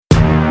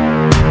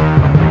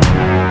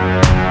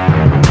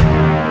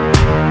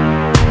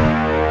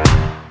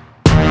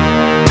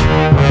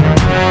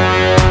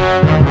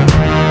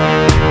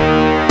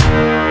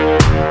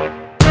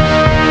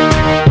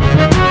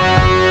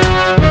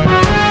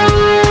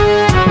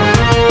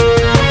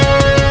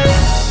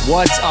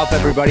up,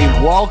 everybody?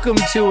 Welcome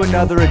to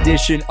another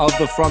edition of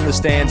the From the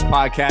Stands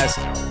podcast.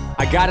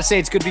 I got to say,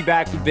 it's good to be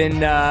back. We've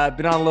been on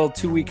a little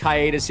 2-week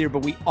hiatus here,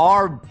 but we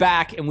are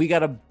back, and we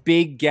got a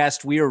big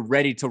guest. We are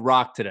ready to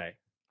rock today.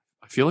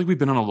 I feel like we've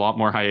been on a lot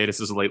more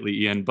hiatuses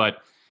lately, Ian, but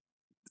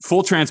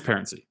full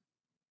transparency.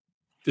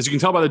 As you can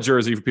tell by the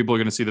jersey, for people who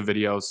are going to see the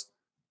videos,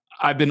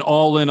 I've been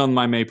all in on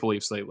my Maple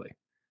Leafs lately.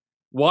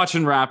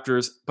 Watching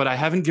Raptors, but I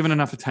haven't given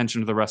enough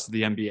attention to the rest of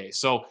the NBA.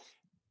 So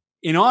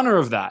in honor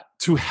of that,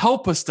 to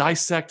help us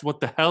dissect what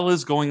the hell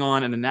is going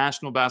on in the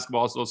National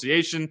Basketball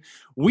Association,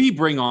 we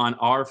bring on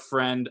our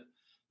friend,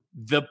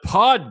 the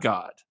pod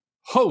god,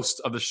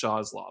 host of the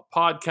Shaw's Law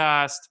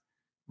podcast,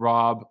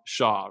 Rob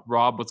Shaw.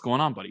 Rob, what's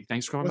going on, buddy?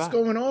 Thanks for coming back.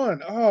 What's going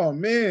on? Oh,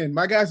 man.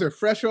 My guys are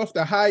fresh off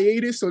the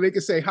hiatus so they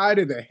can say hi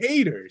to the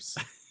haters.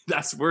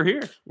 We're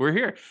here. We're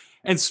here.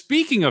 And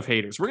speaking of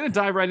haters, we're going to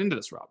dive right into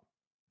this, Rob,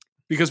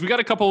 because we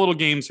got a couple little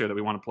games here that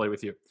we want to play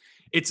with you.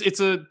 It's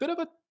a bit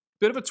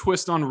of a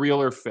twist on real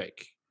or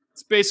fake.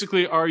 It's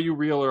basically, are you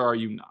real or are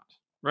you not?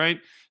 Right?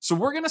 So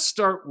we're going to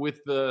start with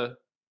the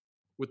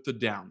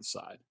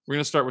downside. We're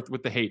going to start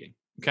with the hating.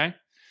 Okay.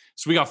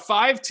 So we got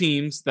 5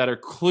 teams that are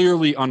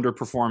clearly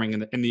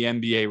underperforming in the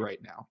NBA right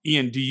now.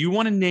 Ian, do you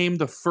want to name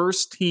the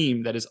first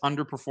team that is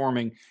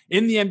underperforming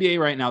in the NBA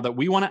right now that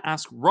we want to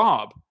ask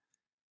Rob,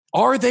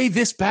 are they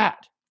this bad?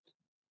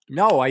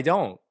 No, I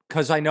don't,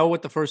 because I know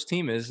what the first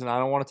team is, and I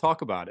don't want to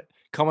talk about it.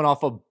 Coming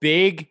off a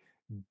big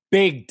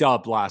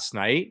dub last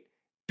night.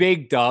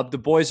 Big dub. The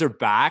boys are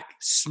back.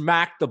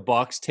 Smack the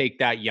Bucks. Take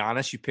that,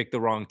 Giannis. You picked the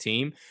wrong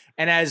team.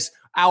 And as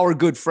our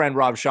good friend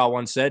Rob Shaw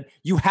once said,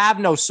 you have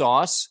no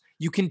sauce.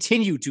 You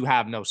continue to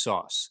have no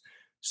sauce.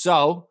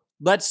 So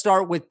let's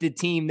start with the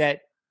team that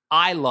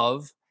I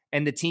love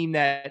and the team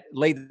that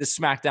laid the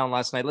smackdown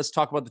last night. Let's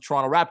talk about the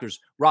Toronto Raptors.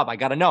 Rob, I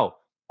got to know,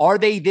 are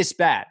they this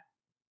bad?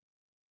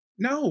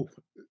 No.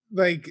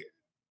 Like,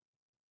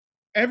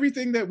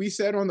 everything that we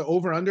said on the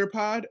over-under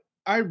pod,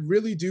 I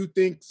really do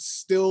think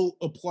still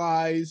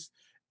applies.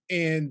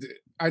 And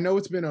I know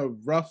it's been a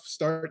rough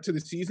start to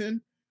the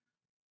season,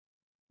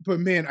 but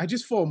man, I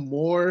just fall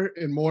more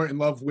and more in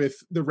love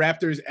with the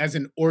Raptors as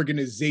an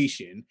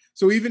organization.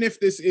 So even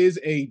if this is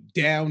a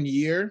down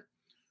year,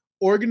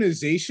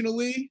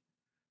 organizationally,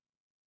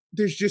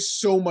 there's just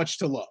so much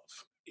to love.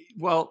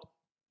 Well,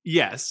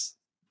 yes.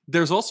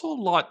 There's also a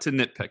lot to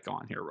nitpick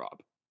on here, Rob.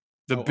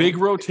 The big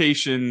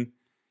rotation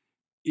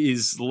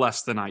is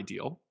less than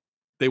ideal.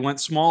 They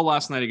went small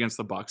last night against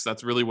the Bucks.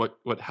 That's really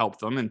what helped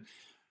them. And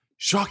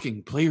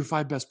shocking, play your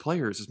 5 best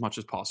players as much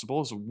as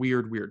possible. It's a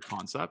weird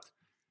concept.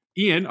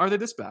 Ian, are they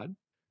this bad?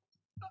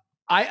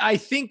 I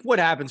think what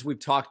happens, we've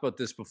talked about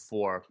this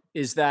before,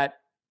 is that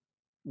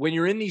when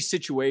you're in these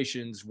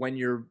situations,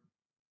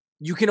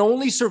 you can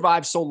only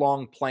survive so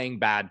long playing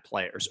bad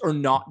players or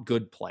not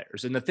good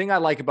players. And the thing I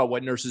like about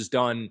what Nurse has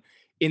done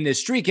in this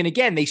streak, and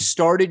again, they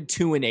started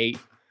 2-8,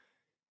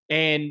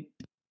 and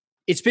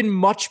it's been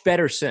much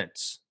better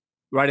since.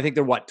 Right, I think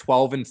they're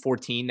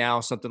 12-14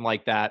 now, something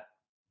like that.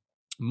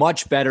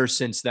 Much better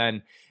since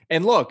then.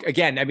 And look,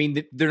 again, I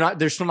mean,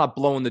 they're still not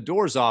blowing the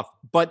doors off,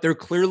 but they're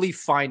clearly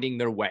finding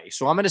their way.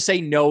 So I'm going to say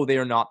no, they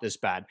are not this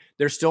bad.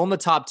 They're still in the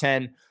top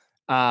 10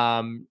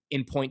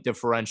 in point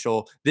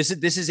differential. This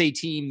is a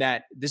team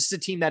that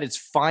is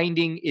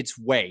finding its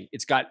way.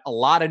 It's got a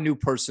lot of new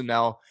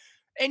personnel.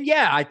 And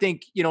yeah, I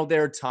think,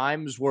 there are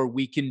times where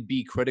we can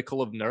be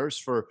critical of Nurse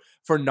for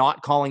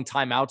not calling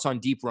timeouts on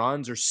deep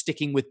runs or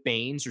sticking with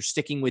Baines or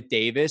sticking with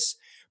Davis.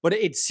 But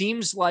it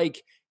seems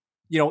like,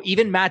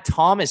 even Matt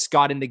Thomas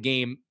got in the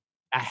game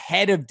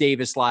ahead of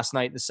Davis last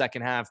night in the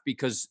second half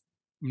because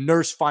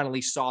Nurse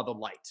finally saw the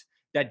light,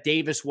 that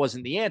Davis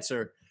wasn't the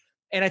answer.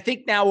 And I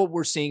think now what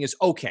we're seeing is,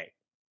 okay,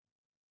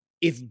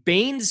 if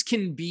Baines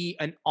can be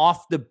an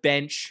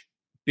off-the-bench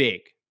big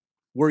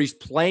where he's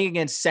playing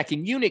against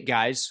second unit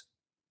guys,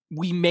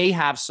 we may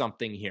have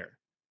something here,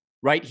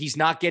 right? He's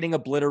not getting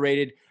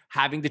obliterated,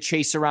 having to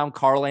chase around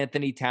Karl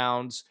Anthony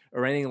Towns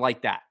or anything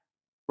like that,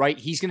 right?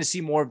 He's going to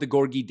see more of the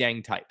Gorgie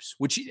Deng types,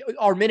 which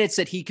are minutes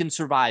that he can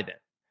survive in.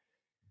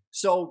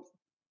 So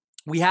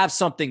we have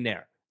something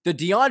there. The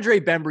DeAndre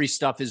Bembry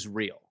stuff is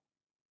real.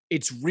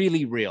 It's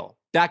really real.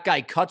 That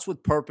guy cuts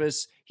with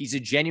purpose. He's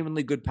a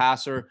genuinely good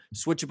passer,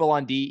 switchable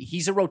on D.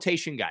 He's a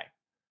rotation guy,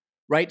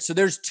 right? So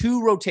there's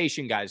 2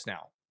 rotation guys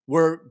now,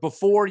 where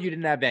before you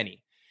didn't have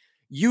any.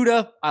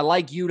 Yuta, I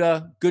like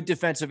Yuta. Good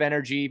defensive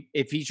energy.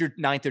 If he's your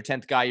 9th or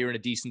 10th guy, you're in a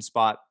decent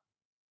spot.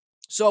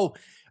 So,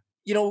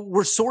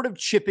 we're sort of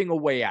chipping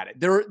away at it.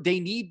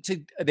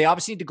 They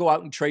obviously need to go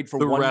out and trade for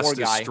one more guy.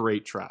 The rest is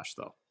straight trash,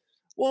 though.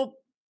 Well,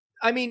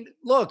 I mean,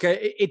 look,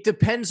 it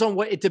depends on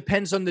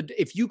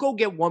if you go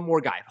get one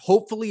more guy,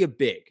 hopefully a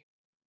big,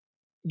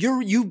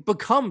 you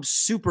become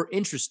super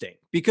interesting,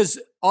 because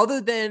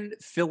other than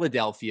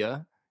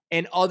Philadelphia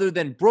and other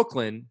than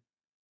Brooklyn,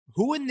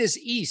 who in this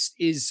East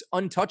is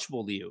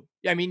untouchable to you?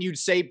 I mean, you'd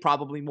say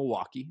probably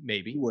Milwaukee,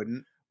 maybe. You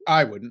wouldn't.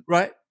 I wouldn't.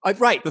 Right.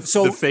 Right.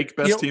 So the fake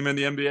best team in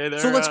the NBA there.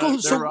 So let's go.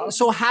 There,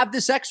 so have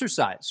this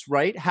exercise,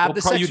 right? Have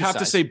this exercise. You'd have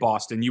to say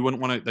Boston. You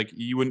wouldn't want to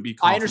you wouldn't be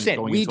confident. I understand.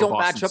 Going We into don't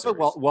match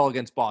up well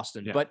against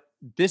Boston, Yeah. but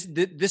this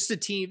is a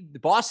team.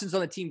 Boston's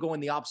on the team going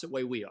the opposite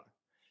way we are.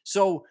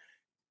 So,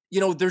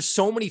 there's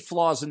so many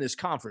flaws in this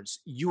conference.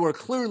 You are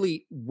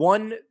clearly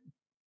one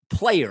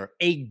player,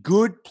 a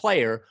good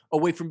player,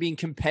 away from being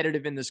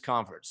competitive in this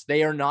conference.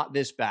 They are not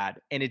this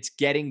bad, and it's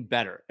getting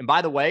better. And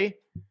by the way,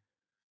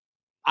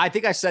 I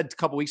think I said a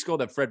couple weeks ago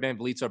that Fred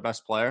VanVleet's our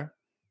best player.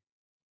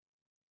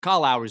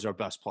 Kyle Lowry's our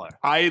best player.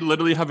 I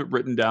literally have it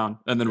written down.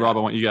 And then, Rob, I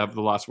want you to have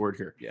the last word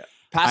here. Yeah.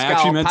 I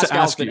actually meant to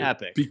ask been you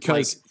epic.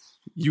 because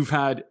you've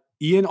had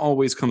Ian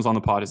always comes on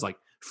the pod is like,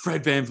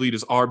 Fred VanVleet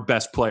is our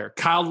best player.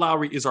 Kyle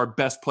Lowry is our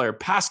best player.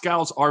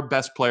 Pascal's our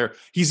best player.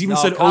 He's even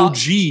said OG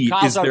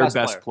is their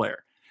best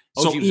player.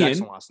 So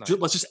Ian,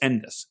 let's just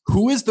end this.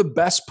 Who is the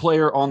best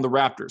player on the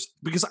Raptors?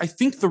 Because I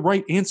think the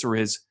right answer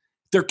is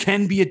there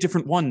can be a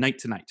different one night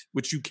to night,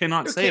 which you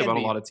cannot say about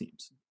a lot of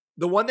teams.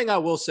 The one thing I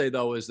will say,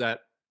 though, is that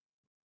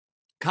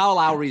Kyle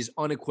Lowry is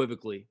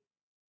unequivocally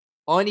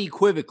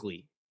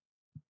the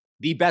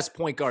best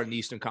point guard in the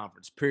Eastern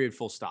Conference, period,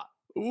 full stop.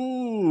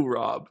 Ooh,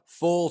 Rob.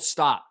 Full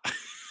stop.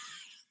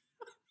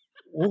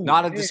 Ooh,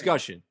 not a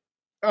discussion.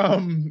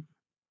 And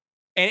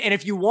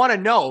if you want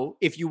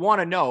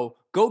to know,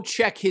 go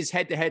check his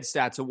head-to-head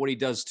stats of what he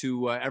does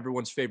to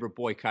everyone's favorite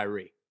boy,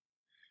 Kyrie.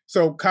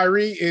 So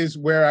Kyrie is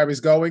where I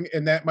was going,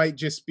 and that might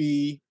just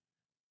be,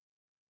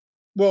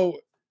 well,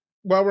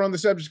 while we're on the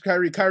subject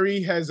of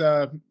Kyrie has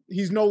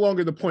he's no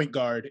longer the point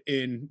guard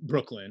in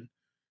Brooklyn.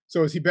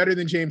 So is he better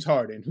than James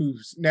Harden,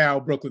 who's now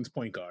Brooklyn's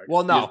point guard?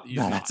 Well, no.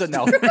 That's a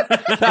no.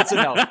 That's a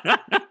no.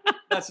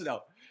 That's a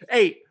no.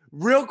 Hey,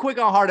 real quick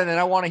on Harden, and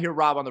I want to hear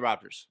Rob on the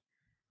Raptors.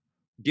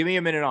 Give me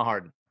a minute on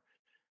Harden.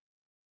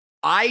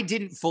 I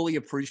didn't fully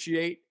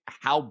appreciate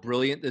how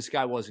brilliant this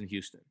guy was in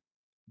Houston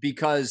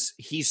because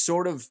he's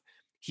sort of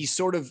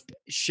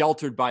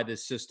sheltered by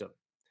this system.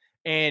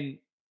 And,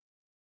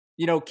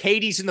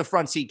 Katie's in the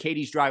front seat.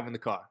 Katie's driving the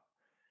car.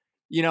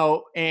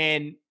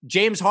 And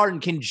James Harden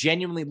can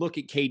genuinely look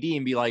at KD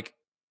and be like,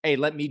 hey,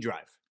 let me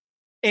drive.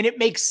 And it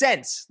makes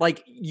sense.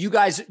 Like, you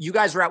guys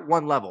are at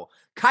one level.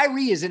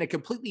 Kyrie is in a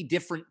completely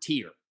different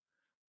tier.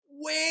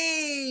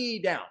 Way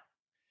down.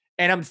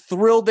 And I'm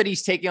thrilled that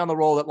he's taking on the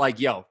role that, like,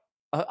 yo,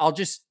 I'll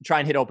just try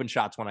and hit open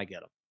shots when I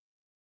get them.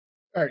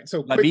 All right,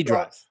 so let me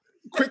drive.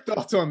 Quick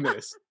thoughts on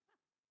this.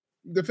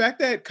 The fact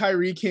that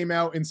Kyrie came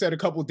out and said a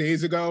couple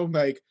days ago,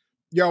 like,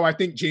 yo, I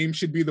think James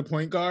should be the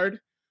point guard.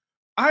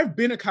 I've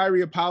been a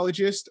Kyrie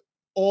apologist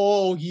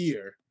all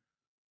year.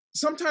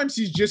 Sometimes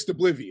he's just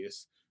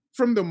oblivious.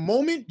 From the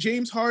moment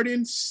James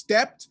Harden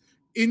stepped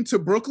into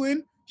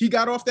Brooklyn, he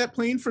got off that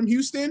plane from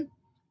Houston,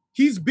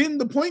 he's been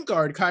the point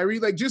guard, Kyrie.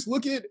 Like, just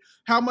look at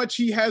how much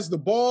he has the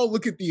ball.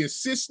 Look at the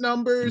assist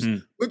numbers.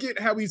 Mm-hmm. Look at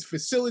how he's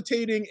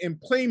facilitating and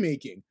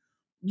playmaking.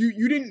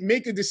 You didn't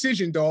make a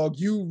decision, dog.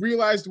 You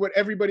realized what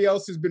everybody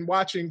else has been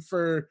watching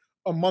for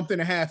a month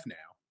and a half now.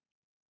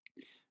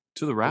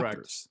 To the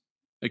Raptors.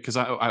 Because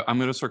I'm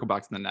going to circle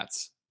back to the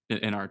Nets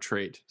in our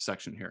trade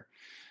section here.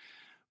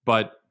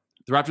 But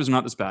the Raptors are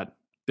not this bad.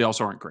 They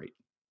also aren't great.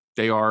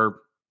 They are a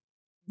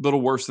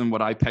little worse than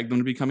what I pegged them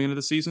to be coming into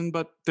the season,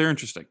 but they're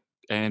interesting.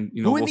 And,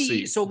 we'll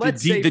see. So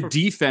let's say the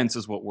defense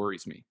is what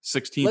worries me.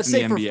 16th let's in the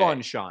NBA. Let's say for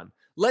fun, Sean.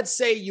 Let's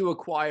say you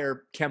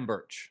acquire Kem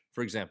Birch,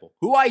 for example,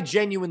 who I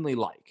genuinely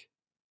like.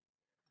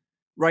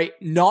 Right?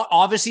 Not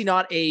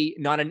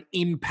an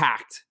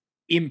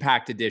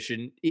impact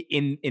addition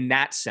in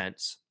that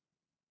sense,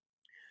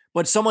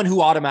 but someone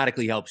who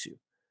automatically helps you.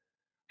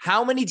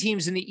 How many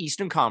teams in the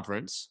Eastern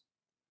Conference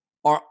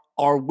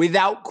are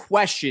without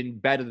question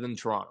better than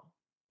Toronto?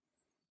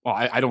 Well,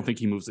 I don't think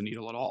he moves the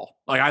needle at all.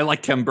 Like, I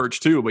like Kem Birch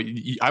too, but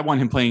I want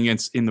him playing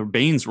in the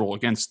Baines role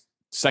against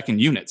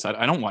second units.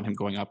 I don't want him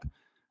going up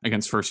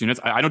against first units.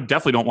 I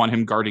definitely don't want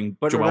him guarding.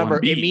 But Joel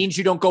remember, Embiid. It means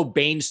you don't go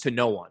Baines to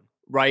no one,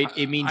 right?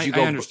 It means you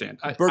go. I understand.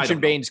 Birch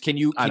and Baines. Can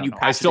you pass?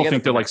 I still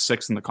think they're like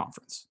sixth in the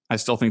conference. I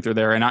still think they're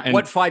there. And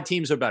what 5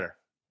 teams are better?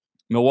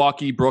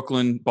 Milwaukee,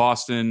 Brooklyn,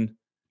 Boston,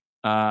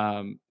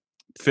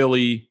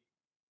 Philly,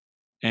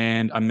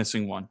 and I'm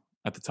missing one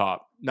at the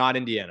top. Not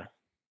Indiana.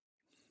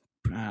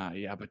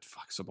 Yeah, but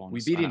fuck Sabonis.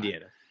 We beat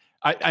Indiana.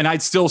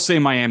 I'd still say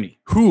Miami,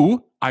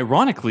 who,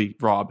 ironically,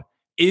 Rob,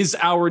 is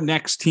our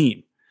next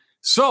team.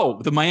 So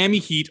the Miami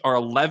Heat are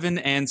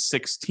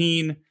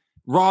 11-16.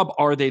 Rob,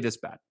 are they this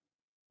bad?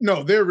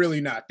 No, they're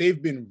really not.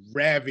 They've been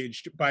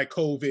ravaged by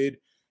COVID.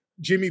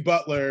 Jimmy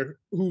Butler,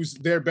 who's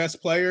their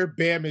best player,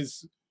 Bam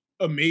is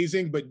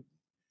amazing, but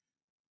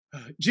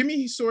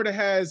Jimmy sort of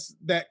has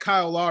that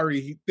Kyle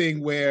Lowry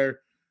thing where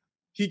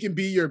he can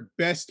be your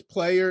best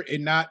player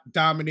and not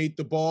dominate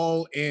the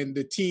ball, and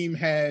the team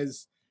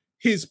has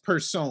his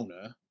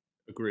persona.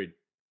 Agreed.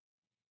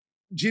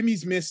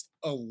 Jimmy's missed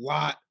a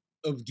lot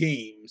of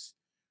games,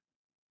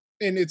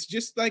 and it's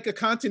just like a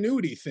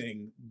continuity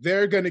thing.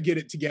 They're going to get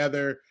it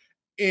together,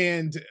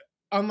 and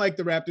unlike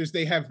the Raptors,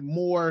 they have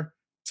more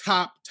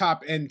top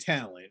end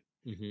talent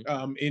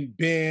in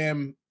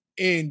Bam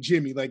and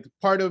Jimmy. Like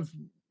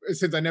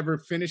since I never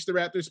finished the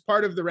Raptors,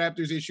 part of the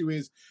Raptors issue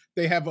is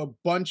they have a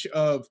bunch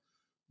of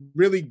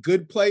really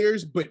good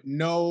players, but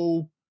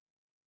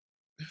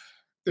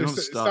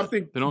there's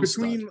something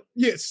between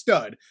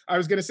stud. I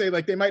was gonna say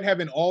like they might have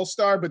an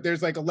all-star, but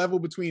there's like a level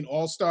between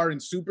all-star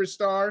and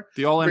superstar.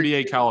 The all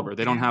NBA caliber.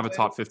 They don't have a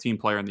top 15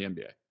 player in the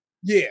NBA.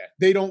 Yeah,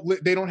 they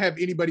don't have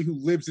anybody who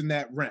lives in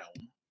that realm.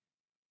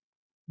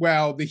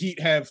 Well, the Heat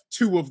have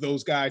two of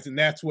those guys, and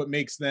that's what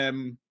makes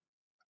me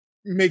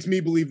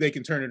believe they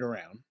can turn it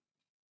around.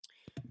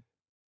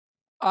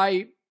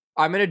 I'm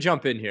gonna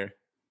jump in here.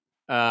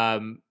 I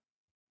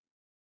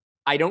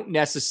don't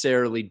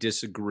necessarily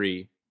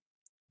disagree,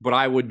 but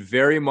I would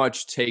very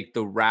much take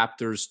the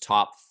Raptors'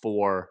 top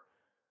 4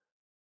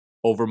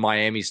 over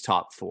Miami's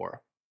top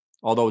 4,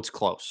 although it's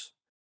close.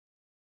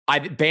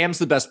 Bam's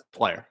the best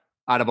player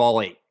out of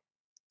all 8.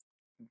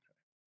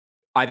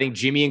 I think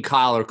Jimmy and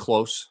Kyle are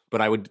close,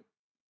 but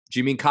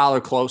Jimmy and Kyle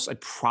are close.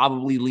 I'd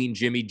probably lean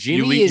Jimmy.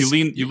 You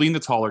lean the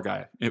taller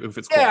guy if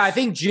it's close. Yeah, I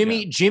think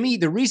Jimmy,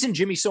 the reason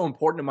Jimmy's so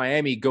important to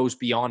Miami goes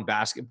beyond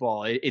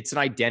basketball. It's an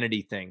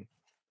identity thing.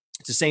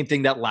 It's the same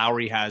thing that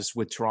Lowry has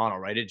with Toronto,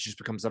 right? It just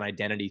becomes an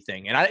identity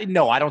thing. And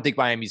I don't think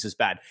Miami's as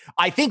bad.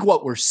 I think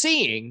what we're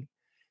seeing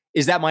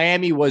is that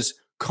Miami was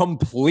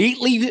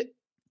completely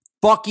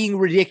fucking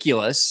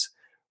ridiculous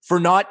for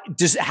not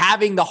just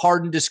having the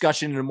Harden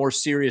discussion in a more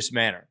serious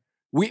manner.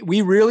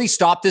 We really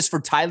stopped this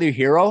for Tyler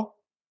Hero?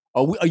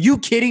 Are you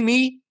kidding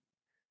me?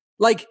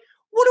 Like,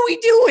 what are we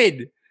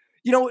doing?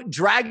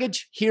 Dragic,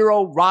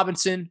 Hero,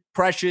 Robinson,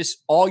 Precious,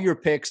 all your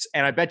picks,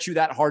 and I bet you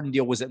that Harden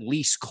deal was at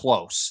least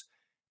close.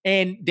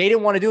 And they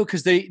didn't want to do it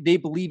because they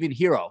believe in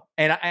Hero.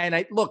 And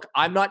I look,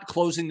 I'm not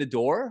closing the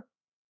door,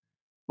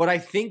 but I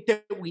think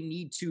that we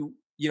need to,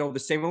 the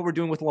same way we're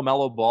doing with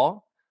LaMelo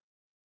Ball,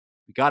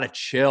 we got to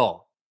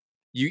chill.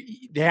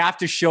 They have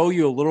to show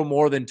you a little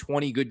more than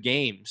 20 good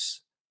games,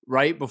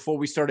 right? Before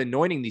we start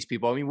anointing these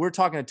people. I mean, we're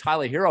talking to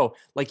Tyler Hero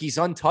like he's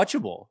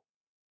untouchable.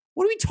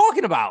 What are we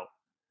talking about?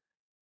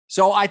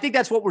 So I think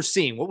that's what we're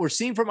seeing. What we're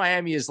seeing from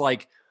Miami is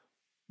like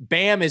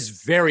Bam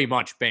is very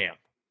much Bam.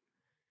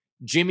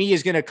 Jimmy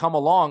is going to come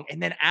along.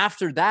 And then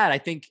after that, I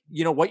think,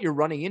 what you're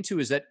running into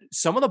is that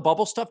some of the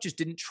bubble stuff just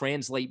didn't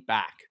translate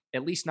back,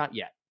 at least not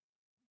yet.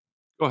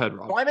 Go ahead,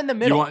 Rob. So I'm in the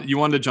middle. You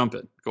wanted to jump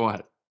in. Go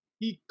ahead.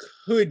 He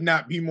could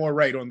not be more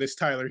right on this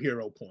Tyler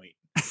Hero point.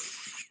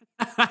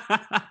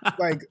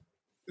 Like,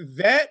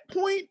 that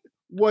point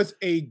was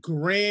a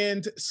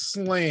grand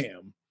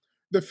slam.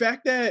 The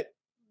fact that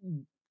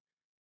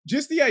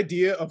just the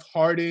idea of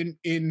Harden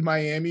in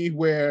Miami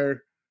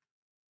where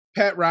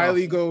Pat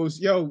Riley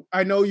goes, yo,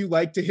 I know you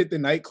like to hit the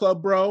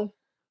nightclub, bro,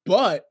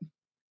 but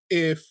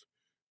if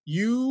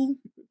you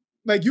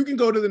can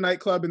go to the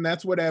nightclub and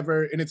that's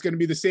whatever, and it's going to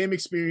be the same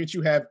experience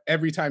you have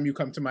every time you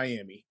come to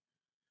Miami.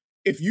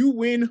 If you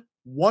win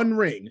one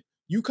ring,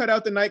 you cut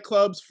out the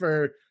nightclubs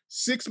for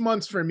 6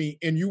 months for me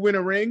and you win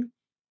a ring,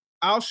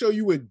 I'll show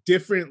you a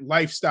different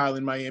lifestyle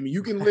in Miami.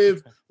 You can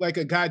live like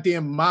a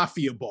goddamn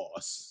mafia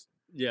boss.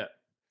 Yeah.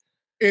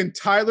 And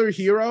Tyler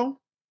Hero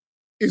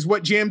is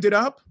what jammed it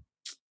up.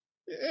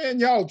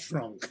 And y'all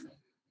drunk.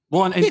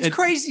 Well, and it's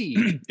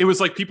crazy. It was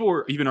like people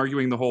were even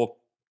arguing the whole,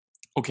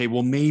 okay,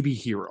 well, maybe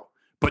Hero,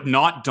 but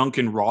not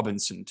Duncan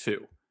Robinson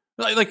too.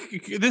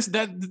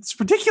 It's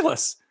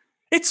ridiculous.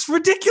 It's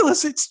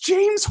ridiculous. It's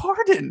James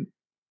Harden.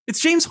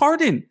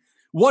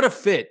 What a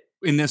fit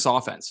in this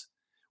offense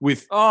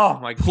with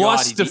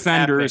plus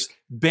defenders, epic.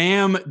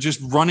 Bam just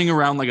running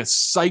around like a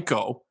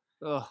psycho.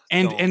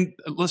 And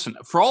listen,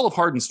 for all of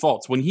Harden's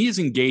faults, when he is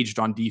engaged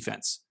on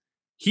defense,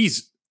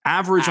 he's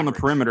average on the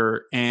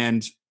perimeter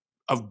and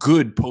a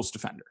good post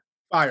defender.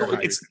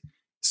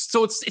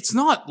 It's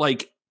not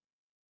like,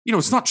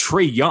 it's not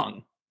Trae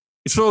Young.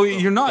 So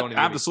you're not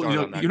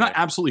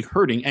absolutely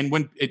hurting. And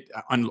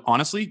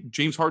honestly,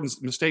 James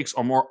Harden's mistakes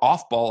are more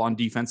off ball on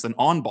defense than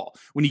on ball.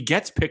 When he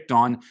gets picked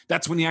on,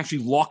 that's when he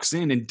actually locks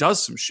in and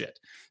does some shit.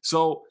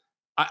 So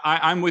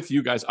I'm with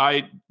you guys.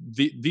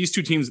 These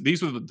two teams,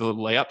 these were the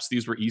layups.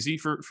 These were easy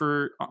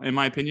for in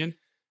my opinion.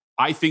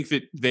 I think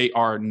that they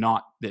are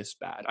not this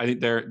bad. I think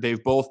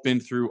they've both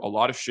been through a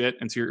lot of shit.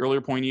 And to your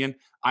earlier point, Ian,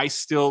 I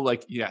still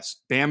yes,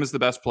 Bam is the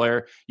best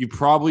player. You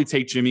probably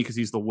take Jimmy because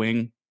he's the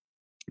wing,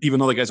 even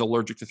though the guy's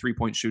allergic to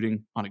 3-point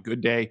shooting on a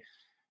good day.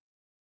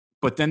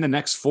 But then the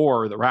next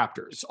 4 are the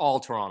Raptors. It's all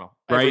Toronto.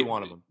 Right? Every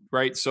one of them.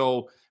 Right.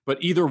 So,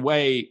 but either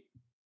way, you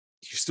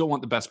still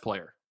want the best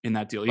player in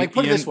that deal.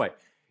 Put it this way.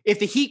 If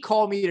the Heat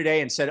called me today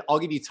and said, I'll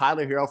give you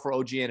Tyler Hero for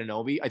OG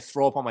Anunoby, I'd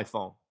throw up on my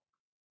phone.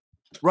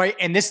 Right?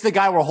 And this is the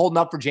guy we're holding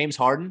up for James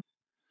Harden?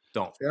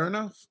 Don't. Fair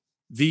enough.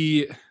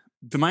 The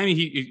Miami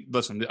Heat,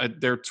 listen,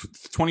 they're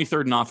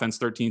 23rd in offense,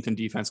 13th in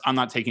defense. I'm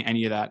not taking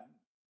any of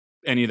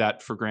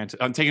that for granted.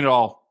 I'm taking it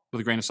all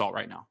with a grain of salt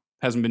right now.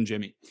 Hasn't been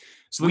Jimmy.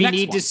 So we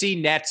need to see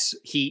Nets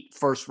Heat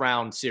first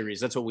round series.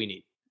 That's what we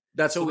need.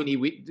 That's what we need.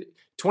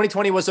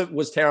 2020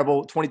 was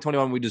terrible.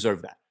 2021, we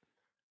deserve that.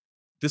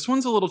 This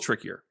one's a little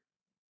trickier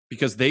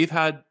because they've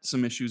had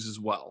some issues as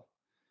well,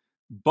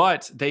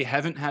 but they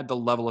haven't had the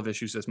level of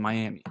issues as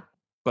Miami.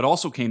 but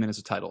also came in as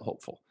a title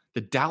hopeful.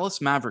 The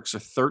Dallas Mavericks are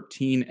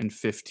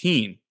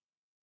 13-15.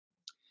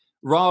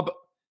 Rob,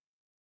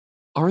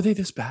 are they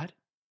this bad?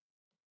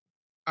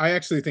 I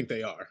actually think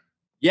they are.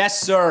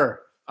 Yes, sir.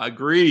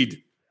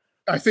 Agreed.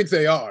 I think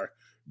they are.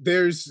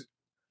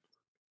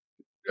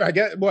 I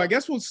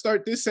guess we'll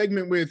start this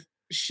segment with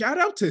shout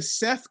out to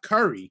Seth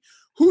Curry.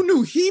 Who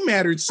knew he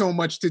mattered so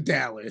much to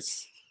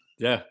Dallas?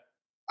 Yeah.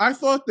 I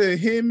thought the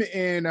him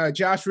and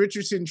Josh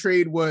Richardson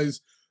trade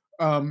was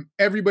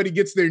everybody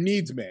gets their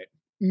needs met.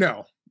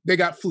 No, they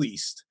got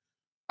fleeced.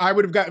 I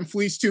would have gotten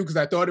fleeced too because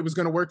I thought it was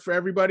going to work for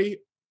everybody.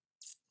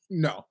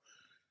 No.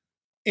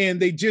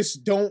 And they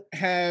just don't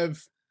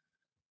have,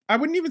 I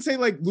wouldn't even say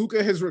like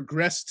Luka has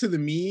regressed to the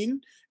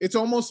mean. It's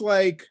almost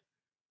like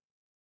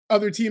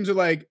other teams are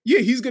like, yeah,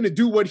 he's going to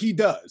do what he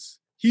does.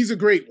 He's a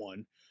great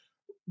one.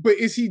 But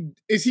is he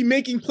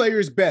making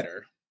players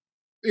better?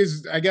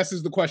 Is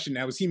the question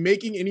now. Is he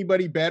making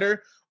anybody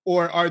better,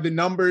 or are the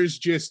numbers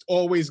just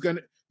always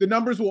the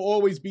numbers will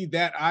always be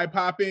that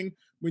eye-popping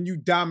when you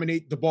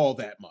dominate the ball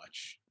that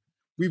much?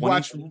 We've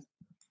watched.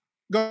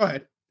 Go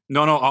ahead.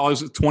 No, I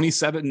was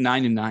 27,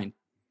 9-9.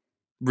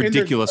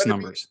 Ridiculous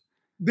numbers.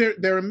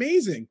 They're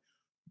amazing.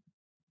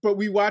 But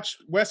we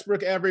watched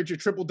Westbrook average a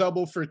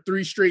triple-double for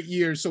 3 straight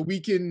years, so we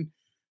can,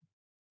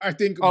 I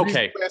think.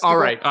 Okay. All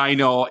right. I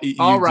know.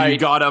 All right. You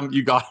got him.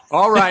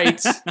 All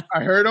right. I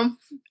heard him.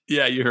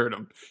 Yeah, you heard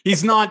him.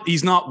 He's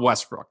not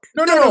Westbrook.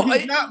 No,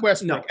 he's not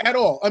Westbrook at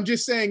all. I'm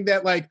just saying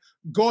that like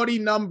gaudy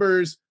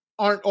numbers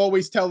aren't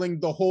always telling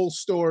the whole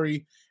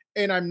story,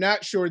 and I'm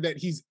not sure that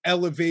he's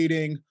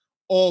elevating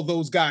all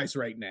those guys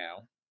right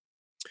now.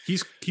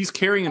 He's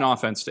carrying an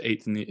offense to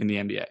 8th in the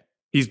NBA.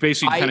 He's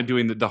basically kind of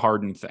doing the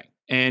Harden thing.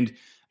 And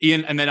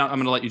Ian, and then I'm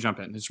going to let you jump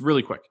in. It's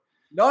really quick.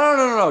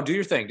 No. Do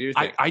your thing.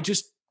 I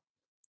just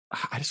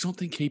don't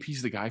think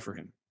KP's the guy for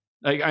him.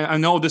 Like I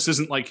know this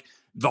isn't like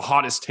the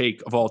hottest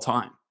take of all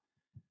time,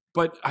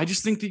 but I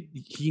just think that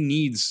he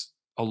needs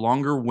a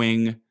longer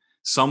wing,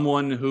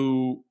 someone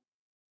who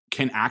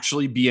can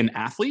actually be an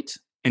athlete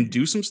and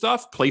do some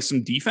stuff, play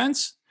some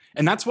defense.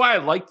 And that's why I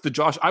liked the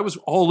Josh. I was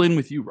all in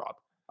with you, Rob.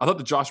 I thought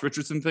the Josh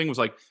Richardson thing was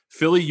like,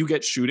 Philly, you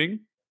get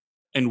shooting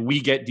and we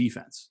get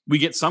defense. We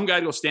get some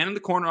guy to go stand in the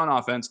corner on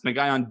offense and a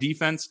guy on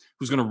defense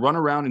who's going to run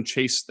around and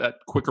chase that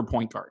quicker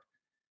point guard.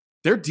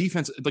 Their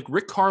defense, like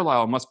Rick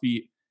Carlisle must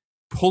be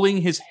pulling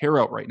his hair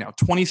out right now.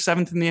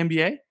 27th in the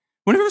NBA.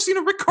 We've never seen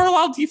a Rick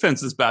Carlisle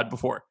defense this bad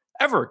before,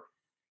 ever.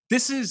 They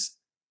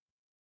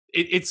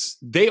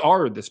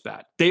are this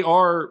bad. They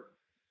are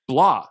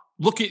blah.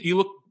 Okay,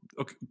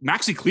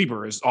 Maxi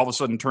Kleber is all of a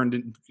sudden turned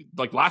in,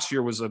 like last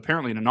year was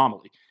apparently an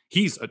anomaly.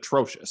 He's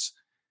atrocious.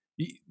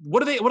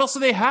 What else do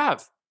they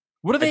have?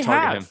 What do they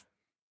have? Him.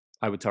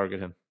 I would target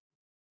him.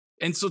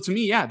 And so to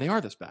me, yeah, they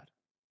are this bad.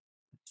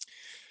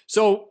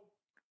 So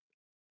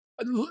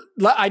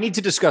I need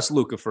to discuss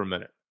Luka for a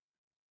minute.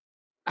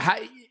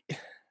 I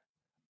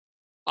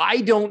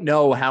don't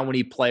know how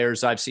many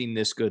players I've seen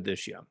this good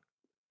this young.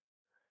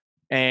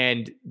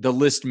 And the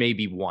list may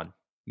be 1,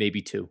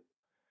 maybe 2.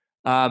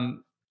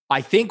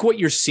 I think what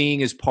you're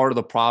seeing is part of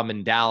the problem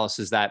in Dallas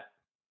is that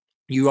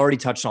you already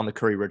touched on the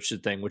Curry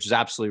Richardson thing, which is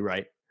absolutely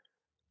right.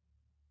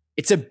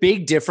 It's a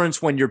big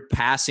difference when you're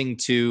passing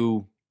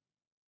to,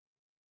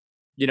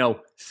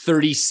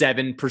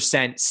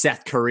 37%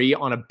 Seth Curry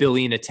on 1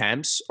 billion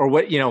attempts or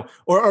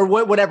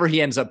whatever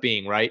he ends up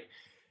being, right?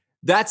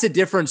 That's a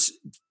difference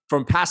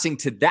from passing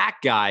to that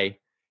guy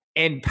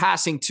and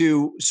passing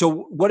to,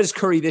 so what is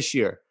Curry this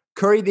year?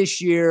 Curry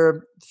this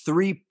year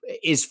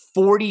is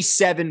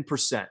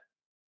 47%.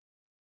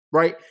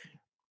 Right?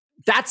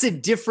 That's a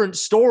different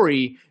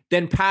story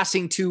than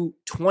passing to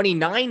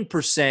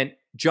 29%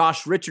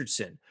 Josh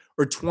Richardson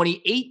or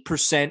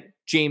 28%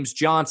 James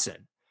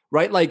Johnson,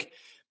 right? Like,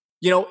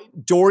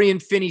 Dorian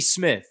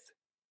Finney-Smith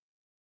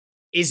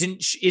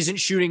isn't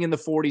shooting in the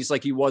 40s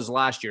like he was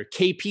last year.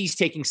 KP's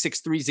taking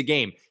 6 threes a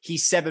game.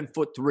 He's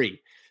 7'3".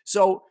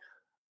 So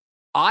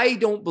I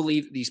don't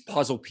believe these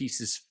puzzle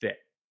pieces fit.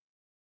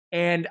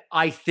 And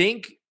I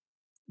think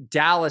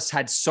Dallas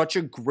had such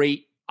a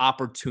great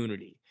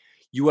opportunity.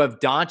 You have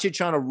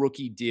Doncic on a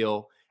rookie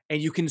deal,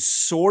 and you can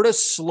sort of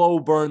slow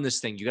burn this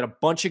thing. You got a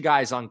bunch of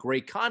guys on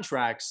great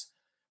contracts,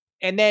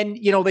 and then,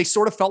 they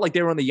sort of felt like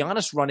they were on the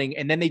Giannis running,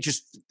 and then they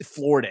just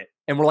floored it.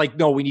 And we're like,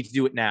 no, we need to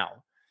do it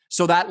now.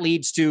 So that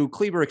leads to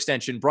Kleber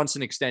extension,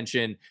 Brunson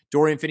extension,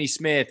 Dorian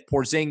Finney-Smith,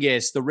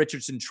 Porzingis, the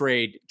Richardson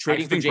trade,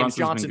 trading for James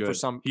Johnson for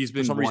some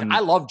reason. I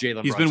love Jalen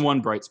Brunson. He's been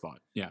one bright spot.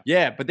 Yeah.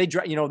 Yeah, but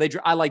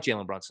I like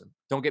Jalen Brunson.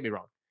 Don't get me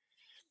wrong.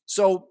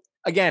 So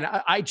again,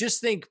 I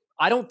just think,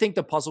 I don't think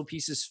the puzzle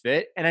pieces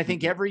fit. And I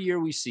think every year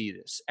we see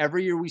this.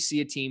 Every year we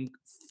see a team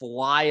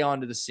fly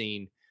onto the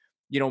scene,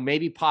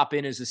 maybe pop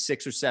in as a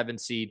 6 or 7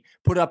 seed,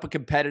 put up a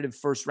competitive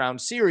first round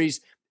series,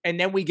 and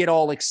then we get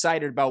all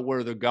excited about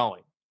where they're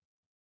going.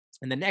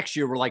 And the next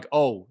year we're like,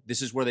 oh,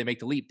 this is where they make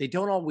the leap. They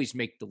don't always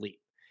make the leap.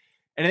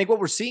 And I think what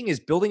we're seeing is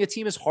building a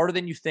team is harder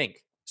than you think.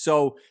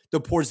 So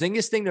the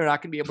Porzingis thing, they're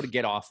not going to be able to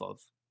get off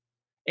of.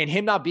 And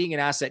him not being an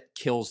asset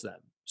kills them.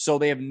 So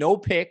they have no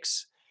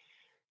picks.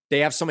 They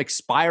have some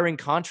expiring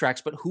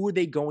contracts, but who are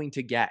they going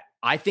to get?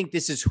 I think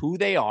this is who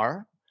they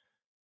are.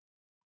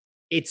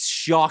 It's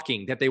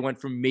shocking that they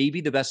went from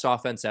maybe the best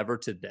offense ever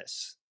to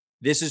this.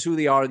 This is who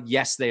they are.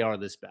 Yes, they are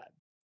this bad.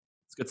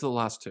 Let's get to the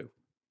last two.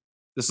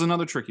 This is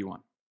another tricky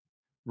one.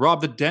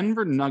 Rob, the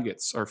Denver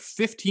Nuggets are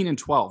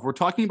 15-12. We're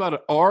talking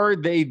about, are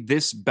they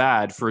this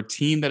bad for a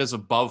team that is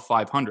above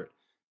 500?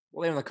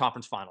 Well, they were in the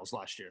conference finals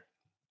last year.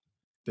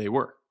 They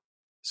were.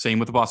 Same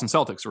with the Boston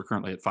Celtics, who are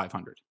currently at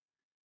 500.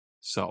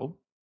 So,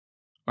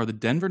 are the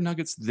Denver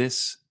Nuggets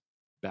this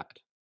bad?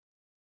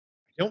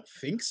 I don't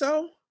think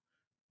so.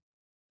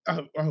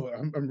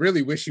 I'm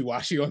really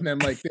wishy-washy on them.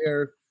 Like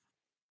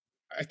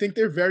I think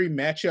they're very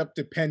matchup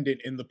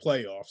dependent in the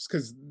playoffs,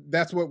 because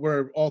that's what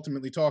we're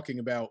ultimately talking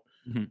about.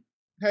 Mm-hmm.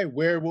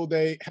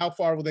 Hey, how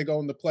far will they go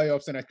in the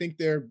playoffs? And I think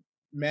they're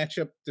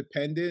matchup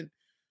dependent.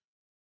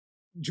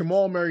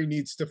 Jamal Murray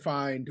needs to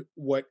find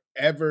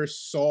whatever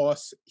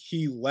sauce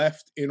he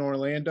left in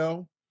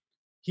Orlando.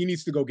 He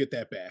needs to go get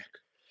that back.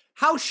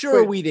 How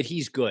sure are we that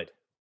he's good?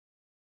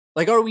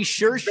 Like, are we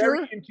sure?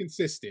 Very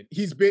inconsistent.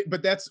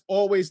 But that's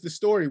always the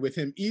story with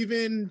him.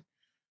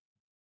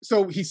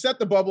 So he set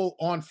the bubble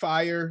on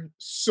fire,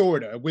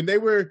 sorta.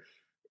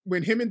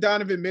 When him and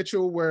Donovan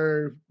Mitchell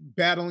were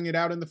battling it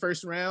out in the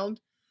first round,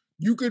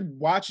 you could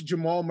watch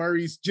Jamal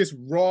Murray's just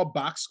raw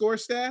box score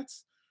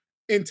stats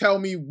and tell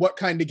me what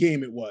kind of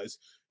game it was.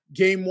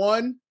 Game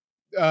 1,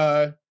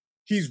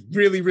 he's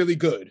really, really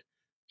good.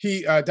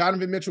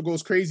 Donovan Mitchell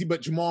goes crazy,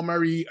 but Jamal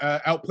Murray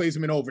outplays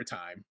him in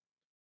overtime.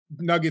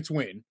 Nuggets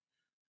win.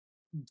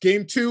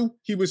 Game 2,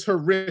 he was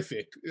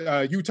horrific.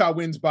 Utah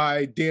wins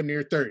by damn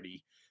near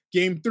 30.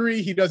 Game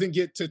 3, he doesn't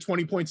get to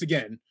 20 points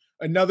again.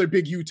 Another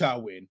big Utah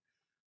win.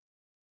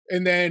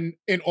 And then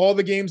in all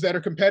the games that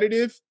are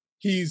competitive,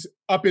 he's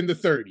up in the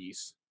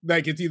 30s.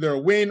 Like, it's either a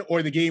win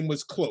or the game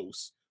was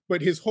close.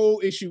 But his whole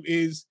issue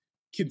is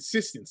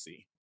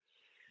consistency.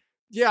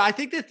 Yeah, I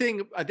think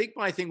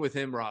my thing with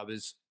him, Rob,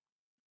 is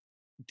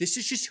this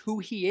is just who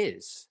he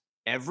is.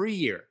 Every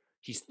year,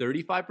 he's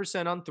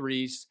 35% on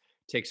threes,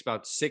 takes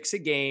about 6 a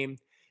game.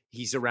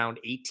 He's around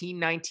 18,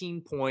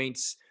 19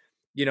 points,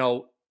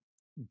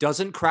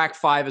 doesn't crack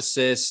 5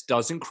 assists,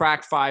 doesn't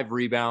crack 5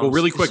 rebounds. Well,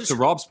 really quick, to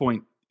Rob's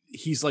point,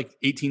 he's like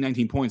 18,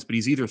 19 points, but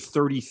he's either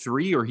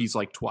 33 or he's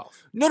like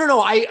 12.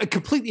 No. I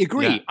completely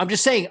agree. Yeah. I'm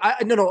just saying,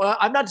 I'm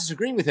not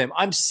disagreeing with him.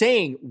 I'm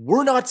saying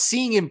we're not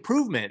seeing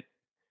improvement.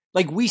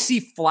 Like, we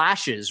see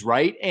flashes,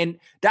 right? And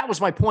that was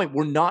my point.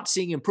 We're not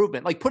seeing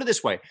improvement. Like, put it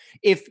this way.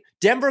 If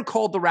Denver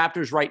called the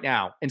Raptors right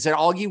now and said,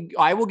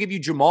 I will give you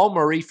Jamal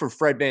Murray for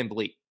Fred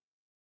VanVleet,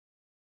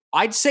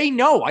 I'd say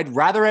no. I'd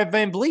rather have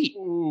VanVleet.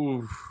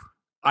 Ooh,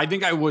 I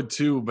think I would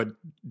too, but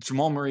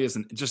Jamal Murray is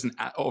just an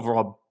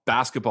overall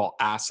basketball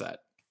asset.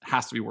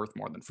 Has to be worth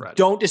more than Fred.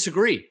 Don't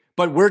disagree.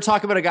 But we're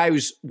talking about a guy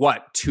who's,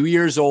 2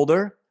 years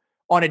older,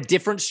 on a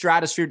different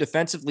stratosphere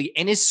defensively,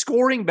 and is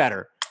scoring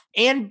better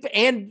and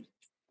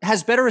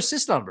has better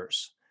assist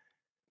numbers.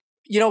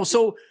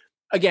 So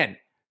again,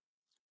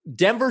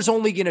 Denver's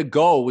only going to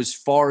go as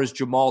far as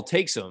Jamal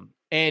takes him.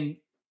 And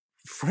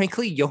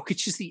frankly,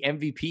 Jokic is the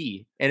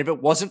MVP. And if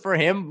it wasn't for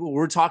him,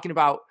 we're talking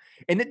about,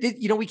 and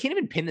we can't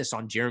even pin this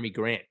on Jeremy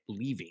Grant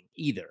leaving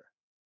either.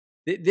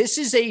 This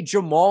is a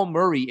Jamal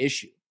Murray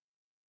issue.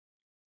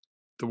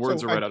 The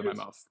words are right out of my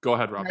mouth. Go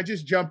ahead, Rob. I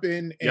just jump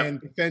in and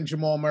defend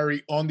Jamal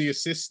Murray on the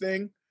assist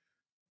thing.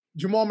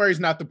 Jamal Murray's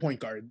not the point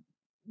guard.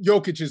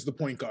 Jokic is the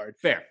point guard.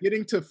 Fair.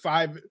 Getting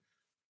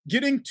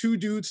 2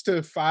 dudes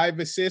to 5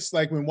 assists,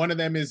 like when one of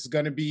them is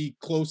going to be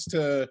close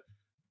to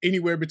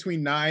anywhere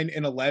between 9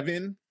 and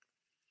 11,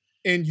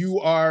 and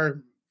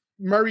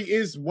Murray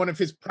is one of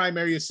his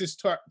primary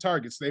assist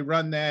targets. They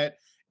run that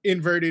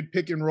inverted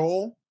pick and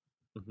roll.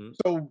 Mm-hmm.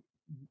 So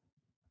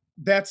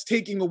that's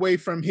taking away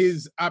from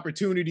his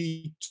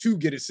opportunity to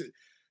get assists.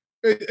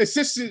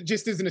 Assist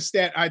just isn't a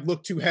stat I'd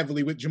look too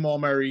heavily with Jamal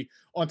Murray,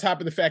 on top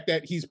of the fact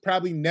that he's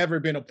probably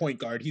never been a point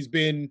guard. He's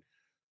been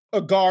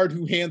a guard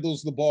who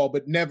handles the ball,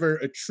 but never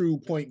a true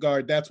point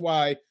guard. That's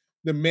why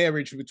the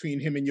marriage between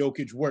him and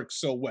Jokic works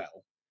so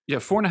well. Yeah,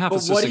 4.5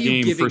 assists a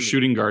game for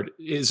shooting guard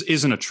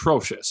isn't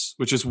atrocious,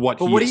 which is what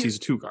he is. He's a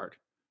 2 guard.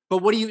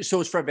 But so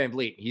is Fred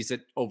VanVleet. He's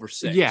at over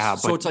 6. Yeah,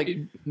 so it's like,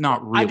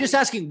 not really. I'm just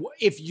asking,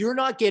 if you're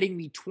not getting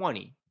me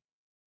 20,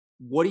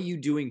 what are you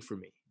doing for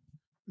me?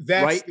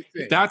 That's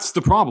That's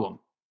the problem.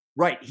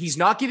 Right. He's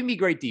not giving me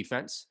great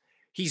defense.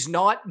 He's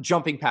not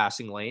jumping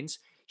passing lanes.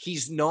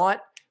 He's not,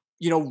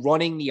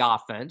 running the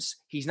offense.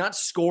 He's not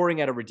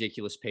scoring at a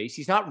ridiculous pace.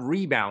 He's not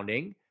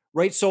rebounding.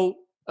 Right. So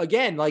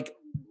again, like,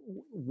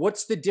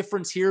 what's the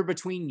difference here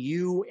between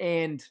you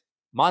and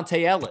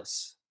Monte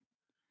Ellis?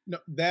 No,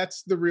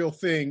 that's the real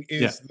thing,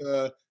 is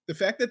the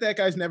fact that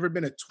guy's never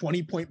been a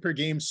 20-point per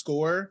game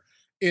scorer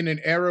in an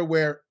era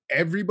where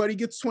everybody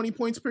gets 20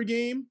 points per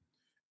game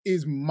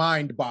is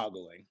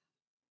mind-boggling.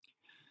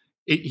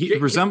 He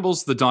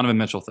resembles the Donovan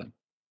Mitchell thing,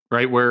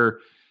 right? Where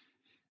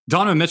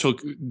Donovan Mitchell,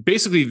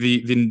 basically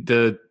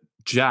the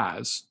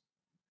Jazz,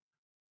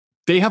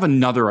 they have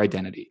another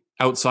identity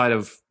outside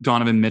of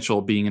Donovan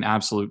Mitchell being an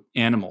absolute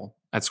animal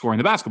at scoring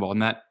the basketball,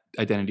 and that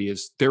identity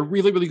is they're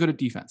really, really good at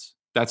defense.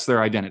 That's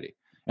their identity.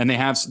 And they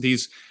have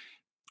these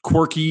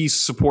quirky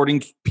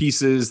supporting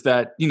pieces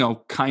that,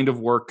 kind of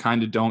work,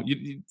 kind of don't.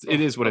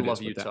 It is what it is. I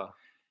love Utah.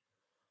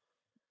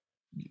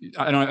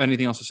 I don't have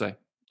anything else to say.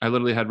 I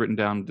literally had written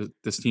down that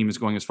this team is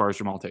going as far as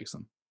Jamal takes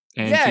them.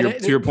 And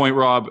to your point,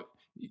 Rob,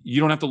 you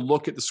don't have to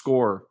look at the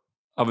score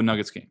of a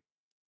Nuggets game.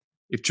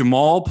 If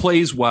Jamal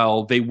plays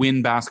well, they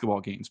win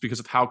basketball games because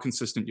of how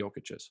consistent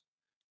Jokic is.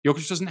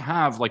 Jokic doesn't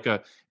have like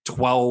a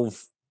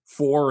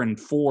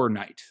 12-4-4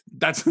 night.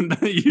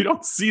 You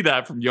don't see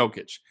that from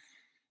Jokic.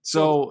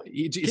 So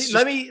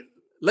let me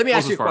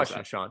ask you a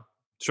question, Sean.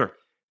 Sure.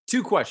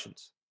 2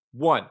 questions.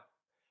 1,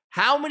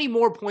 how many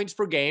more points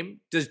per game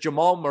does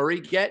Jamal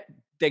Murray get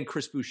than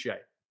Chris Boucher?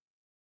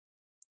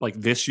 Like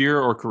this year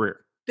or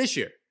career? This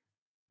year.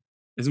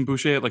 Isn't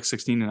Boucher at like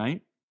 16 a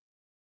night?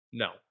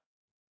 No.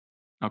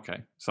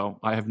 Okay. So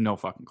I have no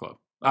fucking clue.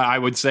 I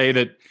would say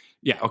that,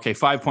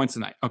 5 points a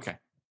night. Okay.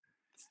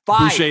 5.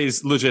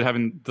 Boucher's legit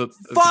having the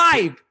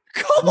 5.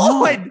 Come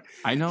on.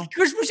 I know.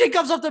 Chris Boucher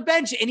comes off the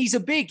bench and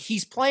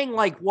he's playing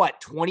like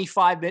what,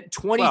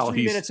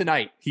 23 minutes a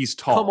night. He's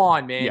tall. Come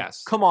on, man.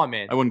 Yes. Come on,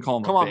 man. I wouldn't call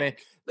him Come on, man.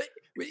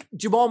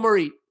 Jamal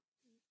Murray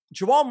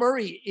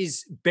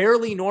is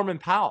barely Norman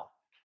Powell.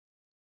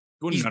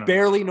 He's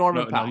barely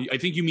Norman Powell. I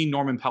think you mean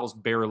Norman Powell's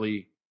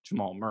barely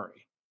Jamal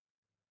Murray.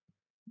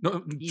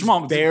 No, he's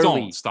Jamal, barely.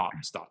 don't stop.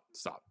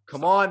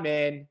 Come on,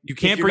 man. You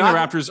can't bring the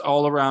Raptors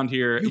all around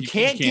here. You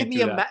can't give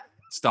me a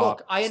stop.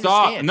 Look, I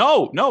understand.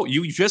 Stop. No.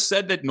 You just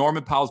said that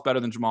Norman Powell's better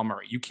than Jamal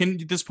Murray.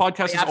 This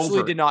podcast is over. I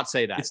absolutely did not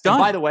say that. It's done.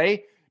 And by the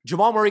way,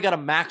 Jamal Murray got a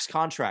max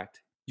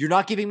contract. You're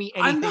not giving me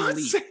anything. I'm not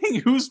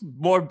saying who's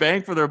more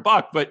bang for their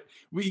buck, but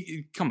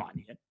come on,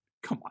 Ian.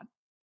 Come on.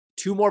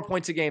 2 more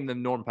points a game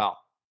than Norman Powell.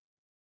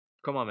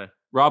 Come on, man.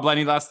 Rob,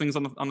 any last things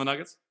on the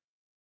Nuggets?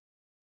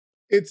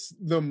 It's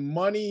the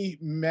money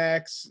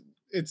max.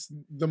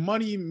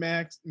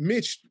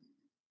 Mitch.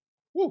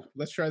 Woo,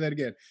 let's try that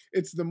again.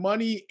 It's the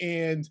money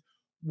and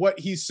what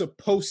he's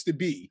supposed to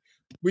be.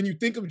 When you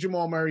think of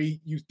Jamal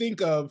Murray, you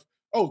think of,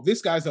 oh,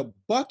 this guy's a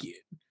bucket.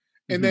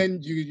 And then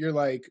you're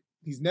like,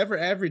 he's never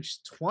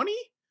averaged 20?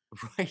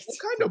 Right. What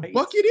kind of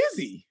bucket is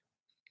he?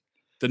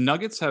 The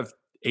Nuggets have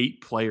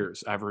 8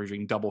 players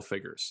averaging double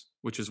figures,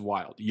 which is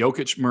wild.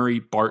 Jokic, Murray,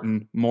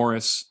 Barton,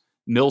 Morris,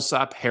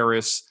 Millsap,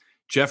 Harris,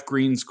 Jeff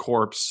Green's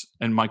corpse,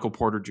 and Michael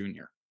Porter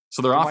Jr.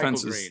 So their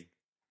offense is...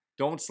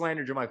 Don't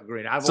slander JaMychal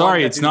Green.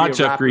 Sorry, it's not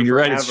Jeff Green. You're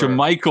right. It's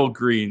JaMychal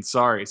Green.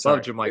 Sorry. Love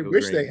JaMychal Green. I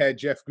wish they had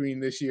Jeff Green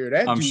this year.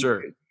 That I'm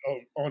sure.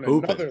 On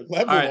another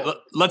level. All right,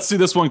 let's do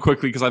this one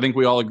quickly because I think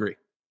we all agree.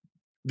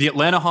 The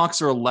Atlanta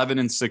Hawks are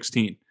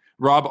 11-16.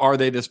 Rob, are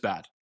they this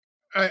bad?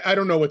 I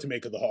don't know what to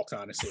make of the Hawks,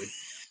 honestly.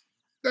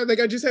 Like,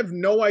 I just have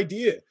no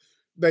idea.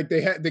 Like,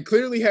 they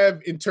clearly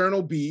have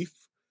internal beef.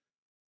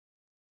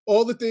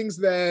 All the things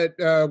that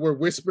were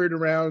whispered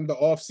around the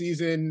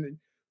offseason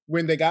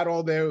when they got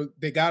all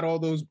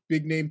those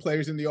big name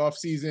players in the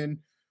offseason,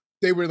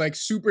 they were like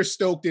super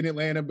stoked in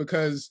Atlanta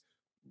because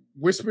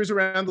whispers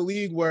around the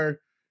league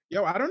were,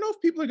 I don't know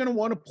if people are going to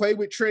want to play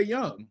with Trae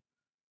Young.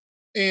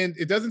 And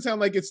it doesn't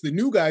sound like it's the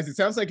new guys. It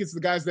sounds like it's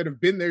the guys that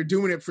have been there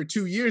doing it for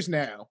 2 years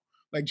now.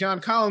 Like John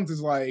Collins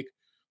is like,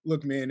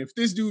 look, man, if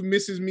this dude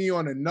misses me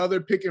on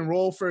another pick and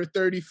roll for a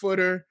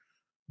 30-footer,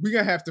 we're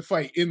going to have to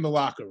fight in the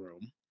locker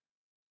room.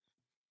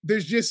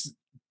 There's just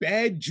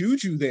bad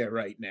juju there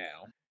right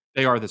now.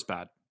 They are this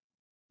bad.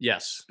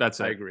 Yes, that's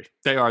it. I agree.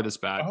 They are this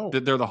bad. Oh.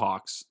 They're the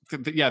Hawks.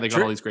 Yeah, they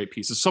got all these great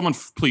pieces. Someone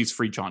please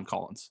free John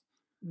Collins.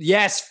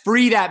 Yes,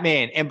 free that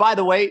man. And by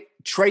the way,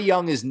 Trae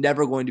Young is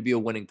never going to be a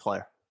winning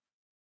player.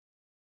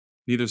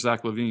 Neither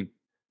Zach LaVine.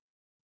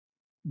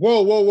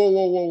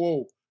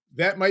 Whoa.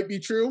 That might be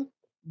true,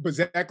 but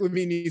Zach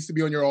LaVine needs to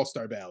be on your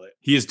All-Star ballot.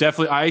 He is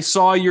definitely.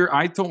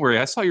 Don't worry.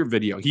 I saw your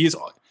video. He is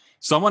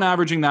someone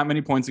averaging that many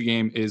points a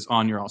game is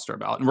on your All-Star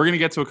ballot. And we're going to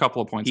get to a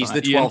couple of points. He's on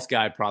the 12th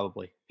guy,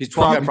 probably. He's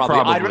 12th guy,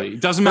 probably.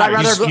 It doesn't matter.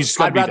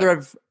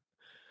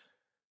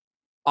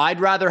 I'd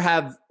rather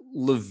have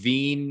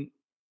LaVine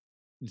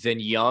than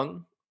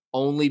Young,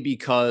 only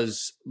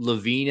because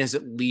LaVine has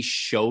at least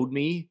showed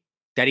me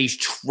that he's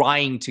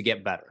trying to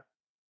get better.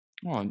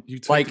 Well, you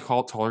take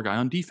the taller guy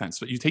on defense,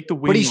 but you take the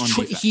wing on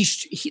defense.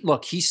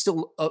 He's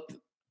still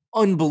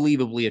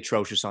unbelievably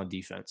atrocious on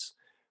defense.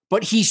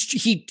 But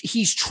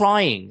he's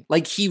trying.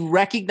 Like, he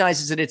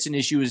recognizes that it's an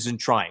issue, isn't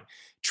trying.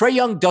 Trae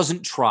Young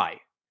doesn't try.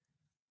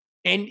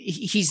 And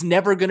he's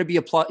never going to be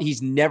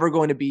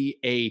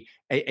a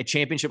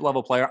championship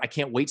level player. I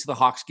can't wait till the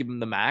Hawks give him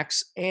the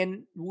max,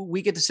 and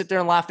we get to sit there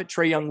and laugh at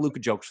Trae Young Luka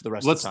jokes for the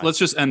rest of the time. Let's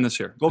just end this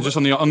here. Just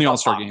on the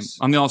All-Star game.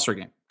 On the All-Star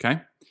game,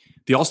 okay?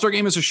 The All-Star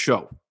game is a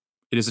show.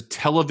 It is a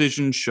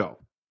television show.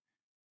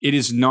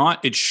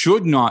 It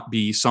should not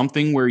be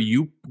something where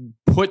you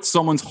put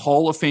someone's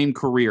Hall of Fame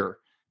career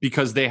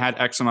because they had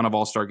X amount of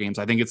All-Star games.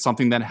 I think it's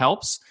something that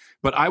helps,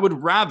 but I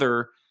would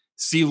rather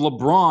see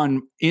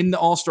LeBron in the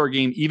All-Star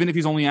game, even if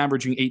he's only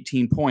averaging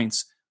 18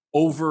 points,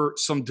 over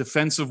some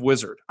defensive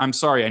wizard. I'm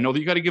sorry. I know that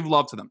you got to give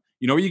love to them.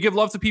 You know where you give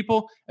love to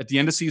people? At the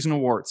end of season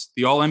awards.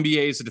 The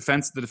All-NBAs,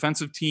 the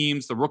defensive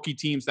teams, the rookie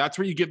teams. That's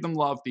where you give them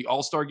love. The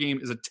All-Star game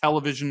is a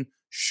television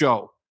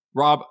show.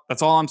 Rob,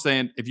 that's all I'm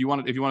saying. If you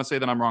want to say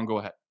that I'm wrong, go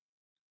ahead.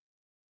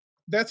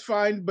 That's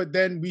fine, but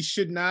then we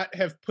should not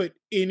have put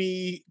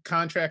any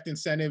contract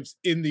incentives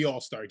in the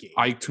All-Star game.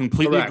 I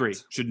completely agree.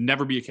 Should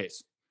never be a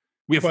case.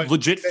 We have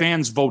legit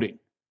fans voting.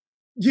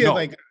 Yeah, no.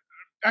 Like,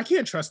 I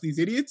can't trust these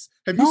idiots.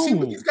 Have you seen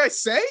what these guys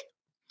say?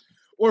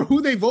 Or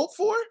who they vote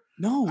for?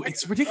 No,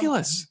 it's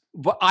ridiculous.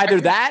 But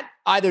either that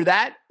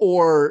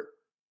or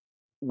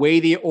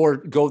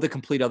go the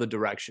complete other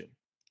direction.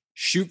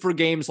 Shoot for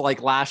games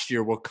like last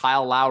year where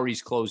Kyle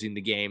Lowry's closing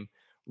the game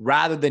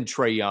rather than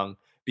Trae Young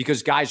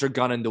because guys are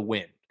gunning to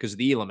win because of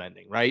the Elam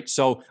ending, right?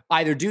 So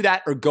either do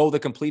that or go the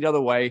complete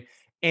other way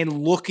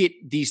and look at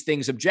these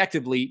things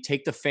objectively,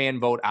 take the fan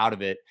vote out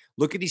of it.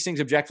 Look at these things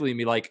objectively and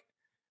be like,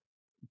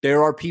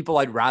 there are people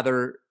I'd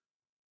rather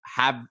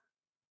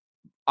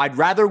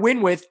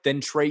win with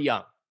than Trae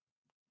Young.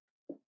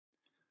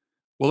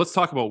 Well, let's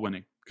talk about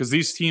winning because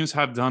these teams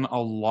have done a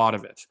lot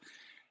of it.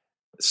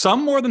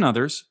 Some more than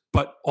others,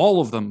 but all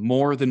of them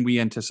more than we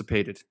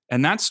anticipated.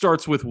 And that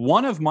starts with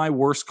one of my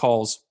worst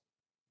calls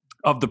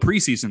of the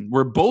preseason,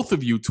 where both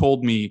of you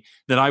told me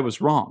that I was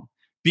wrong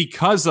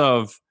because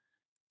of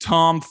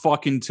Tom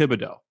fucking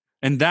Thibodeau.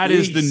 And that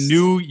is the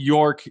New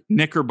York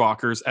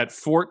Knickerbockers at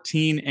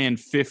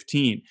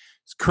 14-15.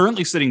 It's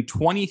currently sitting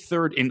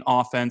 23rd in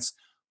offense,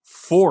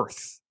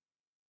 4th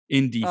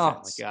in defense.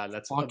 Oh my God,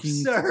 that's fucking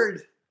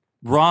absurd.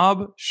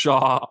 Rob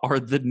Shaw, are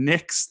the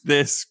Knicks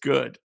this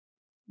good?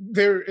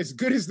 They're as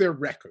good as their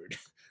record.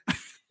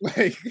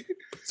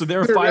 So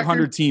they're a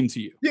 500 team to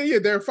you. Yeah,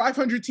 they're a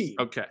 500 team.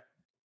 Okay.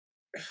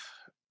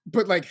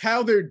 But like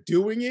how they're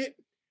doing it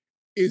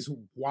is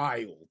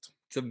wild.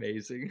 It's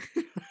amazing.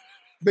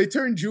 They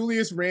turned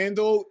Julius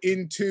Randle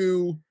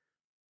into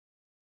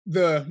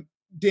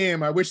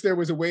I wish there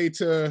was a way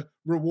to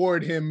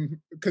reward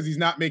him because he's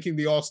not making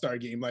the All-Star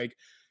game. Like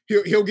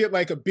he'll get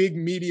like a big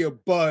media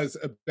buzz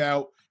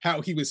about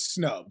how he was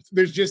snubbed.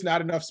 There's just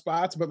not enough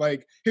spots, but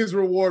like his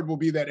reward will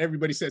be that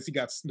everybody says he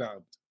got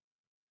snubbed.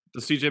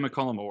 The CJ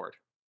McCollum Award.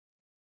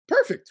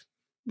 Perfect.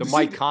 The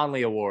Mike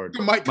Conley Award.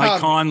 Mike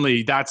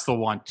Conley, that's the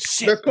one.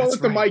 Shit, let's call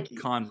it the Mikey.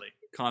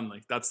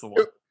 Conley, that's the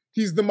one.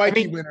 He's the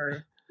Mikey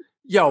winner.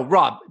 Yo,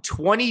 Rob,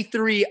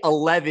 23,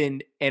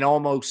 11, and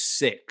almost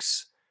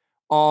 6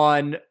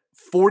 on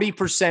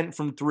 40%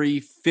 from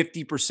 3,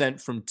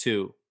 50% from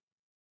 2.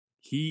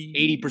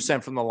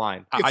 80% from the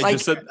line. I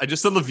just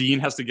said Levine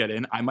has to get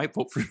in. I might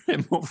vote for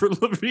him over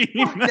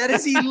Levine. That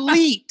is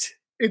elite.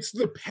 It's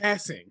the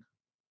passing.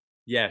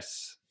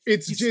 Yes.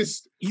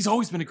 He's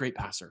always been a great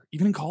passer.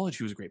 Even in college,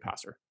 he was a great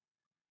passer.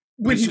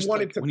 When he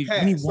wanted to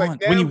pass.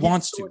 When he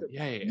wants to.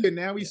 Yeah,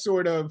 now he's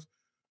sort of,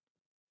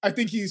 I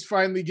think he's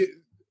finally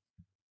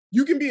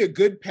you can be a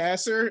good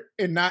passer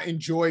and not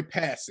enjoy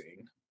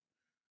passing.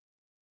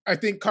 I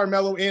think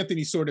Carmelo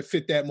Anthony sort of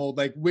fit that mold.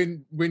 Like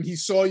when he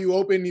saw you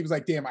open, he was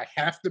like, damn, I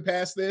have to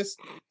pass this.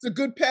 It's a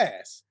good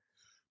pass.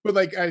 But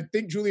like, I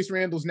think Julius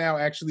Randle's now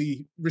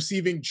actually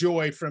receiving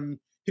joy from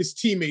his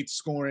teammates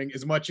scoring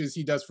as much as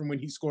he does from when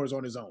he scores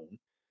on his own.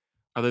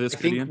 Are they this I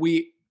think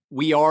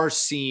we are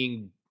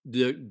seeing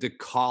the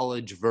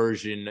college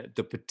version,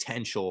 the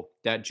potential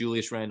that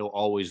Julius Randle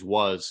always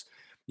was.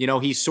 You know,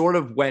 he sort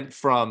of went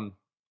from,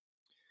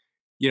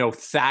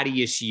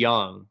 Thaddeus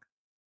Young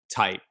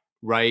type,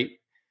 right?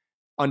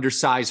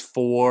 Undersized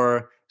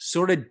 4,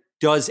 sort of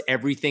does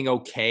everything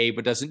okay,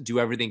 but doesn't do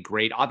everything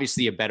great.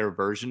 Obviously a better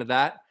version of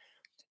that.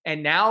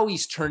 And now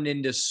he's turned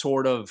into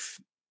sort of,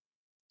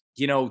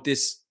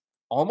 this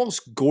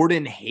almost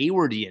Gordon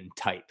Haywardian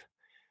type,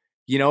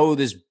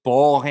 this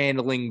ball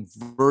handling,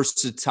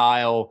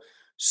 versatile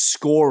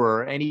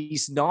scorer. And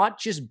he's not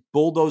just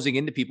bulldozing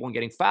into people and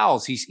getting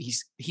fouls.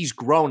 He's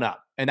grown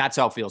up, and that's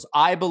how it feels.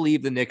 I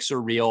believe the Knicks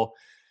are real.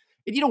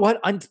 And you know what?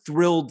 I'm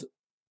thrilled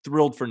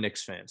for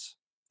Knicks fans.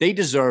 They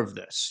deserve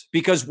this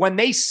because when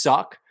they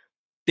suck,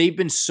 they've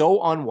been so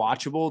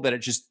unwatchable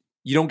that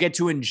you don't get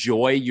to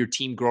enjoy your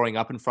team growing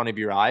up in front of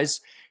your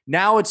eyes.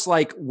 Now it's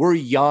like we're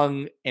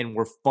young and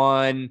we're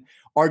fun.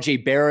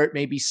 RJ Barrett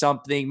may be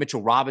something.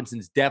 Mitchell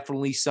Robinson's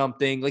definitely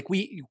something. Like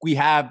we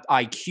have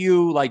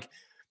IQ. Like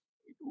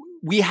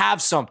we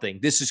have something.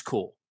 This is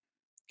cool.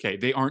 Okay,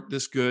 they aren't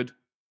this good.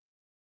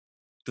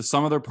 The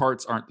sum of their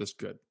parts aren't this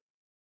good.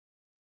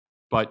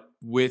 But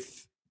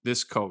with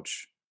this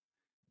coach,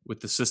 with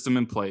the system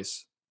in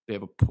place, they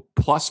have a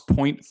plus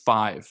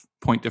 0.5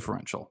 point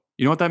differential.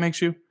 You know what that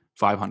makes you?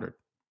 500.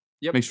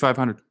 Yep. Makes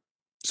 500.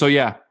 So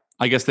yeah,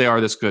 I guess they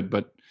are this good,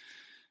 but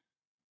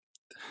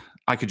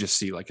I could just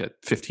see like a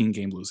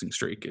 15-game losing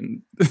streak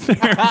and they're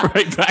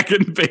right back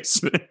in the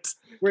basement.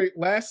 Wait,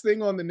 last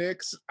thing on the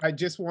Knicks, I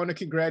just want to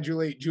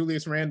congratulate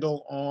Julius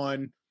Randle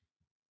on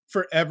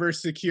forever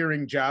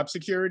securing job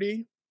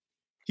security.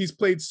 He's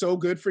played so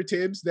good for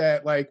Tibbs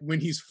that like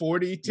when he's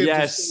 40, Tibbs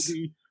will still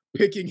be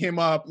picking him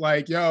up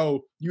like,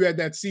 yo, you had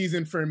that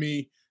season for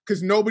me,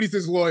 because nobody's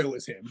as loyal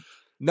as him.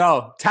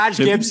 No, Taj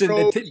Gibson,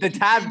 the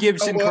Tab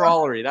Gibson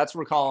corollary. That's what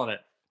we're calling it.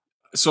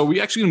 So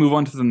we actually going to move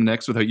on to the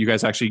Knicks without you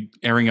guys actually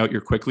airing out your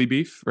quickly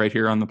beef right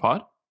here on the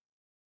pod?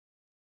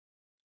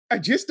 I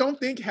just don't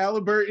think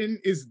Halliburton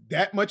is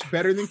that much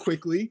better than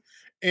Quickly.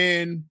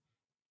 And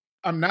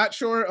I'm not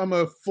sure I'm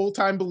a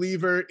full-time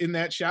believer in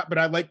that shot, but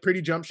I like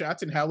pretty jump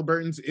shots, and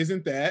Halliburton's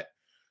isn't that.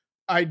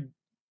 I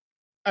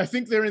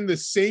think they're in the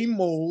same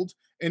mold,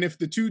 and if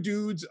the two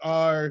dudes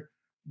are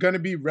going to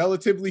be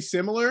relatively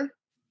similar,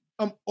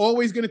 I'm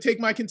always going to take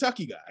my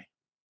Kentucky guy.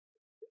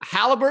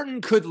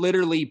 Halliburton could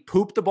literally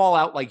poop the ball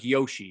out like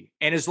Yoshi.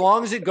 And as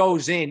long as it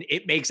goes in,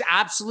 it makes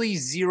absolutely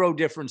zero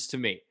difference to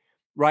me,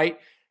 right?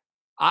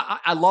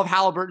 I love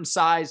Halliburton's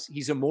size.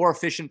 He's a more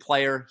efficient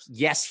player.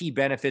 Yes, he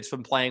benefits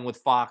from playing with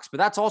Fox, but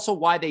that's also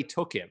why they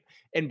took him.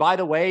 And by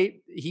the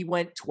way, he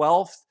went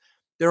 12th.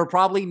 There are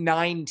probably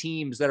 9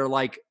 teams that are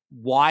like,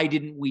 why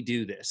didn't we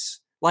do this?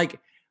 Like,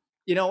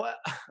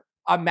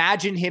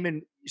 imagine him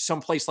in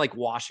someplace like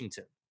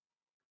Washington,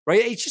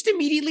 right? It just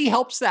immediately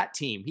helps that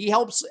team. He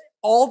helps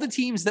all the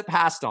teams that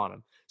passed on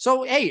him.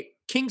 So, hey,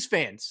 Kings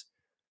fans,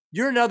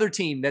 you're another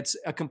team that's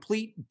a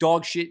complete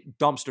dog shit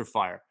dumpster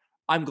fire.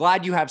 I'm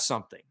glad you have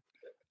something.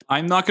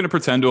 I'm not going to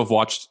pretend to have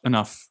watched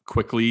enough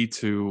quickly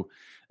to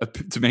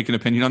make an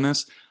opinion on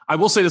this. I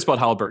will say this about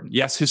Halliburton.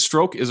 Yes, his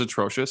stroke is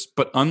atrocious,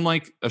 but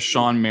unlike a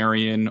Sean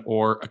Marion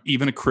or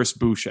even a Chris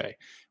Boucher,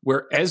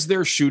 where as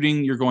they're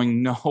shooting, you're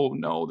going,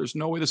 no, there's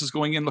no way this is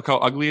going in. Look how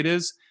ugly it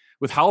is.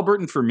 With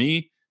Halliburton, for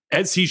me,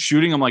 as he's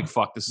shooting, I'm like,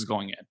 fuck, this is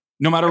going in.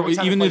 No matter,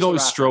 even though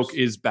his stroke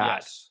is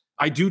bad. Yes.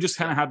 I do just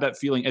kind of have that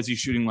feeling as he's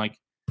shooting, like,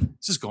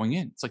 this is going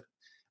in. It's like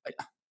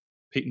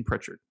Peyton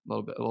Pritchard, a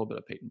little bit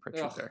of Peyton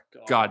Pritchard there.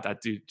 God,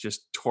 that dude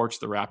just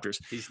torched the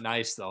Raptors. He's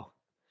nice though.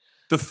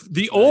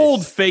 The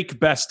old fake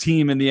best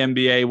team in the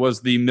NBA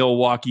was the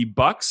Milwaukee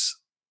Bucks.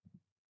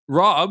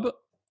 Rob,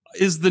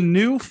 is the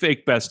new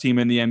fake best team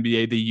in the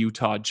NBA the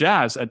Utah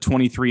Jazz at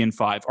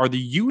 23-5? Are the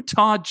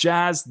Utah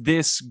Jazz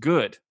this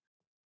good?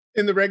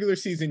 In the regular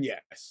season,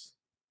 yes.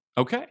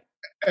 Okay.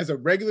 As a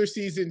regular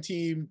season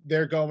team,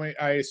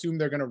 I assume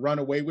they're going to run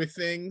away with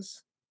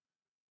things.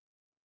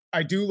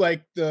 I do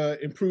like the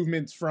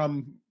improvements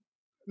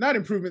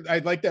I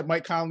like that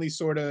Mike Conley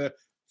sort of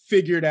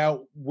figured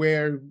out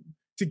where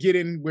to get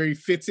in, where he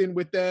fits in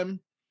with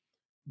them.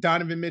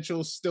 Donovan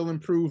Mitchell's still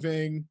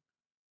improving.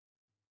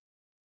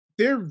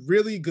 They're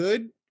really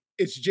good.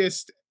 It's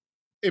just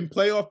in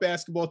playoff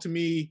basketball, to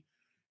me,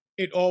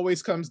 it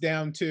always comes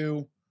down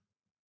to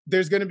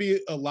there's going to be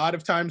a lot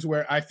of times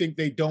where I think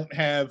they don't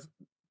have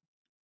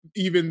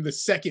even the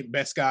second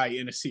best guy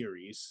in a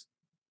series.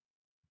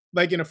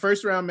 Like in a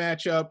first round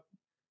matchup,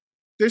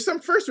 there's some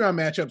first round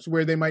matchups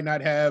where they might not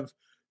have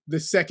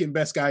the second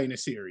best guy in a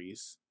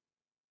series.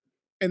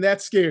 And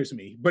that scares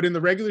me. But in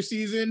the regular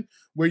season,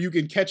 where you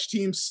can catch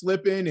teams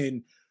slipping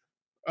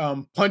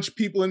and punch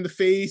people in the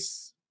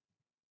face,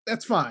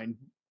 that's fine.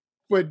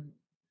 But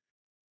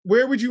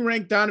where would you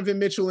rank Donovan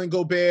Mitchell and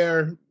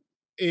Gobert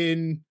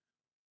in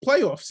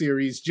playoff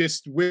series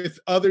just with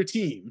other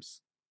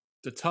teams?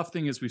 The tough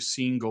thing is we've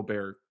seen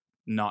Gobert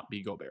not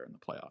be Gobert in the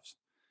playoffs.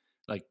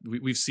 Like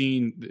we've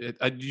seen it,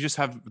 you just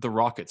have the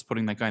Rockets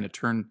putting that guy in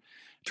a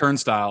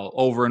turnstile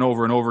over and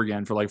over and over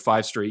again for like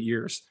 5 straight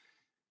years.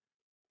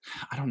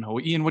 I don't know.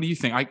 Ian, what do you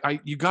think?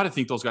 You got to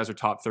think those guys are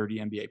top 30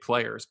 NBA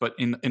players, but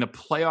in a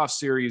playoff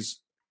series,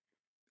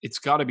 it's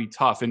got to be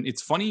tough. And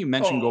it's funny you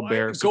mentioned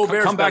Gobert. So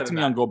come back to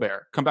me on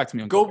Gobert. Come back to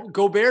me on Gobert.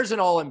 Gobert's an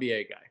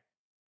all-NBA guy.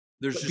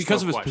 There's just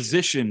because of his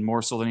position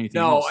more so than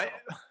anything else.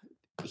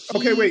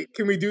 Okay, wait.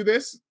 Can we do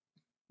this?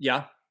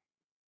 Yeah.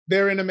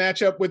 They're in a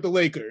matchup with the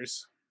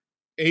Lakers.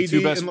 AD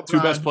two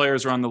and best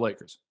players are on the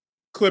Lakers.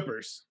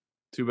 Clippers.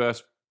 2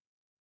 best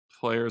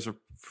players are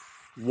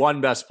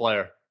 1 best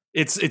player.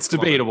 It's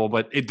debatable,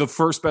 but the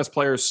first best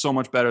player is so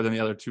much better than the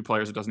other 2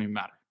 players. It doesn't even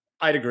matter.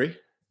 I'd agree.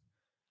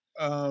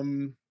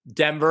 Denver,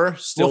 Denver.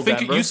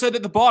 You said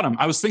at the bottom.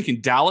 I was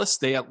thinking Dallas.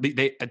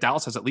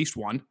 Dallas has at least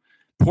 1.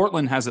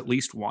 Portland has at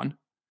least 1.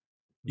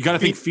 You got to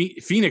think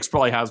Phoenix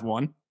probably has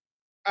 1.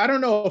 I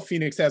don't know if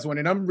Phoenix has 1,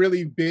 and I'm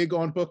really big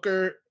on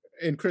Booker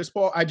and Chris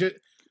Paul.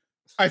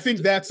 I think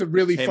that's a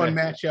really fun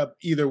matchup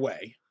either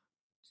way.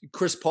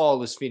 Chris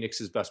Paul is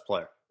Phoenix's best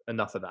player.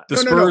 Enough of that.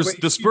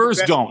 The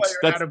Spurs don't.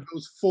 That's out of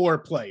those 4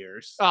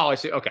 players. Oh, I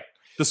see. Okay.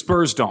 The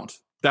Spurs don't.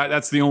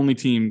 That's the only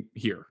team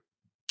here.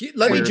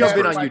 Let me jump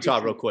in on Utah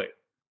real quick.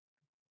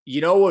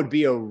 You know what would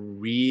be a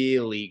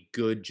really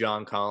good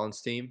John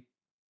Collins team?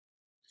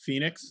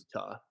 Phoenix?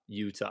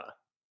 Utah.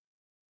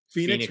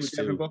 Phoenix with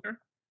Devin Booker?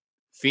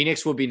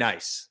 Phoenix would be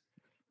nice.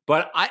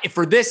 But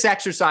for this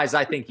exercise,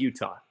 I think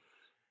Utah.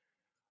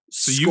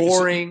 So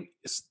Scoring.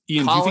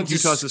 Ian, do you think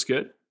Utah's this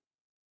good?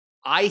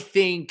 I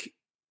think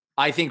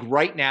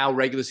right now,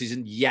 regular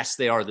season, yes,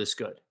 they are this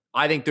good.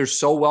 I think they're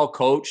so well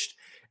coached.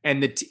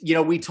 And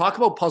we talk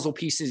about puzzle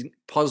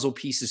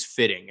pieces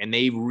fitting, and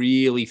they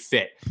really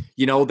fit.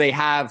 They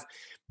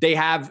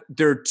have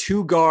their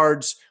 2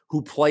 guards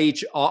who play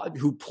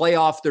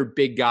off their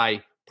big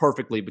guy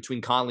perfectly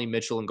between Conley,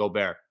 Mitchell, and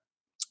Gobert.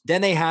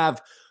 Then they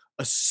have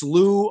a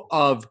slew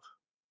of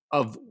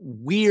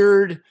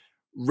weird,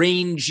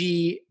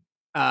 rangy,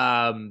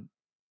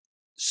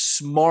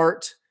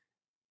 smart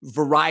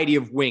variety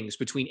of wings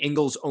between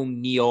Ingles,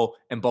 O'Neal,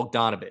 and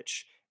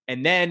Bogdanovich.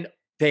 And then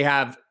they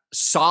have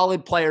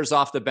solid players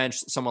off the bench,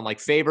 someone like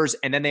Favors,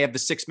 and then they have the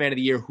sixth man of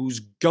the year who's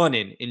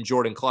gunning in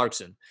Jordan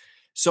Clarkson.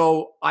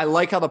 So I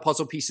like how the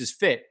puzzle pieces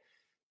fit.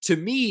 To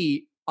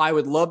me, I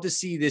would love to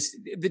see this.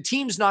 The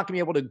team's not going to be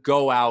able to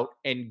go out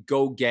and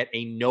go get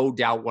a no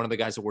doubt one of the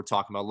guys that we're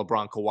talking about,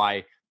 LeBron,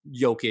 Kawhi,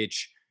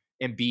 Jokic,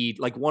 Embiid,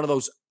 like one of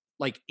those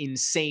like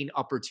insane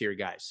upper tier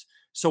guys.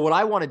 So what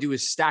I want to do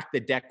is stack the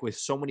deck with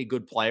so many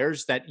good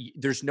players that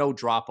there's no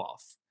drop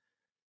off.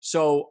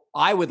 So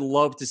I would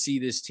love to see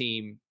this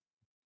team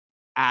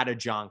add a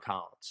John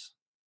Collins.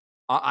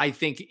 I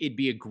think it'd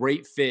be a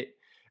great fit.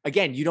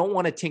 Again, you don't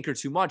want to tinker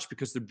too much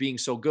because they're being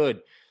so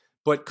good.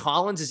 But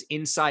Collins'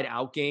 inside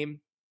out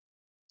game,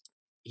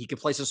 he can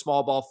play some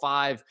small ball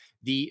five.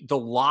 The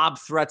lob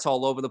threats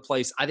all over the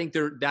place. I think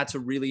that's a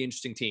really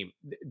interesting team.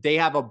 They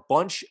have a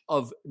bunch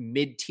of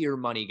mid-tier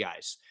money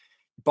guys.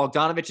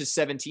 Bogdanovich is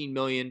 $17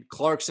 million,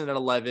 Clarkson at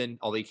 11,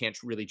 although you can't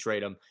really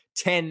trade him.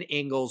 10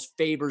 Ingles,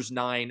 Favors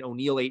 9,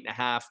 O'Neal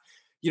 8.5.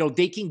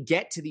 They can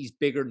get to these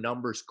bigger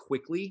numbers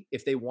quickly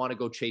if they want to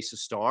go chase a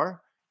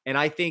star. And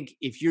I think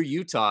if you're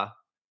Utah,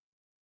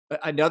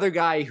 another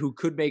guy who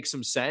could make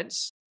some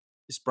sense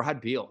is Brad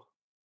Beal.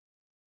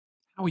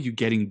 How are you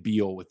getting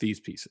Beal with these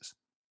pieces?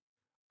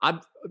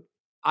 I'm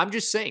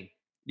just saying,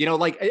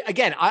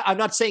 again, I'm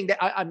not saying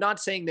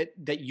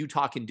that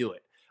Utah can do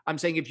it. I'm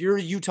saying if you're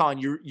Utah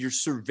and you're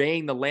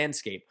surveying the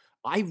landscape,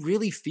 I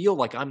really feel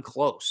like I'm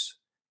close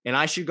and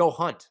I should go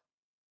hunt.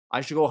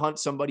 I should go hunt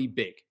somebody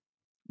big.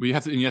 Well, you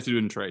have to do it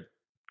in trade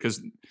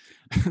because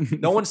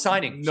no one's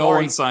signing. No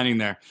one's signing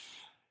there.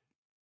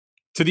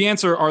 To the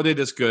answer, are they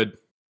this good?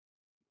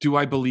 Do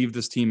I believe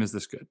this team is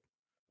this good?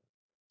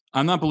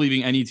 I'm not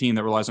believing any team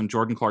that relies on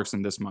Jordan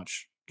Clarkson this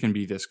much can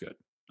be this good.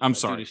 I'm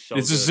sorry. So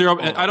it's just zero.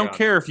 I don't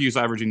care if he's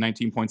averaging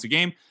 19 points a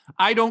game.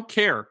 I don't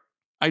care.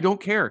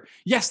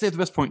 Yes, they have the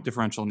best point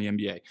differential in the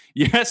NBA.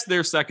 Yes,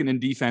 they're second in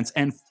defense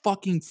and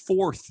fucking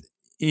fourth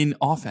in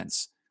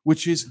offense,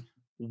 which is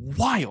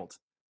wild.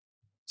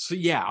 So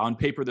yeah, on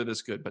paper they're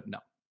this good, but no,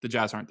 the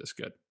Jazz aren't this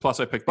good. Plus,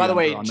 I picked the under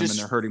on them, and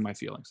they're hurting my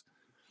feelings.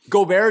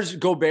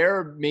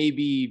 Gobert may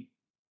be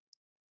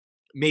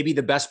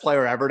the best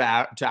player ever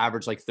to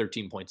average like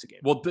 13 points a game.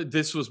 Well,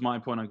 this was my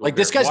point on Gobert. Like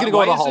this guy's going to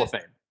go to the Hall of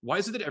Fame. Why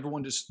is it that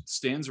everyone just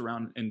stands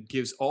around and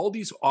gives all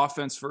these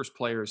offense first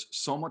players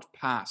so much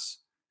pass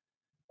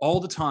all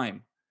the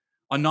time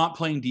on not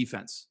playing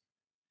defense?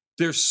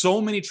 There's so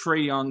many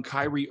Trae Young,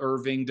 Kyrie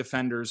Irving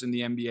defenders in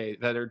the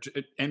NBA that are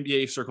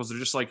NBA circles that are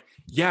just like,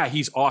 yeah,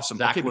 he's awesome.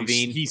 Zach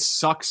LaVine. He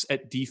sucks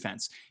at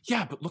defense.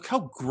 Yeah, but look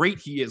how great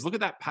he is. Look at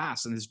that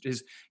pass and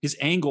his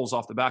angles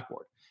off the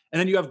backboard.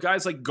 And then you have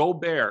guys like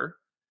Gobert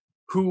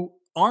who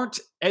aren't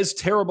as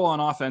terrible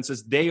on offense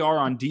as they are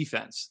on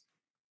defense.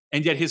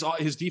 And yet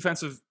his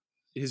defensive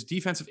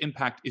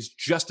impact is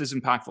just as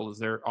impactful as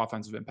their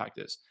offensive impact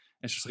is.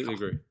 And it's just like,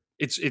 agree.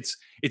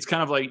 It's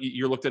kind of like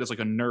you're looked at as like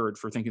a nerd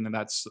for thinking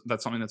that's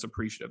something that's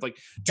appreciative. Like,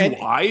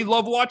 I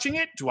love watching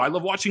it? Do I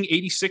love watching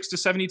 86 to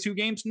 72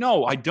 games?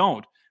 No, I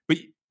don't. But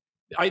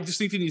I just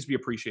think it needs to be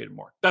appreciated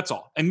more. That's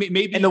all. And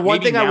maybe the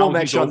one thing I will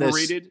mention on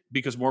this,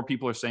 because more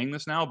people are saying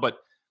this now, but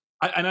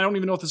I don't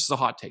even know if this is a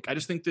hot take. I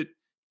just think that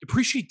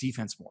appreciate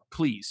defense more,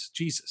 please.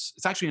 Jesus,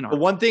 it's actually an art.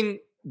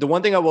 The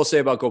one thing I will say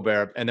about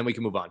Gobert, and then we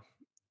can move on.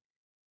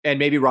 And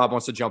maybe Rob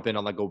wants to jump in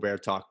on the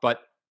Gobert talk,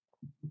 but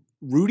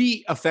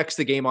Rudy affects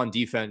the game on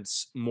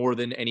defense more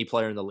than any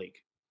player in the league.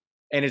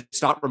 And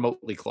it's not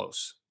remotely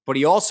close. But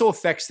he also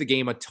affects the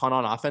game a ton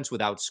on offense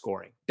without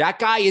scoring. That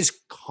guy is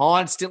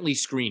constantly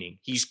screening.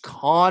 He's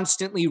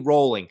constantly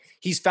rolling.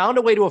 He's found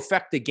a way to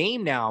affect the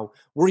game now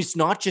where he's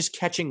not just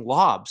catching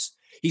lobs.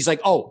 He's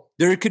like, oh,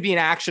 there could be an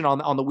action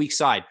on the weak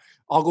side.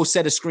 I'll go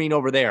set a screen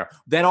over there.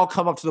 Then I'll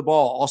come up to the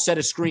ball. I'll set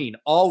a screen.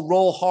 I'll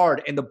roll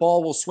hard, and the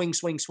ball will swing.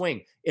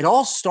 It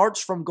all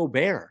starts from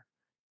Gobert.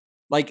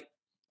 Like,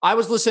 I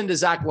was listening to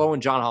Zach Lowe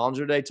and John Hollinger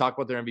today talk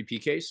about their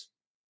MVP case.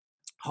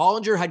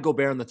 Hollinger had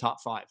Gobert in the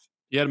top 5.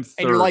 You had him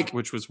third,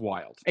 which was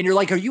wild. And you're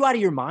like, are you out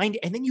of your mind?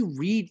 And then you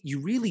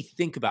really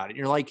think about it. And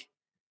you're like,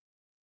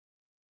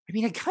 I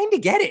mean, I kind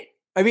of get it.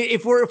 I mean,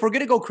 if we're going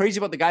to go crazy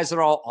about the guys that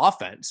are all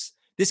offense,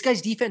 this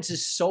guy's defense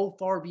is so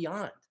far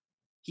beyond.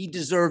 He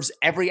deserves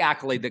every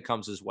accolade that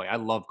comes his way. I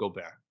love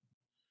Gobert.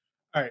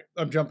 All right,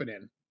 I'm jumping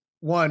in.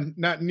 One,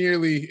 not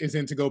nearly as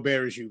into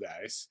Gobert as you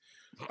guys.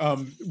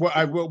 What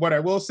I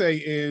will say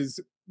is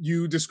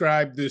you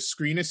described the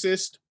screen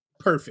assist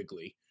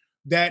perfectly.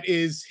 That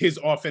is his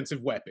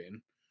offensive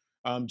weapon.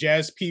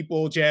 Jazz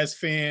people, Jazz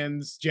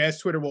fans, Jazz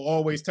Twitter will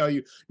always tell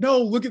you,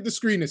 no, look at the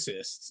screen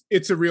assists.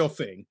 It's a real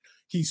thing.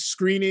 He's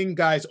screening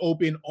guys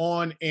open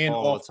on and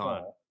all off the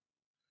time.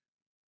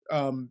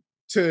 Ball.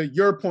 To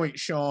your point,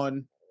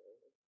 Sean,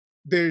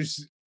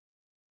 there's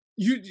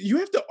you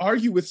have to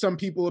argue with some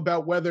people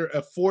about whether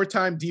a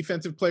 4-time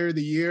defensive player of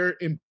the year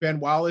in Ben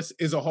Wallace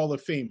is a Hall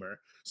of Famer.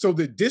 So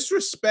the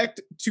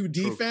disrespect to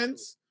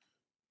defense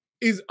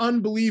is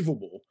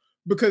unbelievable.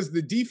 because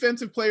the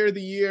defensive player of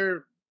the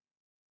year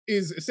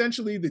is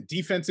essentially the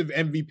defensive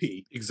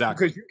MVP.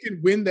 Exactly. Because you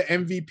can win the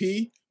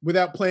MVP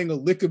without playing a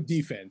lick of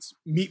defense.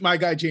 Meet my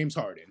guy, James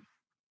Harden.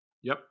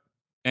 Yep.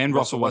 And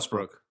Russell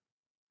Westbrook.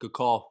 Good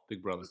call,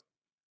 big brother.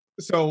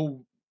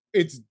 So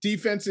it's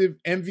defensive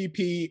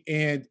MVP,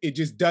 and it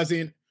just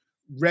doesn't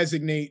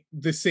resonate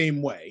the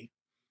same way.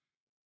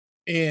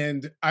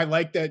 And I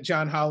like that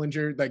John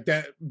Hollinger, like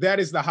that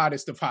is the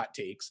hottest of hot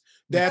takes.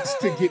 That's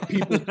to get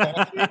people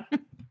talking.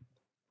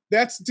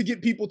 That's to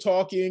get people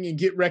talking and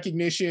get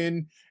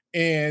recognition.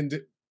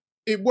 And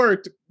it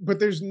worked, but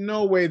there's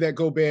no way that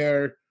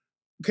Gobert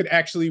could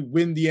actually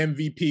win the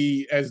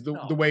MVP as the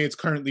way it's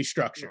currently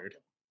structured.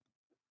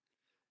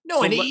 No,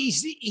 so, and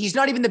he's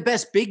not even the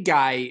best big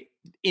guy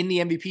in the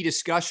MVP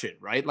discussion,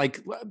 right? Like,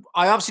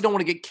 I obviously don't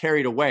want to get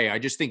carried away. I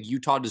just think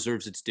Utah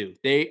deserves its due.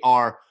 They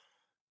are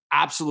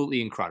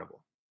absolutely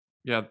incredible.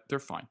 Yeah, they're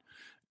fine.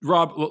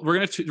 Rob,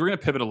 we're gonna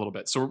pivot a little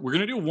bit. So we're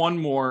gonna do one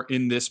more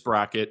in this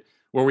bracket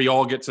where we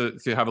all get to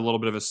have a little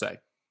bit of a say,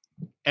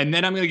 and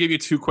then I'm gonna give you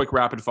 2 quick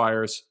rapid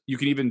fires. You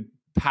can even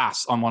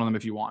pass on one of them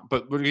if you want,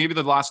 but we're gonna give you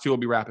the last 2 will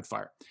be rapid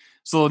fire.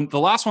 So the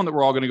last one that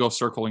we're all gonna go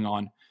circling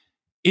on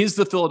is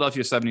the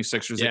Philadelphia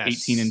 76ers at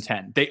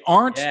 18-10. They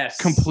aren't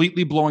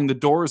completely blowing the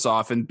doors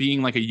off and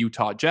being like a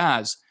Utah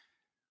Jazz,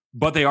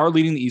 but they are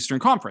leading the Eastern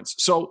Conference.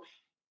 So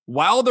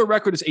while their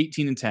record is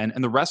 18-10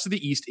 and the rest of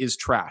the East is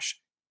trash,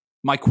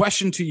 my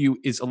question to you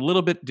is a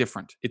little bit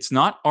different. It's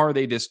not, are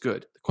they this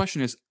good? The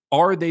question is,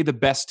 are they the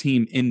best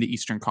team in the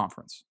Eastern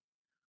Conference?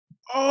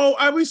 Oh,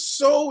 I was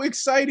so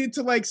excited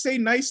to say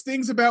nice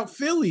things about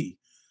Philly.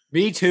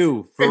 Me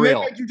too, for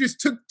real. Then, you just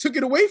took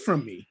it away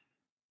from me.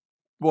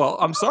 Well,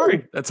 I'm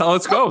sorry. That's how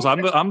it goes.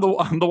 I'm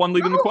the one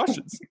leading the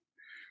questions.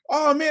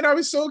 Oh man, I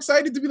was so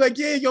excited to be like,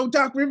 yeah, yo,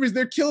 Doc Rivers,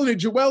 they're killing it.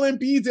 Joel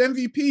Embiid's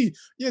MVP.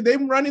 Yeah, they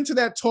run into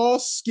that tall,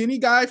 skinny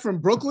guy from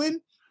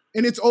Brooklyn,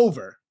 and it's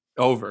over.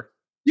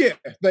 Yeah,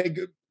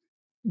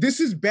 this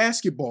is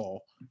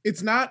basketball.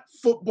 It's not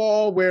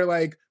football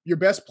where your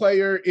best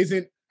player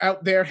isn't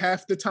out there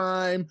half the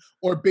time,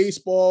 or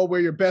baseball where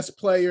your best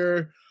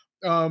player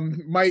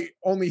might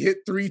only hit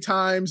 3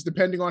 times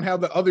depending on how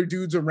the other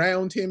dudes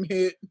around him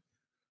hit.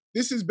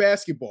 This is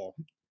basketball.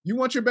 You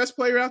want your best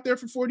player out there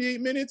for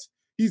 48 minutes?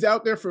 He's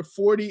out there for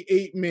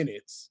 48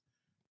 minutes.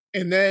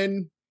 And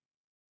then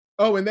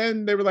they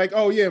were like,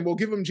 oh yeah, we'll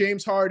give him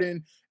James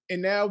Harden.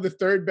 And now the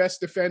 3rd best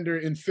defender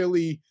in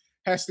Philly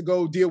has to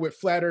go deal with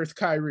Flat Earth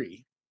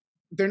Kyrie.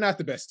 They're not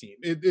the best team.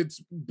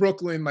 It's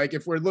Brooklyn.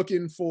 If we're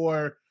looking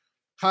for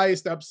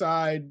highest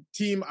upside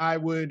team,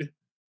 the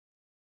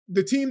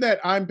team that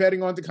I'm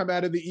betting on to come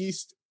out of the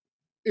East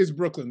is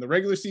Brooklyn. The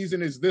regular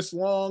season is this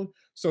long,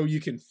 so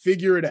you can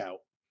figure it out.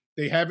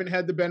 They haven't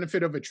had the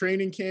benefit of a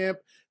training camp.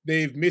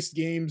 They've missed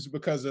games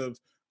because of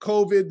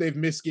COVID. They've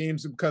missed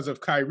games because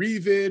of Kyrie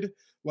vid.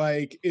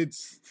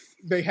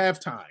 They have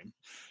time.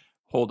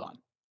 Hold on.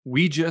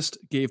 We just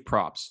gave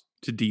props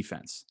to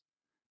defense,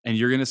 and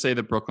you're going to say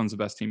that Brooklyn's the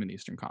best team in the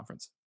Eastern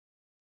Conference?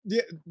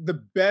 Yeah, the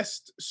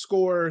best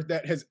scorer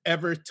that has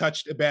ever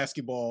touched a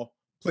basketball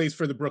plays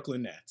for the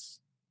Brooklyn Nets.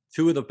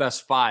 2 of the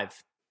best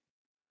 5.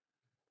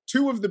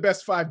 2 of the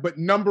best 5, but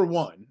number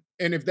 1.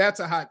 And if that's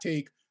a hot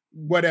take,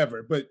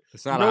 whatever. But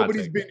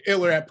nobody's been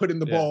iller at putting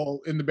the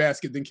ball in the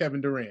basket than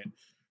Kevin Durant.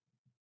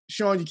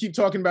 Sean, you keep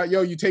talking about,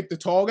 you take the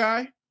tall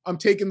guy. I'm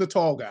taking the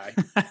tall guy.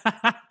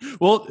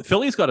 Well,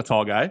 Philly's got a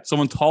tall guy,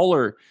 someone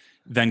taller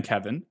than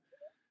Kevin.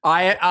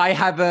 I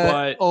have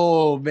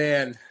oh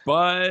man.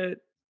 But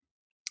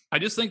I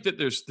just think that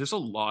there's a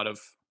lot of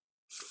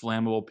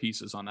flammable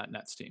pieces on that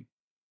Nets team.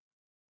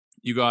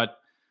 You got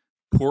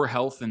poor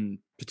health and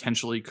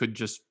potentially could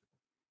just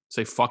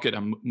say, fuck it,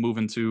 I'm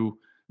moving to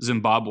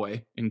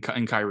Zimbabwe in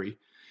Kyrie.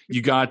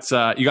 You got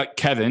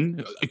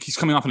Kevin. He's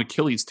coming off an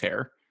Achilles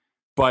tear,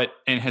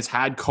 and has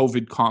had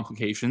COVID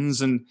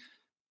complications.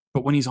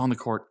 But when he's on the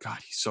court, God,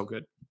 he's so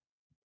good.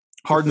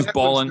 Harden's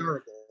balling.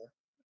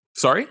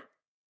 Sorry?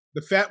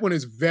 The fat one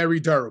is very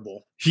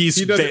durable. He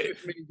doesn't miss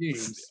many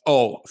games.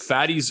 Oh,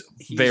 Fatty's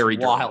very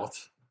wild.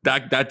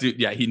 Durable. That dude,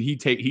 yeah, he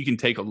can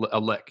take a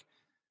lick.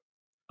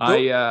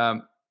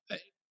 I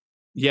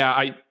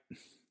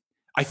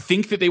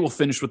think that they will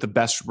finish with the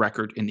best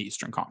record in the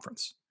Eastern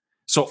Conference.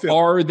 So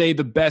are they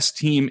the best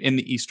team in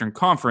the Eastern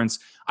Conference?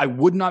 I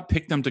would not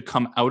pick them to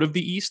come out of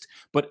the East,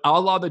 but a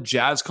la the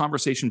Jazz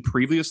conversation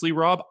previously,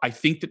 Rob, I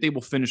think that they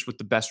will finish with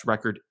the best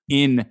record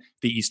in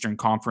the Eastern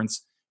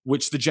Conference,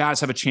 which the Jazz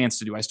have a chance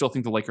to do. I still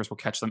think the Lakers will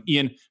catch them.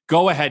 Ian,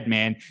 go ahead,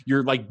 man.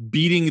 You're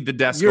beating the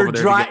desk over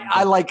there.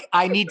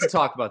 I need to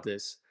talk about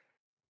this.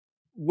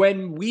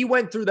 When we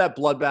went through that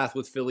bloodbath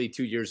with Philly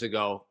 2 years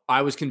ago,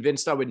 I was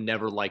convinced I would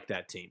never like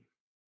that team.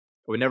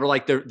 I would never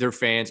like their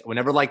fans. I would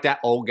never like that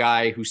old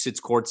guy who sits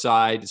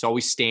courtside. It's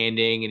always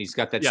standing, and he's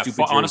got that stupid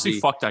jersey. Honestly,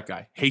 fuck that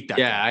guy. Hate that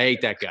guy. Yeah, I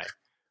hate that guy.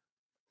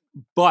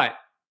 But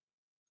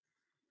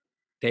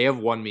they have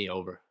won me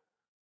over.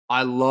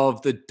 I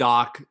love the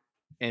Doc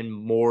and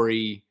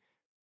Morey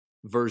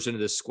version of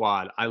the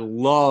squad. I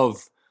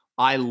love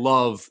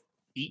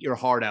eat your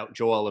heart out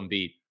Joel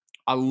Embiid.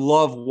 I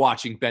love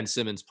watching Ben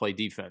Simmons play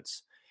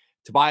defense.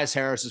 Tobias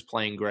Harris is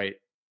playing great.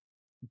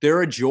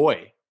 They're a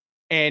joy.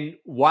 And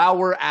while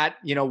we're at,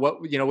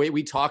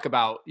 we talk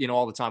about,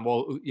 all the time,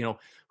 well,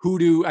 who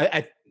do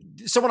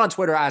someone on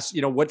Twitter asked,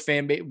 what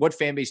fan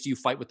base do you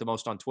fight with the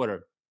most on Twitter?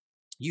 It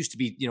used to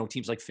be,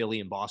 teams like Philly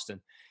and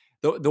Boston.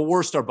 The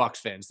worst are Bucks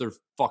fans. They're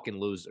fucking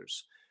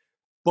losers.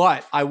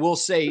 But I will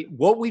say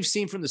what we've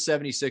seen from the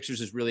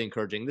 76ers is really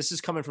encouraging. This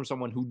is coming from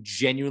someone who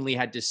genuinely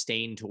had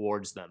disdain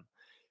towards them,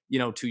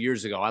 2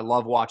 years ago. I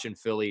love watching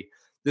Philly.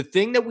 The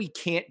thing that we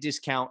can't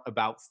discount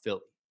about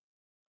Philly,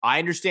 I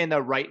understand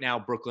that right now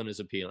Brooklyn is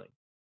appealing.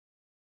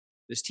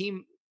 This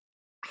team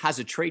has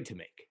a trade to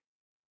make,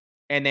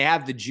 and they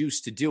have the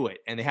juice to do it,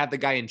 and they have the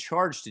guy in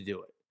charge to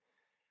do it.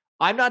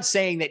 I'm not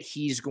saying that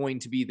he's going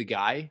to be the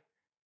guy,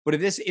 but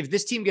if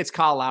this team gets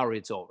Kyle Lowry,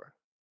 it's over.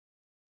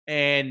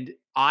 And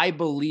I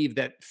believe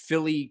that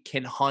Philly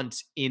can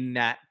hunt in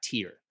that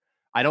tier.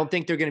 I don't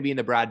think they're going to be in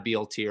the Brad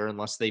Beal tier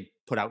unless they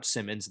put out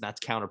Simmons, and that's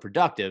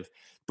counterproductive.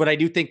 But I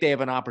do think they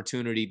have an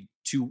opportunity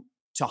to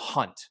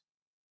hunt.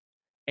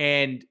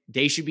 And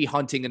they should be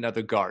hunting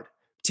another guard,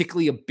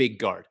 particularly a big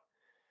guard.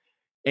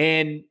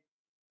 And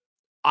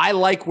I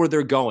like where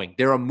they're going.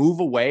 They're a move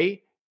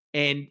away,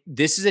 and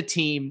this is a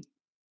team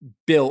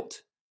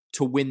built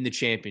to win the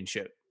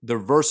championship. They're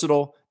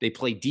versatile. They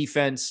play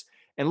defense.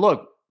 And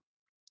look,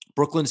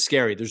 Brooklyn's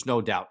scary. There's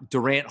no doubt.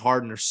 Durant,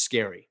 Harden are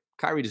scary.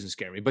 Kyrie doesn't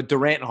scare me, but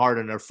Durant and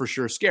Harden are for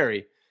sure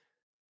scary.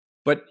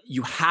 But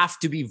you have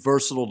to be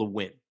versatile to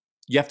win.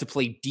 You have to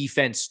play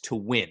defense to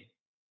win.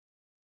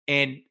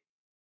 And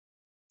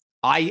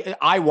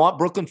I want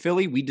Brooklyn,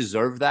 Philly. We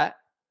deserve that.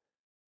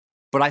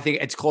 But I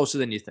think it's closer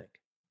than you think.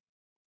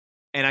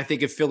 And I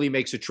think if Philly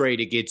makes a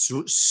trade, it gets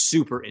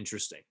super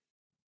interesting.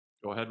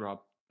 Go ahead, Rob.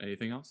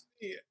 Anything else?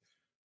 Yeah.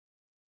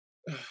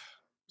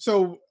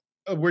 So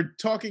we're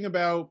talking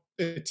about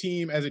a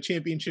team as a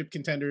championship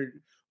contender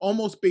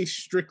almost based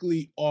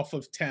strictly off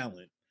of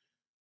talent.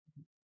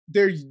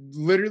 They're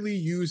literally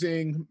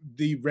using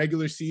the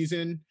regular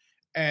season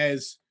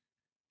as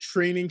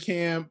training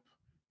camp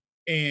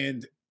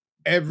and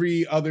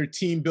every other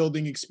team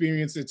building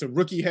experience. It's a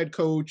rookie head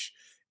coach.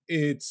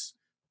 It's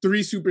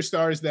 3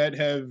 superstars that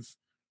have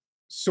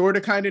sort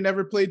of kind of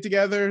never played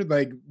together.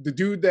 Like the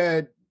dude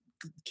that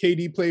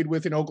KD played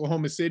with in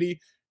Oklahoma City,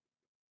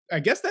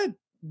 I guess that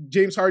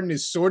James Harden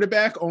is sort of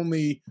back,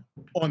 only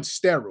on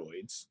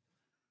steroids.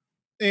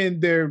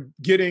 And they're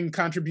getting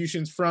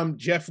contributions from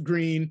Jeff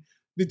Green.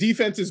 The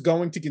defense is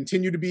going to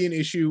continue to be an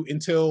issue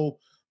until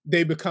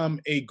they become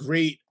a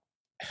great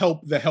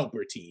help the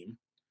helper team.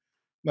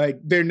 Like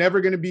they're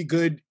never going to be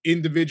good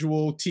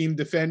individual team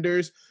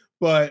defenders,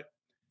 but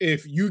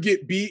if you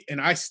get beat and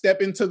I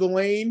step into the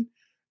lane,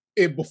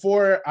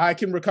 before I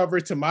can recover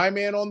to my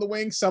man on the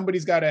wing,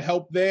 somebody's got to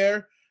help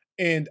there,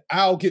 and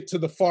I'll get to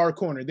the far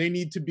corner. They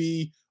need to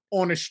be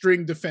on a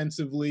string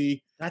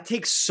defensively. That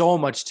takes so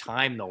much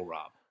time, though,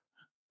 Rob.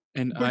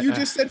 But you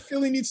just said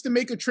Philly needs to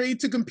make a trade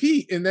to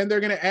compete, and then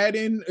they're going to add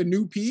in a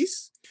new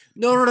piece?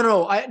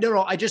 No.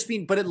 I just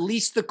mean, but at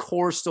least the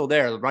core's still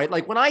there, right?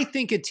 Like when I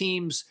think of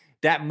teams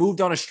that moved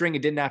on a string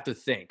and didn't have to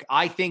think,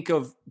 I think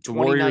of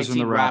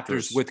 2019 and the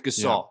Raptors with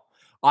Gasol.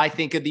 Yeah. I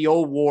think of the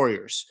old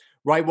Warriors,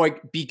 right?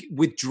 Like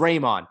with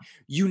Draymond.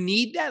 You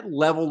need that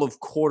level of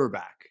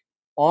quarterback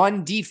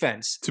on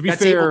defense. To be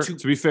fair,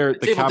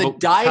 the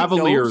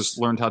Cavaliers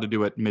learned how to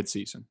do it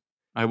midseason.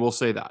 I will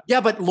say that. Yeah,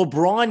 but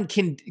LeBron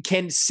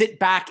can sit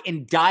back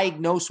and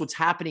diagnose what's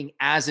happening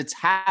as it's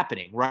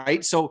happening,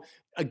 right? So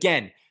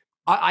again,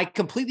 I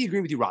completely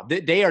agree with you, Rob.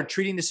 They are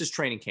treating this as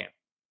training camp.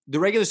 The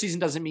regular season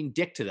doesn't mean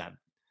dick to them.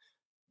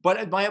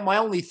 But my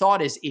only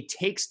thought is it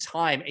takes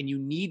time, and you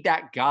need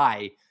that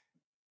guy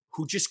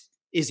who just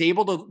is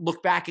able to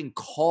look back and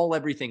call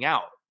everything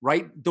out,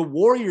 right? The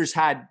Warriors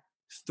had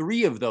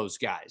 3 of those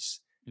guys.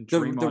 The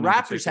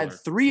Raptors had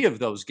 3 of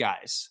those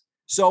guys.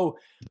 So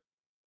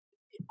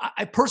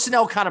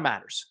personnel kind of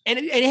matters. And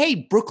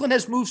hey, Brooklyn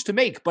has moves to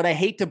make, but I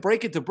hate to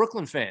break it to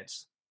Brooklyn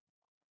fans.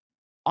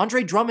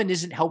 Andre Drummond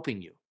isn't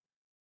helping you.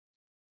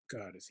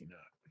 God, is he not?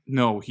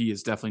 No, he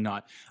is definitely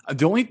not.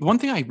 The only one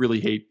thing I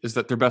really hate is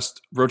that their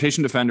best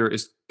rotation defender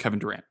is Kevin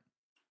Durant.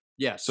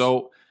 Yes.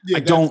 So yeah,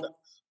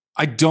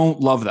 I don't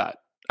love that.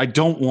 I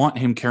don't want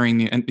him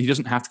carrying and he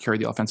doesn't have to carry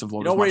the offensive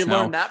load. You know where you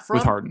learned that from?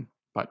 With Harden,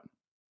 but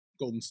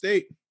Golden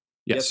State.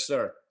 Yes,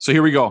 sir. So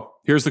here we go.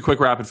 Here's the quick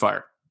rapid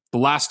fire. The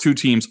last 2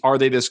 teams, are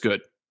they this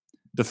good?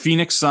 The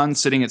Phoenix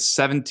Suns sitting at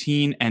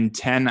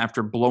 17-10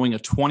 after blowing a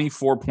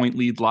 24-point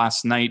lead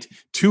last night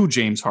to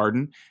James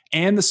Harden,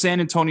 and the San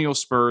Antonio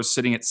Spurs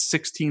sitting at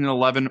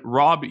 16-11.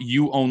 Rob,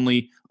 you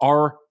only.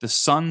 Are the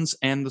Suns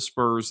and the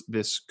Spurs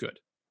this good?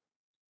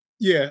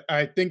 Yeah,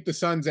 I think the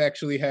Suns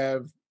actually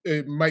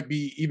it might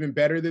be even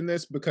better than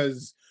this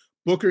because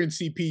Booker and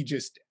CP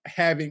just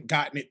haven't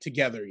gotten it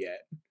together yet.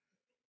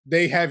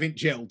 They haven't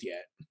gelled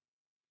yet.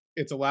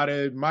 It's a lot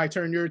of my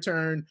turn, your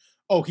turn.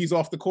 Oh, he's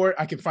off the court.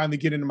 I can finally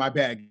get into my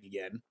bag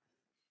again.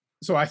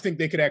 So I think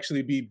they could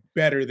actually be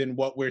better than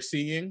what we're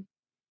seeing.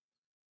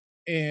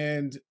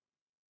 And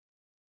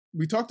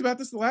we talked about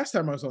this the last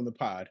time I was on the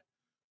pod.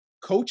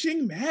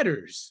 coaching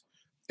matters.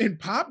 And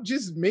Pop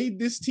just made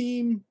this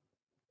team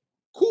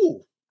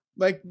cool.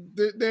 Like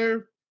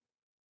they're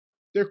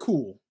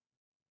cool.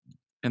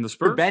 And the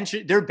Spurs?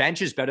 Their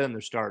bench is better than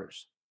their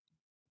starters.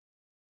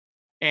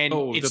 And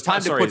it's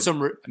time to put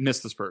some. I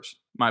missed the Spurs.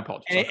 My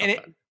apologies.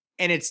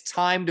 And it's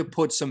time to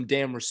put some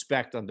damn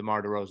respect on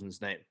DeMar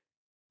DeRozan's name.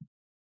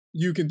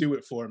 You can do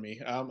it for me.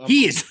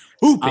 He is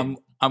hooping.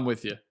 I'm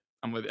with you.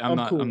 I'm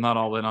not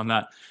all in on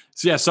that.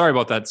 So yeah, sorry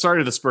about that. Sorry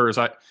to the Spurs.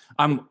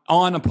 I'm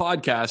on a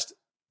podcast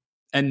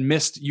and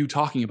missed you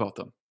talking about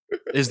them.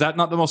 Is that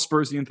not the most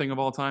Spursian thing of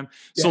all time?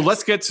 Yes. So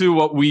let's get to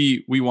what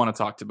we want to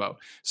talk about.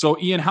 So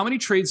Ian, how many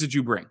trades did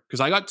you bring? Because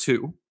I got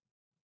 2.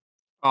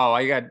 Oh,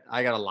 I got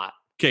a lot.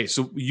 Okay,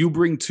 so you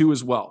bring 2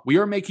 as well. We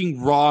are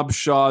making Rob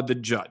Shaw the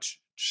judge.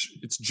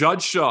 It's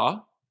Judge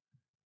Shaw.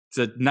 It's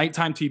a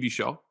nighttime TV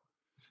show.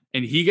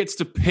 And he gets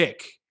to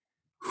pick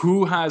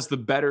who has the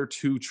better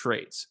 2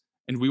 trades.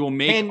 And we will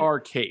make our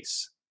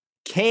case.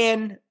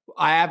 I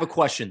have a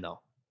question,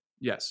 though?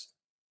 Yes.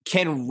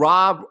 Can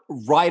Rob,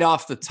 right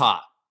off the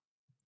top,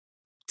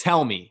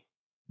 tell me,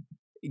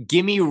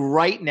 give me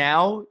right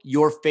now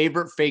your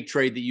favorite fake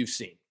trade that you've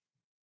seen?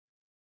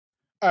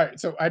 All right,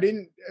 so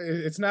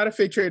it's not a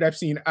fake trade I've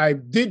seen. I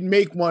did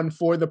make one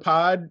for the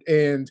pod,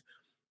 and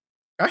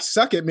I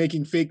suck at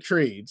making fake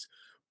trades.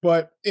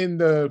 But in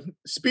the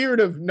spirit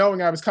of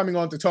knowing I was coming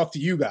on to talk to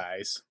you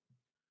guys,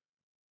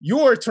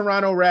 your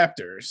Toronto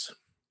Raptors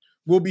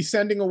will be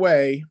sending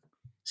away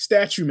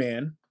Statue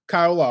Man,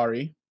 Kyle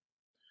Lowry,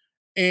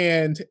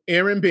 and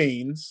Aaron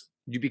Baines.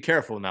 You be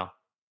careful now.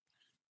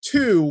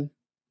 To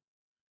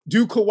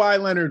do Kawhi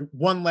Leonard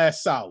one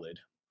last solid.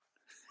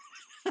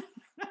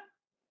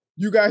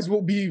 You guys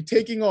will be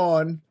taking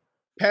on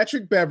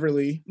Patrick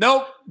Beverly.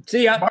 Nope.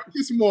 See ya.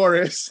 Marcus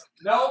Morris.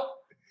 Nope.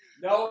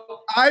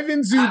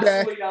 Ivan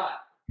Zubac.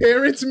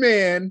 Terrence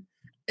Mann.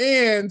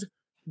 And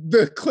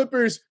the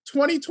Clippers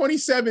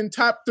 2027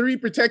 top 3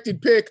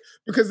 protected pick,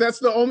 because that's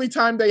the only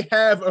time they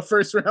have a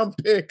first round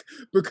pick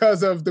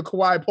because of the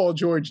Kawhi Paul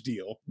George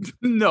deal.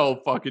 No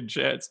fucking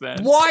chance, man.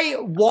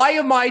 Why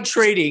am I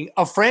trading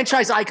a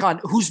franchise icon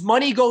whose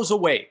money goes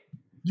away?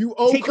 You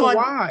owe Kawhi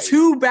on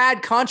 2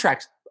 bad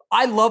contracts.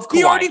 I love Kawhi.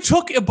 He already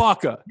took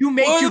Ibaka. You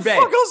make your bet.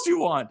 What the fuck else do you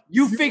want?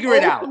 You figure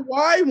it out.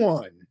 Kawhi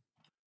won.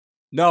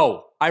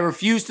 No, I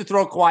refuse to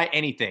throw Kawhi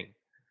anything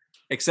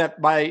except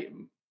my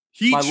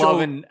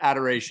love and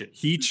adoration.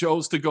 He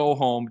chose to go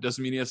home.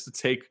 Doesn't mean he has to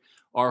take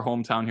our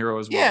hometown hero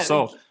as well. Yeah,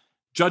 so,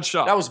 Judge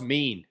Shaw. That was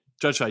mean.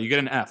 Judge Shaw, you get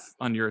an F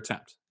on your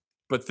attempt.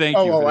 But thank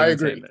you for the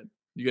entertainment.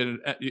 Agree. You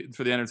get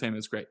for the entertainment.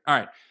 It's great. All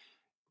right.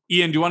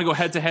 Ian, do you want to go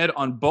head-to-head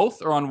on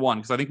both or on one?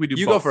 Because I think we do both.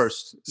 You go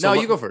first. So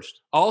you go first.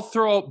 I'll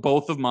throw out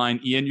both of mine.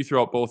 Ian, you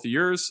throw out both of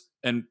yours.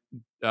 And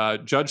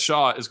Judge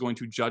Shaw is going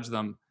to judge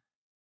them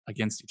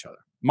against each other.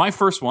 My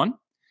first one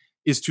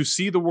is to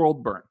see the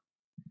world burn.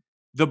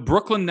 The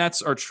Brooklyn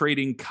Nets are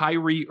trading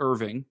Kyrie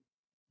Irving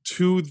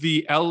to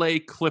the LA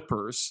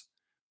Clippers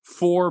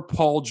for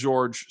Paul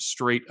George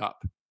straight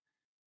up.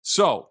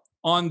 So,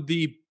 on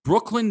the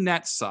Brooklyn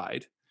Nets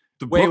side,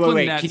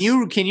 Wait.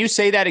 Can you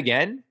say that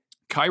again?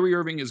 Kyrie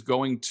Irving is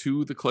going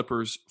to the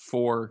Clippers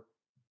for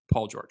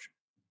Paul George.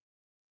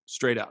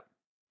 Straight up.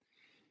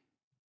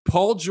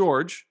 Paul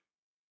George,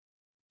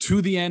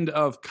 to the end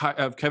of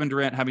Kevin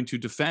Durant having to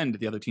defend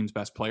the other team's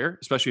best player,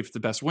 especially if it's the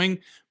best wing,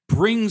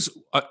 brings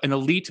an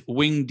elite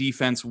wing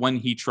defense when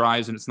he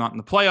tries and it's not in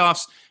the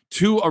playoffs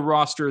to a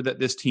roster that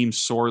this team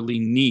sorely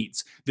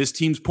needs. This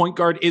team's point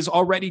guard is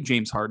already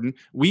James Harden.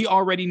 We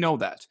already know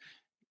that.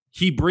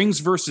 He brings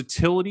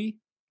versatility,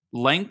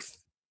 length,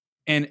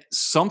 and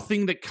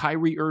something that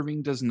Kyrie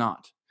Irving does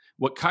not.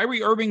 What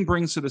Kyrie Irving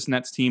brings to this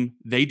Nets team,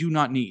 they do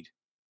not need.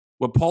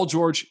 What Paul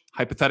George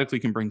hypothetically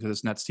can bring to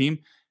this Nets team,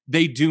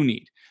 they do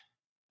need.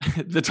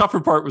 The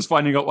tougher part was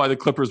finding out why the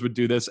Clippers would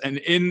do this. And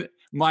in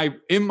my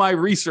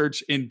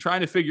research, in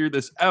trying to figure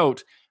this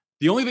out,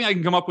 the only thing I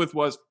can come up with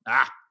was,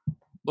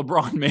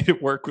 LeBron made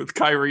it work with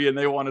Kyrie and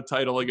they won a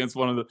title against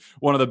one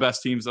of the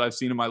best teams that I've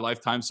seen in my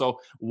lifetime. So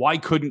why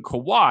couldn't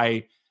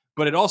Kawhi?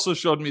 But it also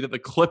showed me that the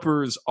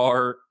Clippers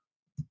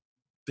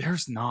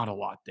there's not a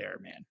lot there,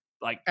 man.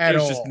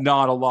 There's just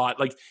not a lot.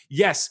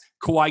 Yes,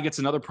 Kawhi gets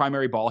another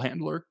primary ball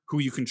handler who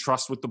you can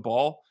trust with the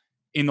ball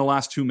in the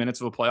last 2 minutes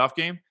of a playoff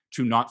game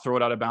to not throw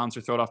it out of bounds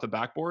or throw it off the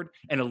backboard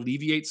and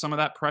alleviate some of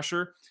that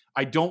pressure.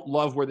 I don't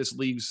love where this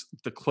leaves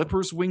the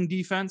Clippers wing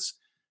defense,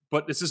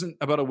 but this isn't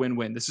about a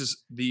win-win. This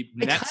is the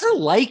Nets. I kind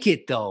of like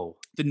it, though.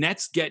 The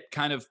Nets get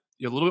kind of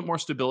a little bit more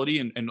stability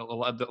and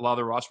allow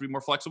their roster to be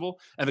more flexible.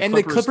 And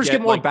the Clippers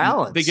get more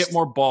balance. They get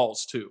more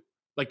balls, too.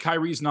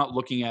 Kyrie's not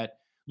looking at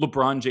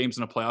LeBron James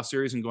in a playoff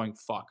series and going,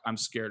 fuck, I'm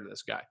scared of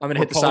this guy. I'm going to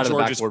hit the side of the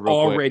backboard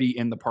real quick. Already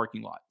in the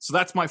parking lot. So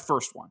that's my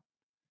first one.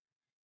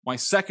 My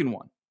second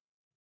one.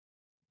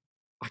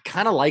 I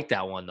kind of like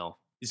that one, though.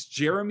 Is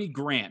Jeremy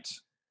Grant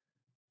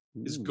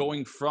is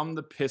going from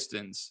the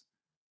Pistons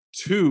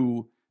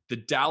to the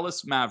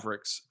Dallas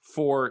Mavericks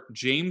for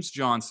James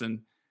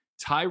Johnson,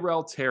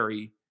 Tyrell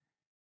Terry,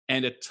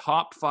 and a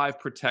top 5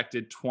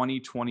 protected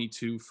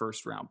 2022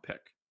 first round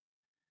pick.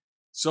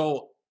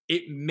 So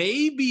It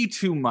may be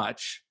too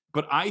much,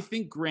 but I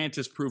think Grant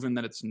has proven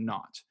that it's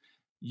not.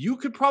 You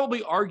could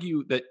probably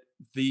argue that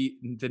the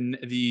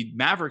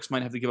Mavericks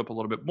might have to give up a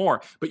little bit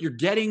more, but you're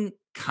getting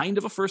kind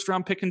of a first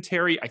round pick in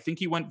Terry. I think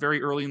he went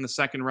very early in the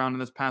second round in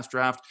this past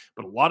draft,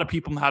 but a lot of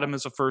people had him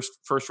as a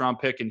first round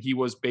pick, and he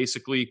was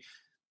basically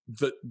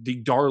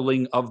the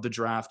darling of the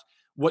draft.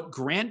 What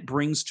Grant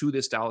brings to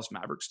this Dallas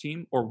Mavericks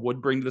team, or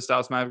would bring to this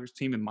Dallas Mavericks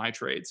team in my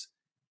trades,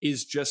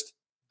 is just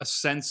a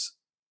sense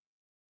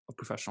of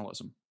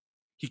professionalism.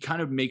 He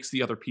kind of makes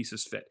the other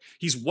pieces fit.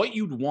 He's what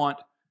you'd want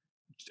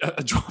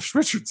a Josh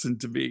Richardson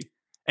to be.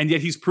 And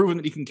yet he's proven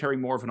that he can carry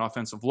more of an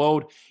offensive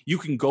load. You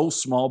can go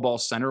small ball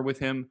center with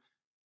him,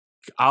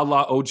 a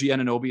la OG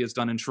Anunoby has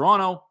done in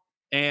Toronto.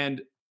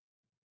 And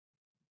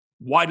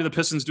why do the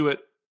Pistons do it?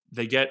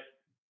 They get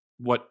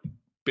what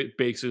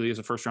basically is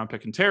a first-round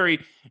pick in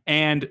Terry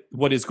and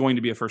what is going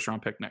to be a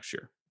first-round pick next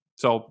year.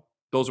 So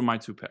those are my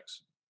two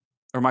picks,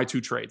 or my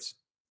two trades.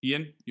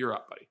 Ian, you're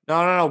up, buddy.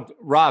 No.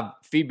 Rob,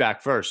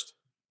 feedback first.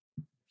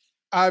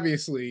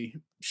 Obviously,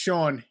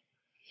 Sean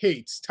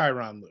hates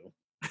Tyronn Lue.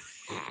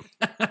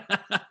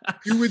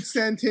 You would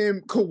send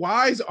him,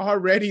 Kawhi's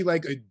already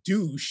like a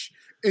douche,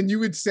 and you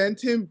would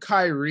send him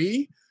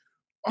Kyrie.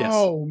 Yes.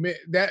 Oh man,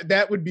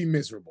 that would be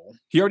miserable.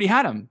 He already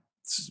had him.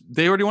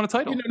 They already won a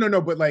title.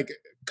 No, but like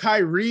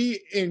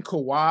Kyrie and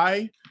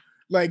Kawhi,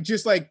 like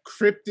just like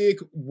cryptic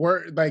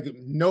word, like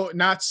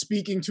not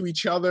speaking to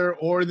each other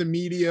or the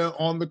media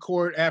on the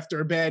court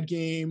after a bad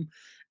game.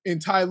 And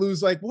Ty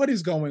Lue's like, what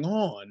is going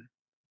on?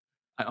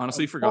 I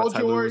honestly forgot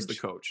Ty Lue was the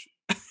coach.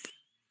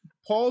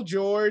 Paul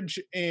George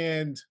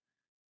and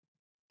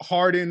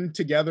Harden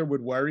together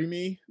would worry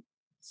me,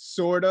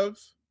 sort of.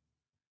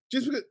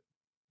 Just because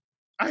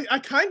I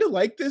kind of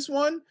like this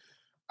one.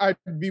 I'd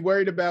be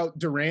worried about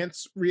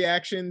Durant's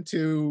reaction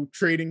to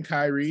trading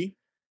Kyrie.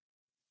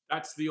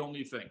 That's the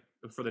only thing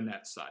for the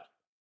Nets side.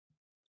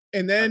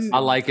 And then I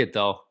like it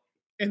though.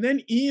 And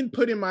then Ian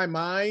put in my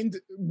mind,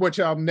 which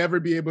I'll never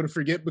be able to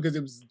forget because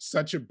it was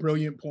such a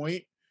brilliant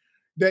point,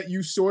 that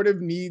you sort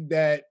of need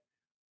that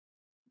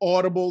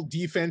audible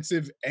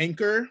defensive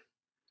anchor.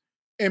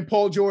 And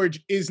Paul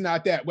George is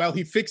not that. Well,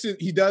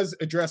 he does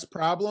address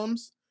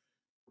problems.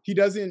 He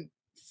doesn't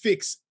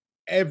fix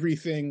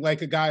everything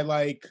like a guy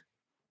like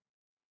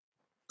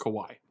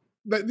Kawhi.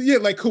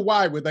 Like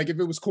Kawhi would. Like if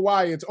it was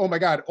Kawhi, it's, oh my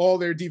God, all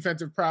their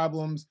defensive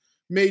problems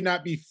may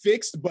not be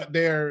fixed, but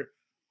they're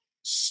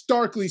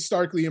starkly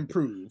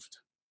improved.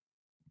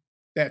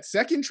 That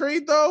second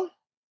trade though,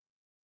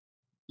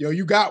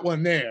 you got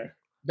one there.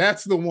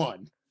 That's the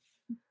one.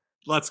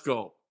 Let's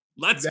go.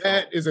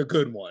 That is a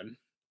good one.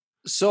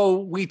 So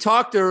we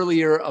talked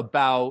earlier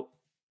about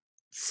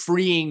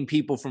freeing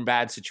people from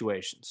bad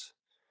situations.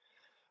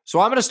 So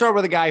I'm going to start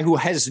with a guy who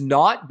has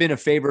not been a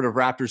favorite of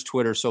Raptors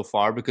Twitter so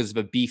far because of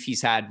a beef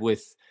he's had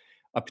with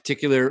a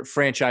particular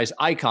franchise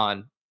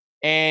icon.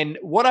 And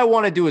what I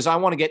want to do is I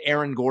want to get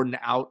Aaron Gordon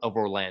out of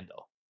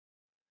Orlando.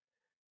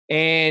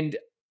 And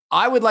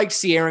I would like to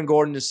see Aaron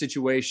Gordon in a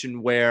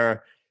situation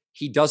where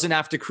he doesn't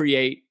have to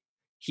create.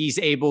 He's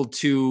able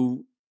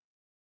to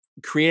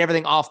create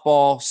everything off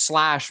ball,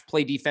 /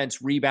 play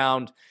defense,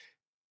 rebound,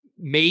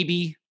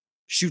 maybe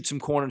shoot some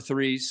corner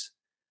threes.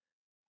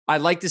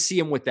 I'd like to see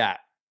him with that.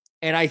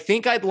 And I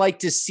think I'd like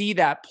to see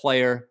that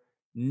player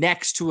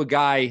next to a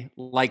guy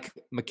like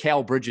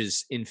Mikal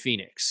Bridges in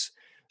Phoenix.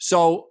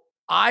 So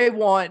I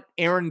want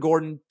Aaron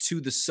Gordon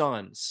to the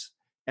Suns.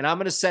 And I'm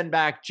going to send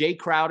back Jay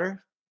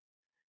Crowder,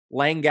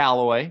 Lang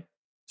Galloway.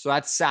 So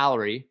that's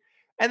salary.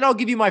 And I'll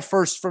give you my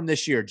first from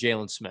this year,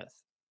 Jalen Smith.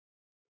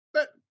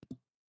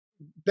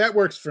 That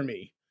works for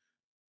me.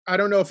 I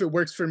don't know if it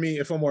works for me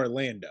if I'm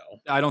Orlando.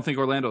 I don't think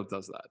Orlando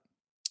does that.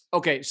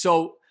 Okay,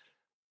 so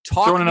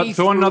throw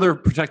another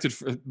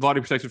body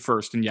protected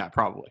first, and yeah,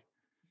 probably.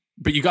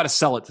 But you got to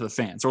sell it to the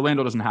fans.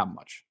 Orlando doesn't have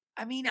much.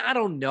 I mean, I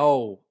don't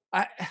know.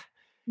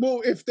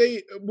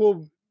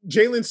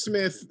 Jalen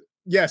Smith,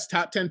 yes,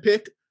 top 10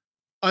 pick,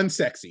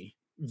 unsexy,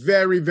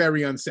 very,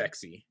 very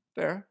unsexy.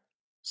 Fair.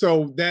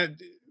 So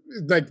that,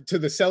 like, to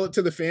the sell it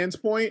to the fans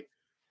point.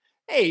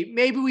 Hey,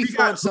 maybe we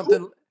throw in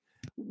something.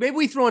 Maybe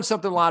we throw in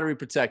something lottery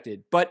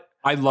protected. But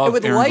I love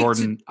Aaron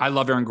Gordon. I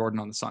love Aaron Gordon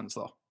on the Suns,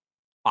 though.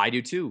 I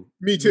do too.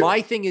 Me too.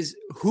 My thing is,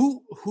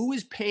 who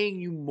is paying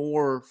you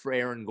more for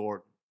Aaron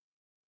Gordon,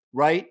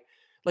 right?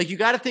 Like, you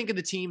got to think of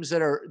the teams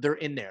they're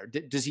in there.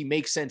 Does he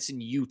make sense in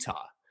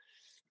Utah?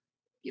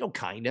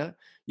 Kinda.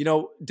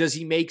 Does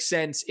he make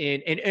sense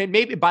in and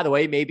maybe, by the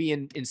way,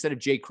 instead of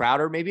Jay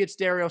Crowder, maybe it's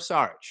Dario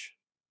Saric.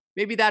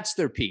 Maybe that's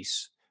their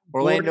piece.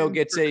 Orlando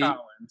gets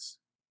Collins.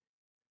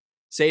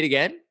 Say it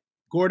again.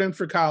 Gordon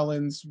for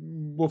Collins.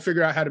 We'll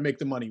figure out how to make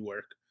the money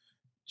work.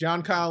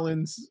 John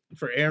Collins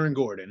for Aaron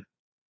Gordon.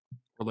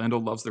 Orlando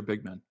loves their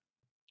big men.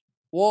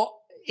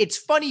 Well, it's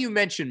funny you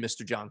mentioned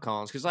Mr. John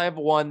Collins because I have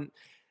one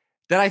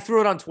that I threw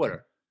it on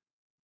Twitter.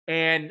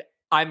 And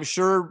I'm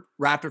sure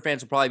Raptor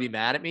fans will probably be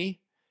mad at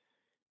me,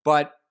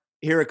 but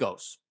here it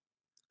goes.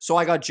 So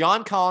I got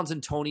John Collins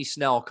and Tony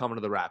Snell coming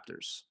to the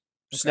Raptors.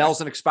 Okay.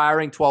 Snell's an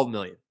expiring $12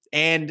 million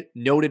and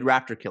noted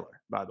Raptor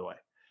killer, by the way.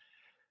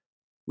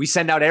 We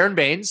send out Aaron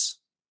Baines,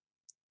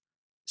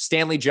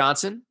 Stanley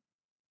Johnson,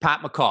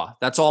 Pat McCaw.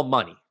 That's all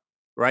money,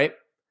 right?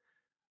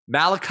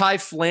 Malachi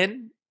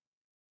Flynn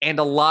and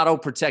a lotto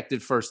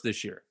protected first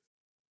this year.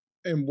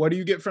 And what do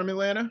you get from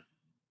Atlanta?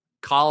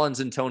 Collins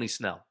and Tony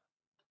Snell.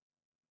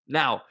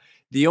 Now,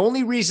 the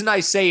only reason I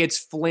say it's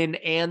Flynn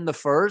and the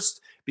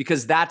first,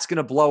 because that's going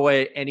to blow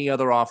away any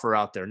other offer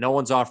out there. No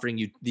one's offering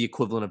you the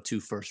equivalent of 2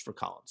 firsts for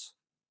Collins.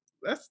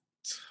 That's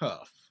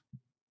tough.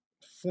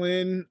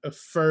 Flynn, a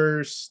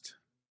first,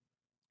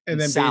 and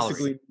then salary.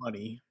 basically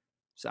money.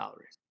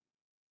 Salary.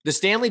 The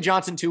Stanley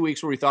Johnson 2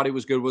 weeks where we thought he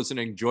was good was an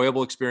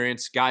enjoyable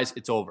experience. Guys,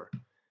 it's over.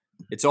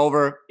 It's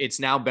over. It's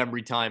now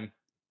Bembry time.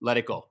 Let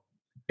it go.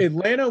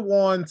 Atlanta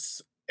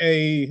wants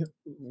a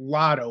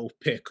lotto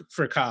pick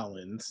for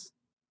Collins.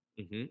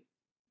 Mm-hmm.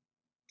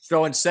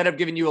 So instead of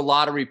giving you a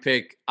lottery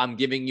pick, I'm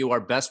giving you our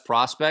best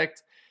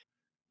prospect.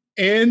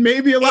 And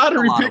maybe a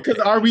lottery pick, because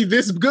are we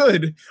this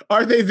good?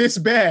 Are they this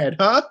bad,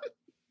 huh?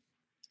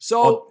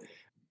 So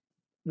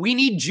we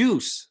need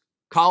juice.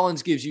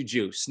 Collins gives you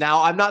juice.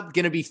 Now, I'm not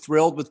going to be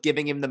thrilled with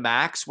giving him the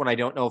max when I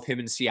don't know if him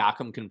and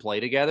Siakam can play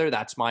together.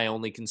 That's my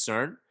only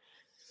concern.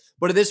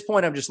 But at this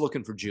point, I'm just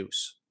looking for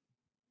juice.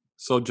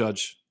 So,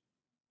 Judge,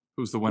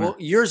 who's the winner? Well,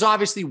 yours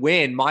obviously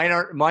win. Mine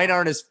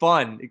aren't as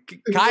fun.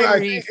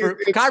 Kyrie for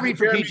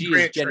PG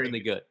is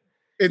genuinely good.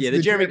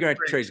 The Jeremy Grant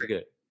trades are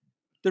good.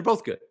 They're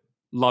both good.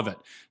 Love it.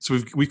 So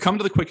we've come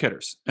to the quick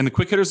hitters, and the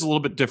quick hitters is a little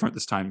bit different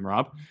this time.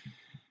 Rob,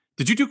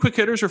 did you do quick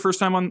hitters your first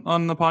time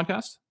on the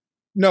podcast?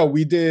 No,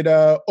 we did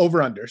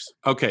over-unders.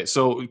 Okay,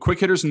 so quick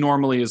hitters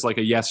normally is like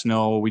a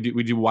yes/no. We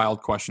do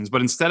wild questions,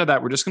 but instead of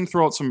that, we're just going to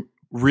throw out some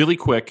really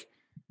quick.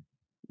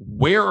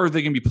 Where are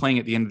they going to be playing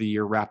at the end of the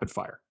year? Rapid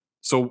fire.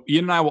 So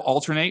Ian and I will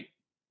alternate.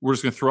 We're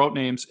just going to throw out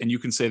names, and you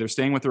can say they're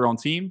staying with their own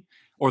team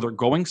or they're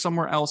going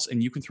somewhere else,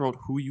 and you can throw out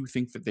who you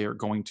think that they are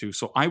going to.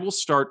 So I will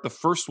start the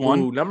first one.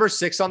 Ooh, number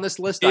 6 on this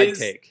list, I'd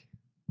take.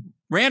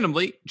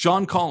 Randomly,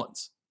 John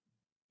Collins.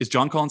 Is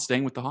John Collins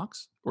staying with the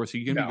Hawks, or is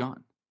he going to be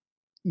gone?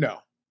 No,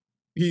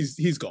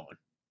 he's gone.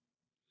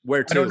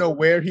 Where to? I don't know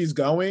where he's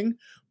going,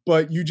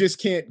 but you just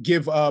can't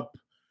give up.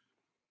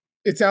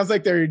 It sounds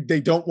like they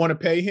don't want to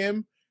pay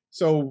him,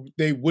 so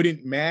they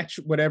wouldn't match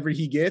whatever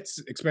he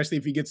gets, especially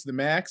if he gets the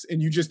max,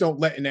 and you just don't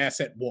let an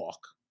asset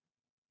walk.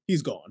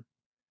 He's gone.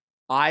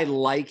 I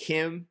like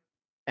him,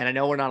 and I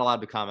know we're not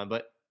allowed to comment,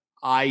 but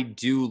I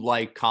do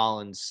like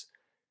Collins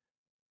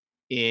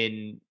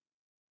in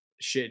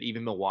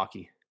even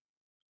Milwaukee.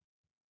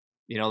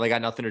 You know, they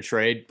got nothing to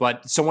trade.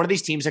 But so one of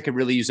these teams that could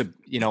really use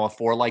a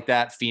 4 like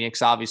that,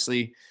 Phoenix,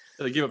 obviously.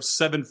 They give up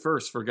 7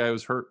 firsts for a guy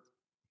who's hurt.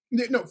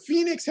 No,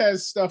 Phoenix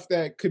has stuff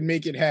that could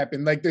make it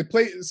happen. Like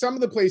some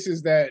of the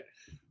places that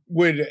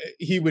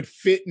he would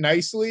fit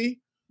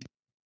nicely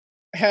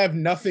have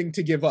nothing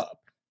to give up.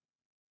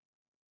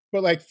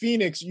 But like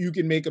Phoenix, you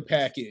can make a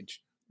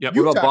package. Yep.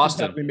 What about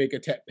Boston? Probably make a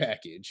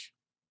package.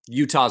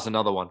 Utah's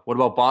another one. What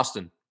about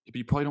Boston? But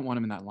you probably don't want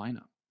him in that lineup.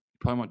 You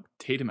probably want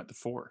Tatum at the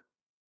 4.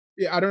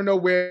 Yeah, I don't know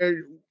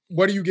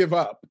what do you give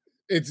up?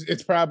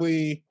 It's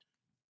probably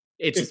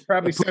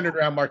centered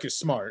around Marcus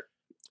Smart.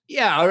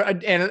 Yeah,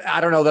 and I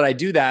don't know that I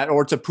do that,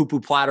 or it's a poo-poo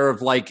platter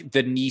of like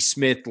the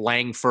Neesmith,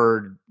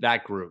 Langford,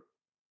 that group.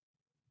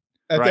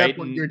 At that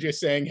point, you're just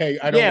saying, hey,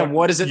 I don't Yeah,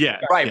 what is it? Yeah,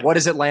 right. Yeah. What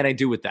does Atlanta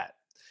do with that?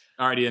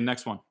 All right, Ian,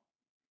 next one.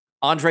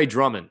 Andre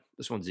Drummond.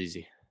 This one's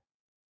easy.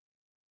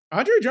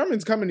 Andre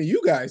Drummond's coming to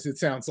you guys, it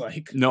sounds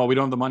like. No, we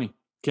don't have the money.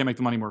 Can't make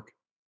the money work.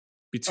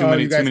 Be too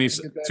many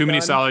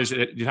salaries.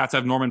 You'd have to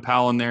have Norman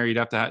Powell in there. You'd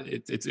have to have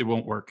it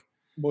won't work.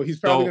 Well, he's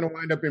probably going to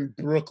wind up in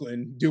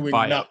Brooklyn doing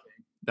nothing.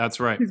 That's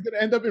right. He's going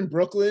to end up in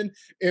Brooklyn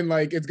and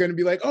like it's going to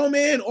be like, oh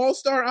man,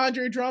 all-star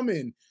Andre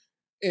Drummond.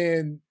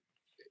 And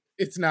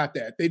it's not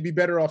that. They'd be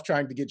better off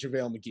trying to get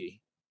JaVale McGee.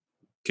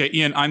 Okay,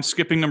 Ian, I'm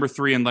skipping number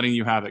 3 and letting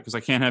you have it because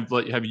I can't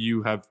have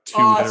you have 2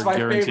 that are guaranteed. That's my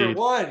favorite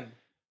one.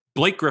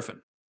 Blake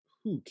Griffin.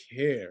 Who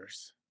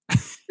cares?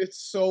 It's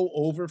so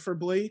over for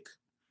Blake.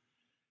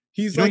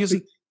 He's he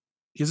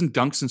hasn't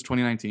dunked since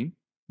 2019.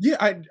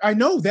 Yeah, I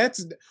know.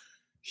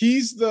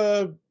 He's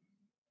what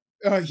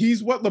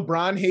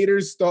LeBron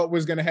haters thought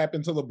was going to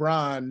happen to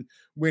LeBron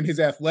when his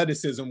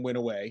athleticism went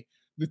away.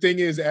 The thing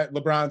is,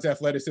 LeBron's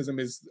athleticism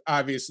is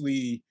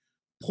obviously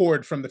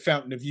poured from the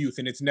fountain of youth,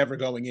 and it's never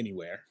going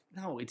anywhere.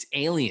 No, it's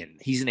alien.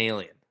 He's an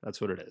alien. That's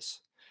what it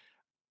is.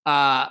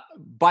 By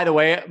the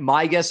way,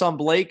 my guess on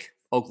Blake,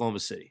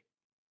 Oklahoma City.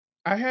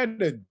 I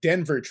had a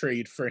Denver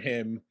trade for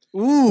him.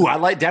 Ooh, I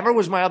like Denver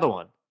was my other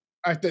one.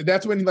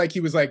 That's when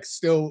he was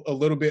still a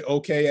little bit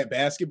okay at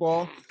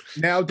basketball.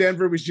 Now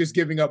Denver was just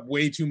giving up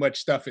way too much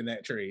stuff in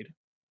that trade.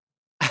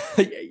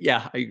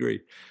 Yeah, I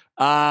agree.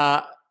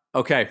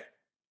 Okay.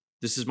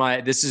 This is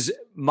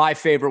my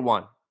favorite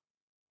one.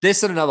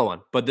 This and another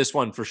one, but this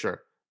one for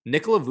sure.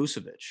 Nikola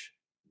Vucevic.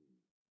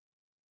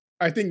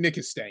 I think Nick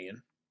is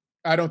staying.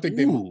 I don't think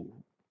they move.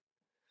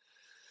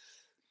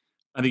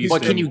 I think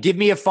But can you give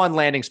me a fun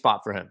landing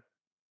spot for him?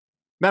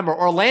 Remember,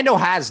 Orlando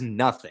has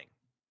nothing.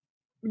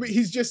 But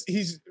he's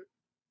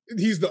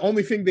the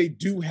only thing they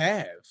do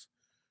have.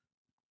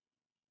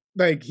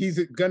 Like, he's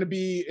going to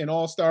be an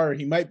all-star.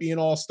 He might be an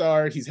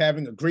all-star. He's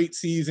having a great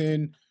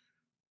season.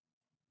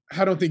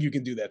 I don't think you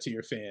can do that to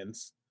your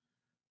fans.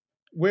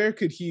 Where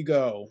could he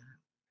go?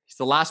 He's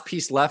the last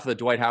piece left of the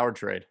Dwight Howard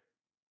trade.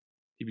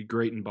 He'd be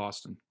great in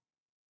Boston.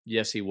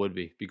 Yes, he would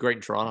be. Be great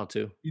in Toronto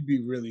too. He'd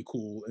be really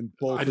cool in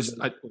both.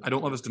 I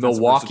don't love his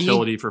defensive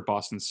versatility for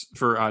Boston's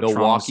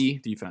Milwaukee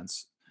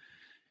defense.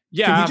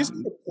 Yeah, can he just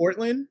go to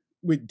Portland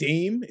with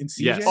Dame and CJ?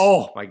 Yes.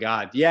 Oh my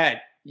God, yeah.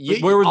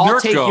 Where would I'll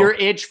Nurk take go? your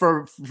itch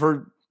for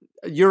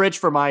your itch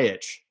for my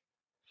itch.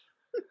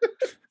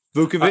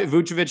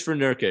 Vucevic for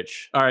Nurkic.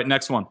 All right,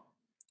 next one.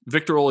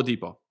 Victor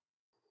Oladipo.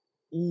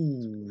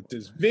 Ooh,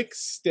 does Vic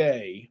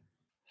stay?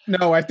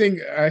 No, I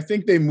think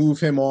they move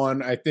him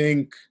on.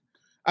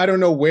 I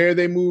don't know where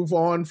they move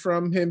on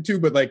from him to,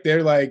 but like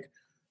they're like,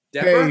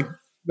 Denver? hey,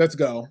 let's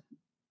go.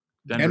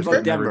 Denver's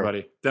Denver? getting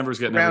everybody. Denver's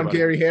getting Around everybody.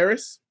 Gary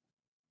Harris.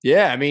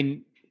 Yeah, I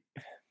mean,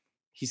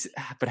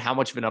 but how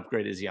much of an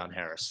upgrade is he on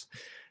Harris?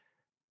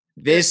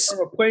 From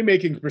a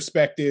playmaking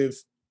perspective,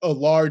 a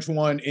large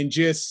one, and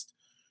just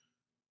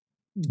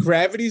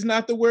gravity's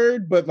not the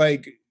word, but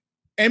like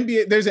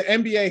NBA, there's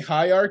an NBA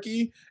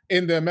hierarchy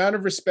in the amount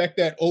of respect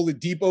that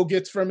Oladipo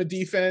gets from a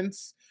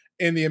defense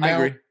and the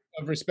amount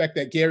of respect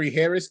that Gary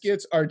Harris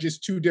gets are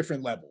just two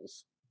different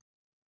levels.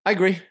 I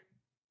agree.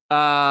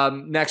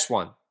 Next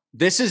one.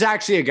 This is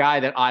actually a guy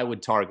that I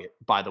would target,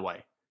 by the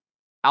way.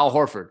 Al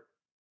Horford.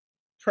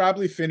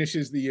 Probably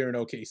finishes the year in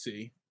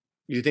OKC.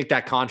 You think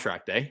that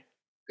contract, eh?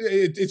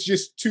 It's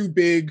just too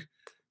big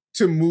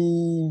to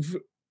move.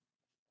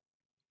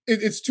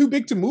 It's too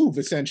big to move,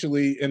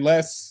 essentially,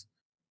 unless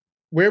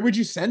where would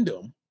you send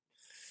him?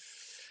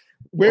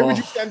 Where would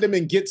you send him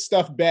and get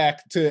stuff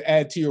back to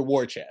add to your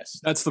war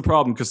chest? That's the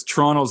problem, because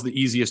Toronto's the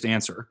easiest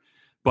answer.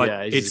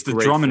 But it's the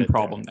Drummond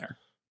problem there.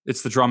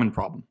 It's the Drummond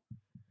problem.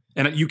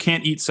 And you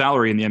can't eat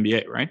salary in the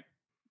NBA, right?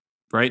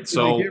 Right?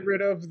 So get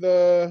rid of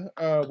the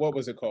what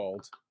was it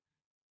called?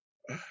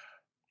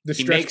 The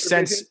he makes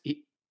sense.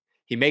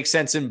 He makes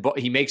sense in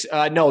he makes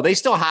no, they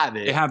still have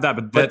it. They have that,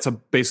 but that's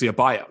basically a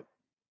buyout.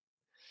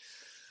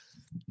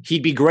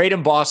 He'd be great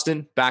in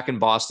Boston, back in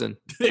Boston.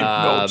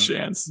 No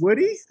chance. Would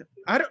he?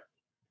 I don't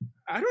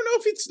know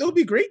if he'd still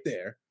be great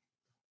there.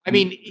 I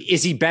mean,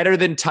 is he better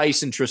than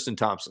Tyson Tristan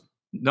Thompson?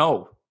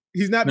 No.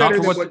 He's not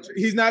better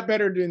he's not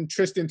better than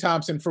Tristan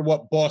Thompson for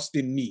what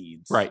Boston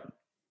needs. Right.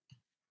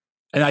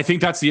 And I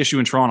think that's the issue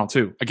in Toronto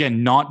too.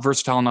 Again, not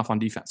versatile enough on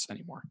defense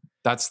anymore.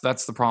 That's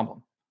the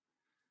problem.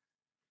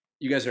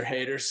 You guys are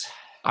haters.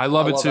 I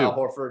love it too. Al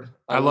Horford.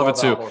 I love it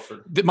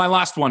too. My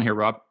last one here,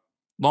 Rob.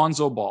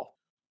 Lonzo Ball.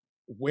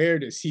 Where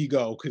does he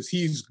go? Because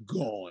he's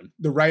gone.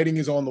 The writing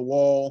is on the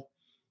wall.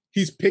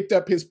 He's picked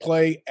up his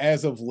play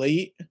as of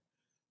late.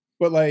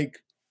 But like,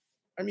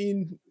 I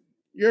mean,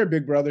 you're a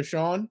big brother,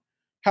 Sean.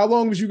 How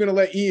long was you going to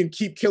let Ian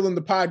keep killing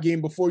the pod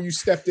game before you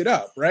stepped it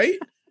up, right?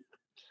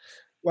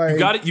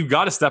 Like, you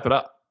got to step it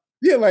up.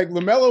 Yeah, like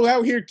LaMelo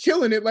out here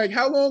killing it. Like,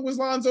 how long was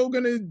Lonzo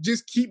going to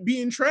just keep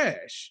being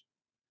trash?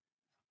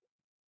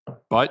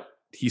 But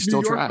he's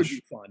still trash. Would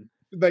be fun.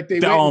 Like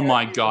oh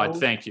my God,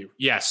 thank you.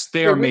 Yes,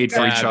 they are made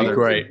for each other.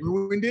 Great.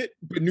 Ruined it,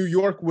 but New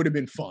York would have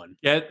been fun.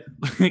 Get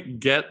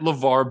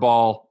LeVar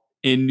Ball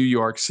in New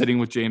York sitting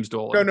with James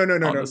Dolan. No.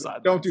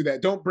 Don't do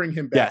that. Don't bring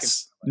him back.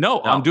 Yes.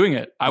 No, I'm doing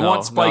it. I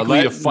want Spike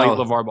Lee to fight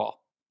LeVar Ball.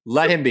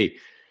 Let him be.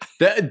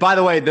 By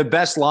the way, the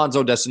best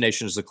Lonzo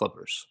destination is the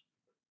Clippers.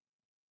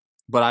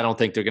 But I don't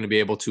think they're going to be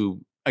able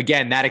to.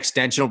 Again, that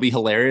extension will be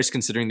hilarious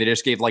considering they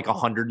just gave like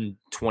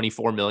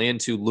 $124 million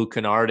to Luke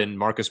Kennard and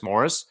Marcus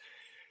Morris.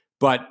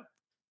 But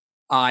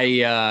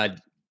that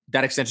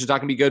extension is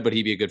not going to be good, but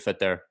he'd be a good fit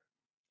there.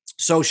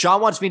 So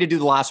Sean wants me to do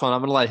the last one. I'm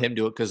going to let him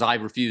do it because I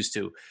refuse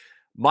to.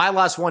 My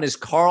last one is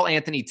Karl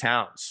Anthony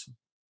Towns.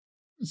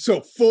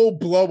 So full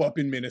blow up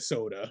in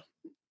Minnesota.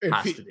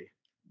 Has to be.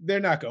 They're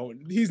not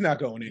going. He's not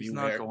going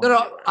anywhere.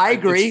 No, I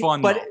agree. It's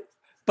fun, but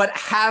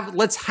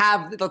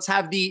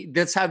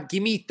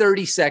give me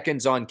 30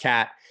 seconds on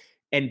Cat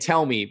and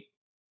tell me,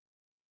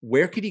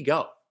 where could he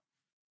go?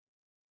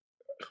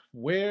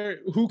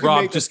 Who could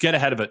Rob, just get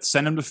ahead of it.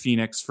 Send him to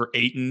Phoenix for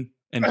Ayton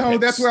and picks.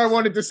 That's where I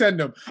wanted to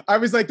send him. I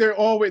was like, they're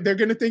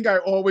going to think I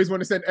always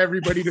want to send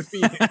everybody to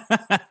Phoenix.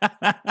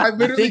 I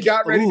literally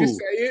got ready to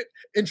say it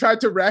and tried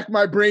to rack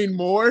my brain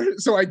more,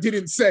 so I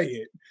didn't say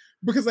it.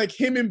 Because like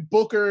him and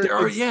Booker.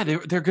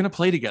 They're going to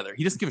play together.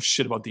 He doesn't give a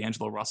shit about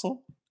D'Angelo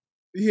Russell.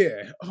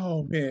 Yeah.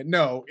 Oh man.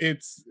 No,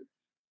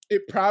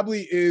 it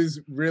probably is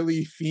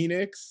really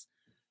Phoenix.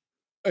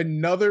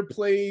 Another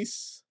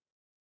place,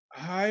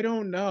 I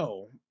don't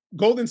know.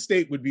 Golden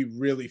State would be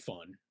really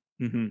fun.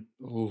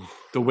 Mm-hmm.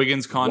 The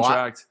Wiggins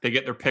contract, they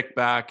get their pick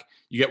back.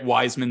 You get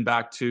Wiseman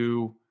back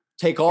too.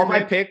 Take all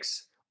my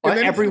picks,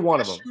 every one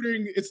of them.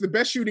 It's the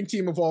best shooting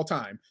team of all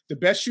time. The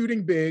best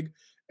shooting big,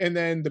 and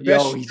then the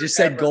best. He just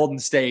said Golden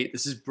State.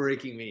 This is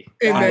breaking me.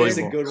 And that then is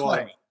a good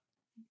one.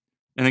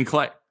 And then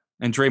Clay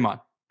and Draymond.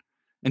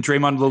 And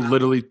Draymond will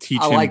literally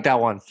teach him. I like that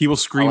one. He will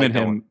scream at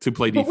him to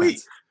play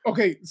defense.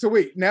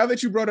 Wait. Now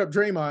that you brought up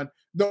Draymond,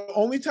 the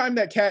only time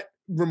that Cat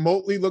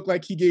remotely looked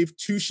like he gave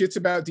two shits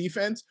about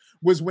defense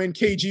was when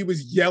KG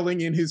was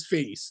yelling in his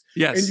face.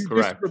 Yes, and you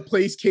correct. just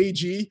replace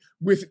KG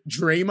with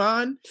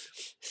Draymond,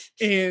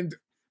 and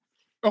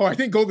I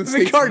think Golden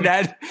State.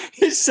 Garnett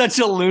is such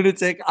a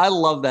lunatic. I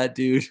love that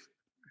dude.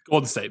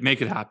 Golden State,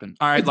 make it happen.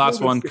 All right, It's last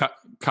Golden one.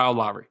 Kyle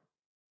Lowry.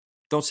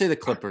 Don't say the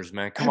Clippers,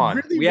 man. Come I on.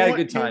 really We had a want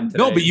good time him-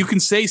 today. No, but you can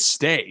say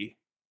stay.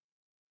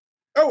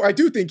 Oh, I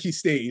do think he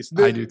stays.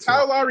 I do too.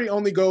 Kyle Lowry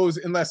only goes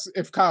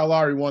if Kyle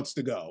Lowry wants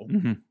to go.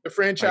 Mm-hmm. The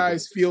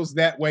franchise feels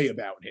that way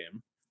about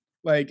him.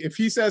 Like, if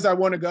he says, I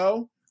want to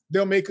go,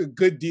 they'll make a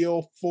good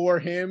deal for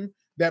him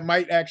that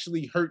might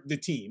actually hurt the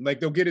team.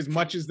 Like, they'll get as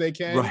much as they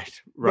can.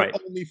 Right.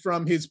 But only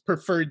from his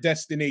preferred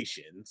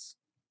destinations.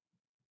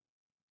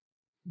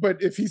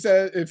 But if he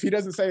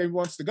doesn't say he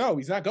wants to go,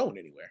 he's not going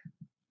anywhere.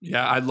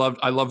 Yeah, I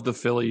love the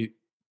Philly.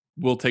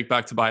 We'll take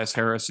back Tobias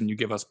Harris, and you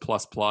give us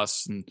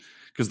plus, and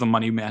because the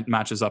money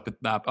matches up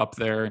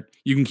there.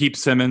 You can keep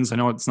Simmons. I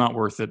know it's not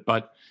worth it,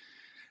 but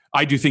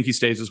I do think he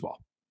stays as well.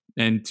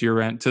 And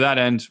to that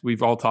end,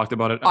 we've all talked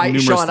about it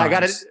numerous Sean,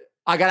 times.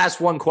 I gotta ask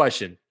one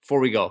question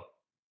before we go.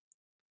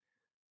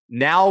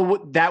 Now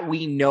that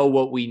we know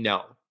what we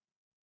know,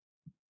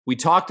 we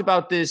talked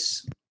about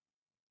this a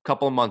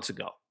couple of months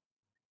ago.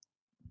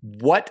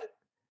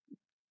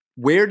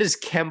 Where does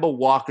Kemba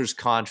Walker's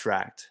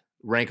contract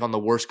rank on the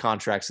worst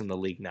contracts in the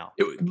league now?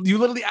 You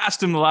literally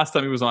asked him the last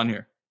time he was on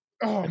here.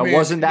 Oh, It man.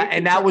 wasn't that,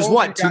 and that was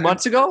what, 2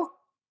 months ago?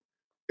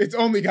 It's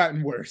only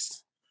gotten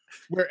worse.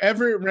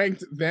 Wherever it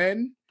ranked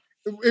then,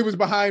 it was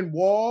behind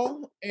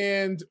Wall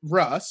and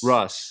Russ.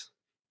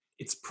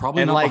 It's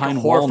probably And not like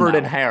behind Wall Horford now.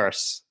 and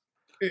Harris.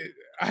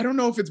 I don't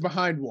know if it's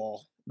behind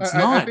Wall. It's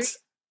not.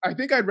 I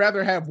think I'd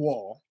rather have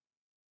Wall.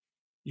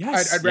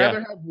 Yes. I'd rather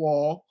have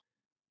Wall.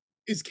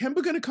 Is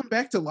Kemba going to come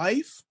back to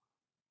life?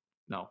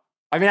 No.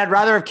 I mean, I'd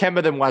rather have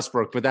Kemba than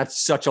Westbrook, but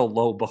that's such a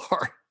low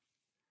bar.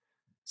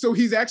 So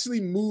he's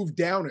actually moved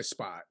down a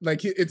spot.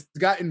 Like, it's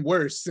gotten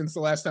worse since the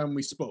last time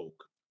we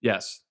spoke.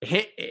 Yes.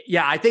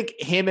 Yeah, I think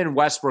him and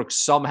Westbrook,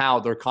 somehow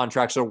their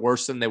contracts are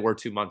worse than they were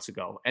 2 months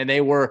ago. And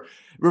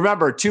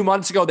remember, 2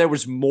 months ago, there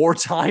was more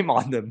time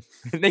on them.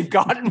 And they've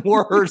gotten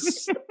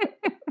worse.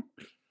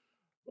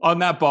 On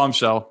that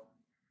bombshell,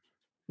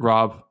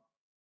 Rob,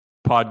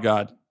 Pod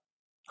God,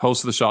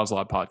 host of the Shaw's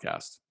Law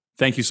podcast.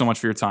 Thank you so much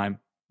for your time.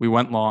 We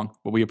went long,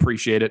 but we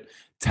appreciate it.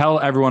 Tell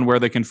everyone where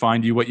they can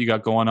find you, what you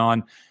got going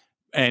on.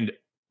 And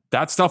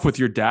that stuff with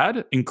your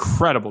dad,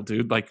 incredible,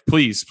 dude. Like,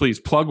 please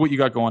plug what you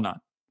got going on.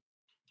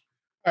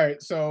 All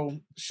right. So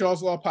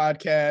Shaw's Law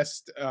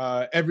podcast,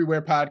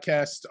 everywhere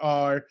podcasts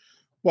are.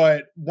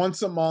 But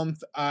once a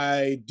month,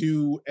 I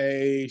do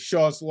a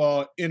Shaw's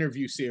Law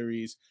interview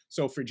series.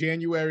 So for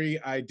January,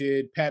 I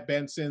did Pat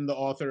Benson, the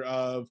author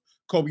of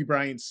Kobe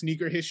Bryant's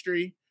Sneaker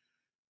History.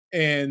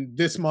 And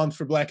this month,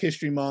 for Black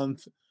History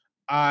Month,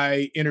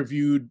 I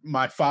interviewed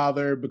my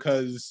father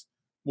because,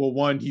 well,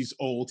 one, he's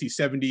old. He's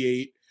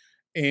 78.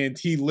 And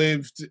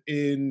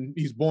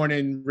he's born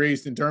and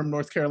raised in Durham,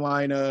 North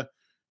Carolina.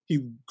 He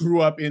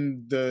grew up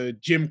in the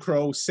Jim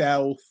Crow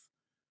South.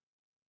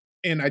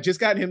 And I just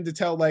got him to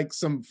tell like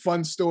some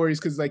fun stories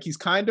because like he's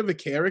kind of a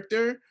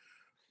character.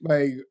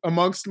 Like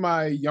amongst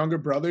my younger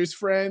brother's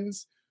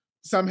friends,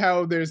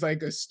 somehow there's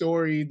like a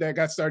story that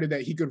got started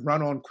that he could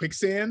run on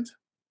quicksand.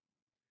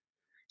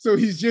 So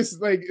he's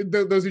just like,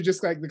 those are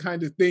just like the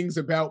kind of things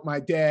about my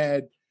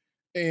dad.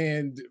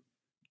 And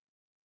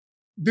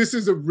this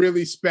is a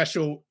really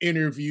special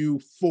interview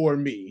for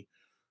me.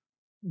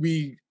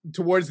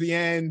 Towards the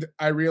end,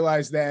 I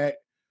realized that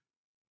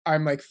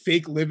I'm like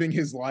fake living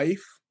his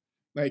life.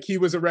 Like he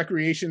was a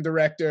recreation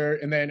director.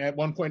 And then at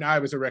one point I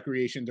was a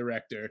recreation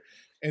director.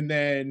 And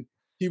then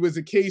he was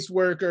a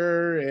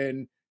caseworker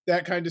and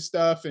that kind of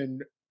stuff.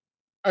 And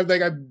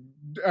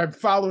I'm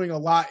following a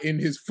lot in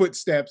his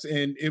footsteps.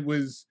 And it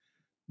was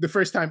the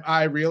first time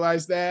I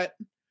realized that.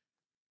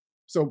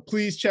 So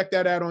please check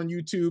that out on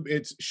YouTube.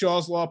 It's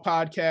Shaw's Law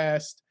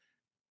Podcast.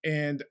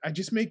 And I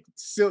just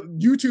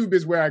YouTube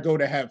is where I go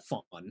to have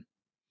fun.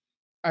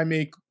 I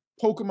make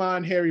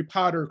Pokemon Harry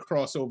Potter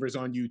crossovers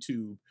on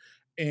YouTube.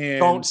 And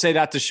Don't say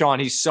that to Sean.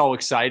 He's so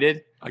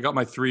excited. I got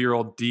my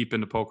 3-year-old deep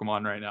into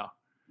Pokemon right now.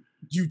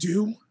 You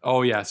do?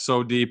 Oh yeah,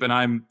 so deep. And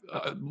I'm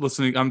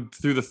listening. I'm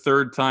through the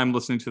third time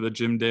listening to the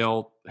Jim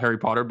Dale Harry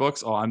Potter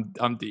books. Oh,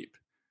 I'm deep.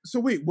 So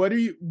wait, what are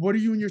you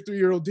and your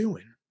 3-year-old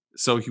doing?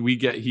 So he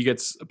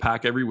gets a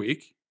pack every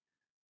week.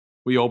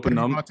 We open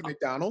them. Gone to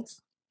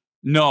McDonald's?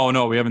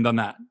 No, we haven't done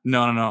that.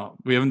 No,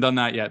 we haven't done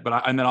that yet.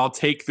 But and then I'll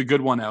take the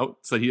good one out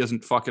so he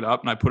doesn't fuck it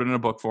up, and I put it in a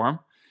book for him.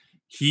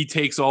 He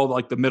takes all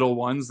like the middle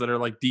ones that are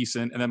like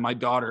decent, and then my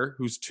daughter,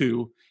 who's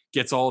 2,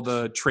 gets all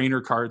the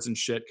trainer cards and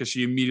shit because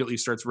she immediately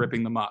starts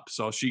ripping them up.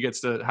 So she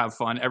gets to have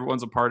fun.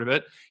 Everyone's a part of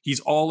it. He's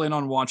all in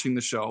on watching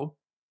the show.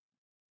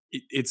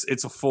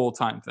 It's a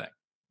full-time thing.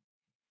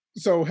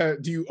 So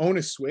do you own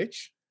a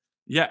Switch?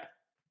 Yeah,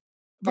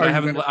 but I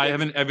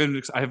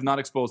have not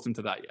exposed him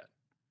to that yet.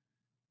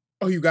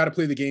 Oh, you got to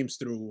play the games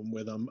through him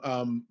with him.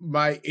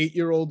 My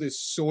 8-year-old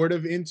is sort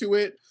of into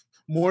it,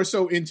 more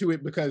so into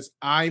it because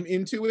I'm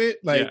into it.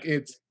 Like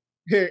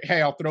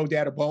hey, I'll throw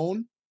dad a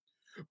bone.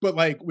 But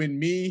like when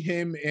me,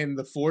 him, and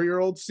the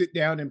 4-year-old sit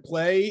down and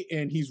play,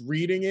 and he's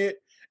reading it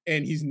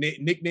and he's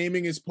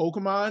nicknaming his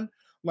Pokemon,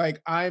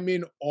 like I'm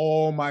in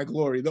all my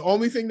glory. The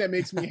only thing that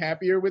makes me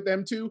happier with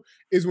them two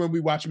is when we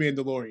watch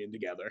Mandalorian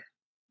together.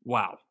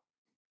 Wow.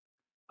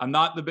 I'm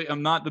not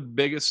the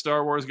biggest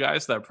Star Wars guy,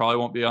 so that probably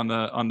won't be on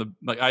the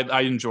like.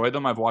 I enjoy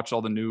them. I've watched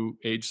all the new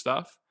age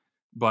stuff,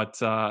 but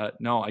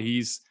no,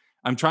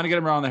 I'm trying to get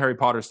him around the Harry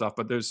Potter stuff,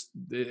 but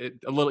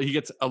he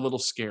gets a little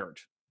scared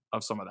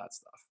of some of that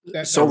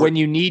stuff. So when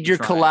you need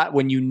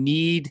when you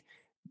need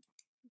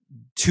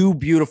two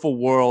beautiful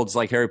worlds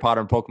like Harry Potter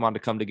and Pokemon to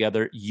come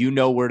together, you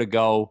know where to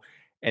go.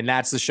 And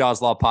that's the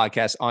Shaw's Law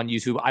podcast on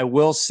YouTube. I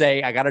will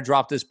say, I got to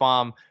drop this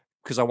bomb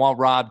because I want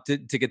Rob to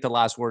get the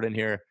last word in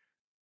here.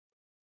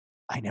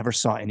 I never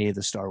saw any of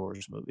the Star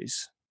Wars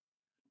movies.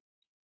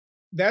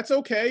 That's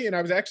okay. And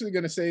I was actually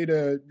going to say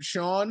to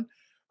Sean,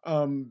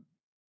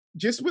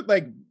 just with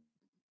like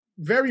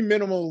very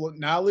minimal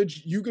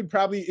knowledge, you could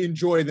probably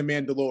enjoy The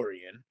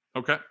Mandalorian.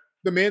 Okay.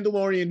 The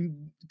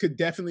Mandalorian could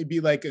definitely be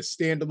like a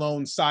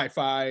standalone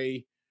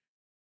sci-fi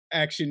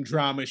action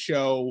drama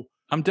show.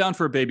 I'm down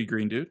for a baby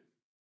green dude.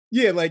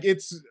 Yeah, like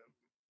it's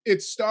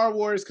Star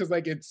Wars because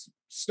like it's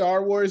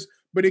Star Wars,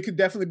 but it could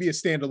definitely be a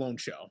standalone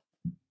show.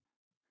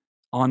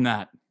 On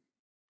that,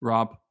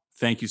 Rob,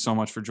 thank you so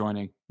much for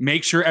joining.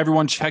 Make sure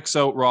everyone checks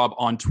out Rob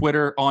on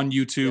Twitter, on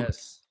YouTube,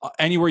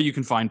 anywhere you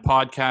can find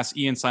podcasts.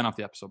 Ian, sign off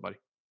the episode, buddy.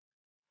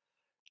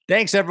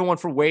 Thanks, everyone,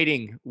 for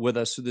waiting with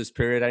us through this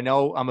period. I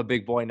know I'm a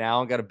big boy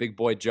now. I got a big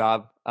boy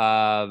job. So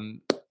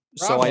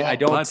I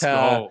don't... Let's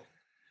go.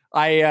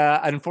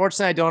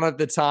 Unfortunately, I don't have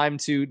the time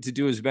to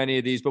do as many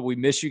of these, but we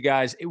miss you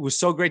guys. It was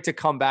so great to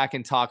come back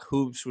and talk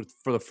hoops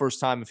for the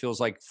first time. It feels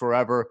like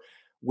forever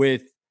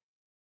with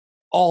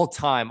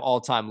all-time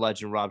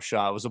legend Rob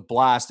Shaw. It was a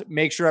blast.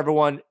 Make sure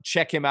everyone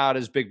check him out,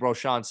 as Big Bro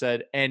Sean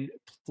said, and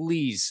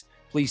please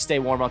stay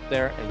warm up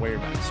there and wear your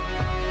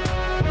mask.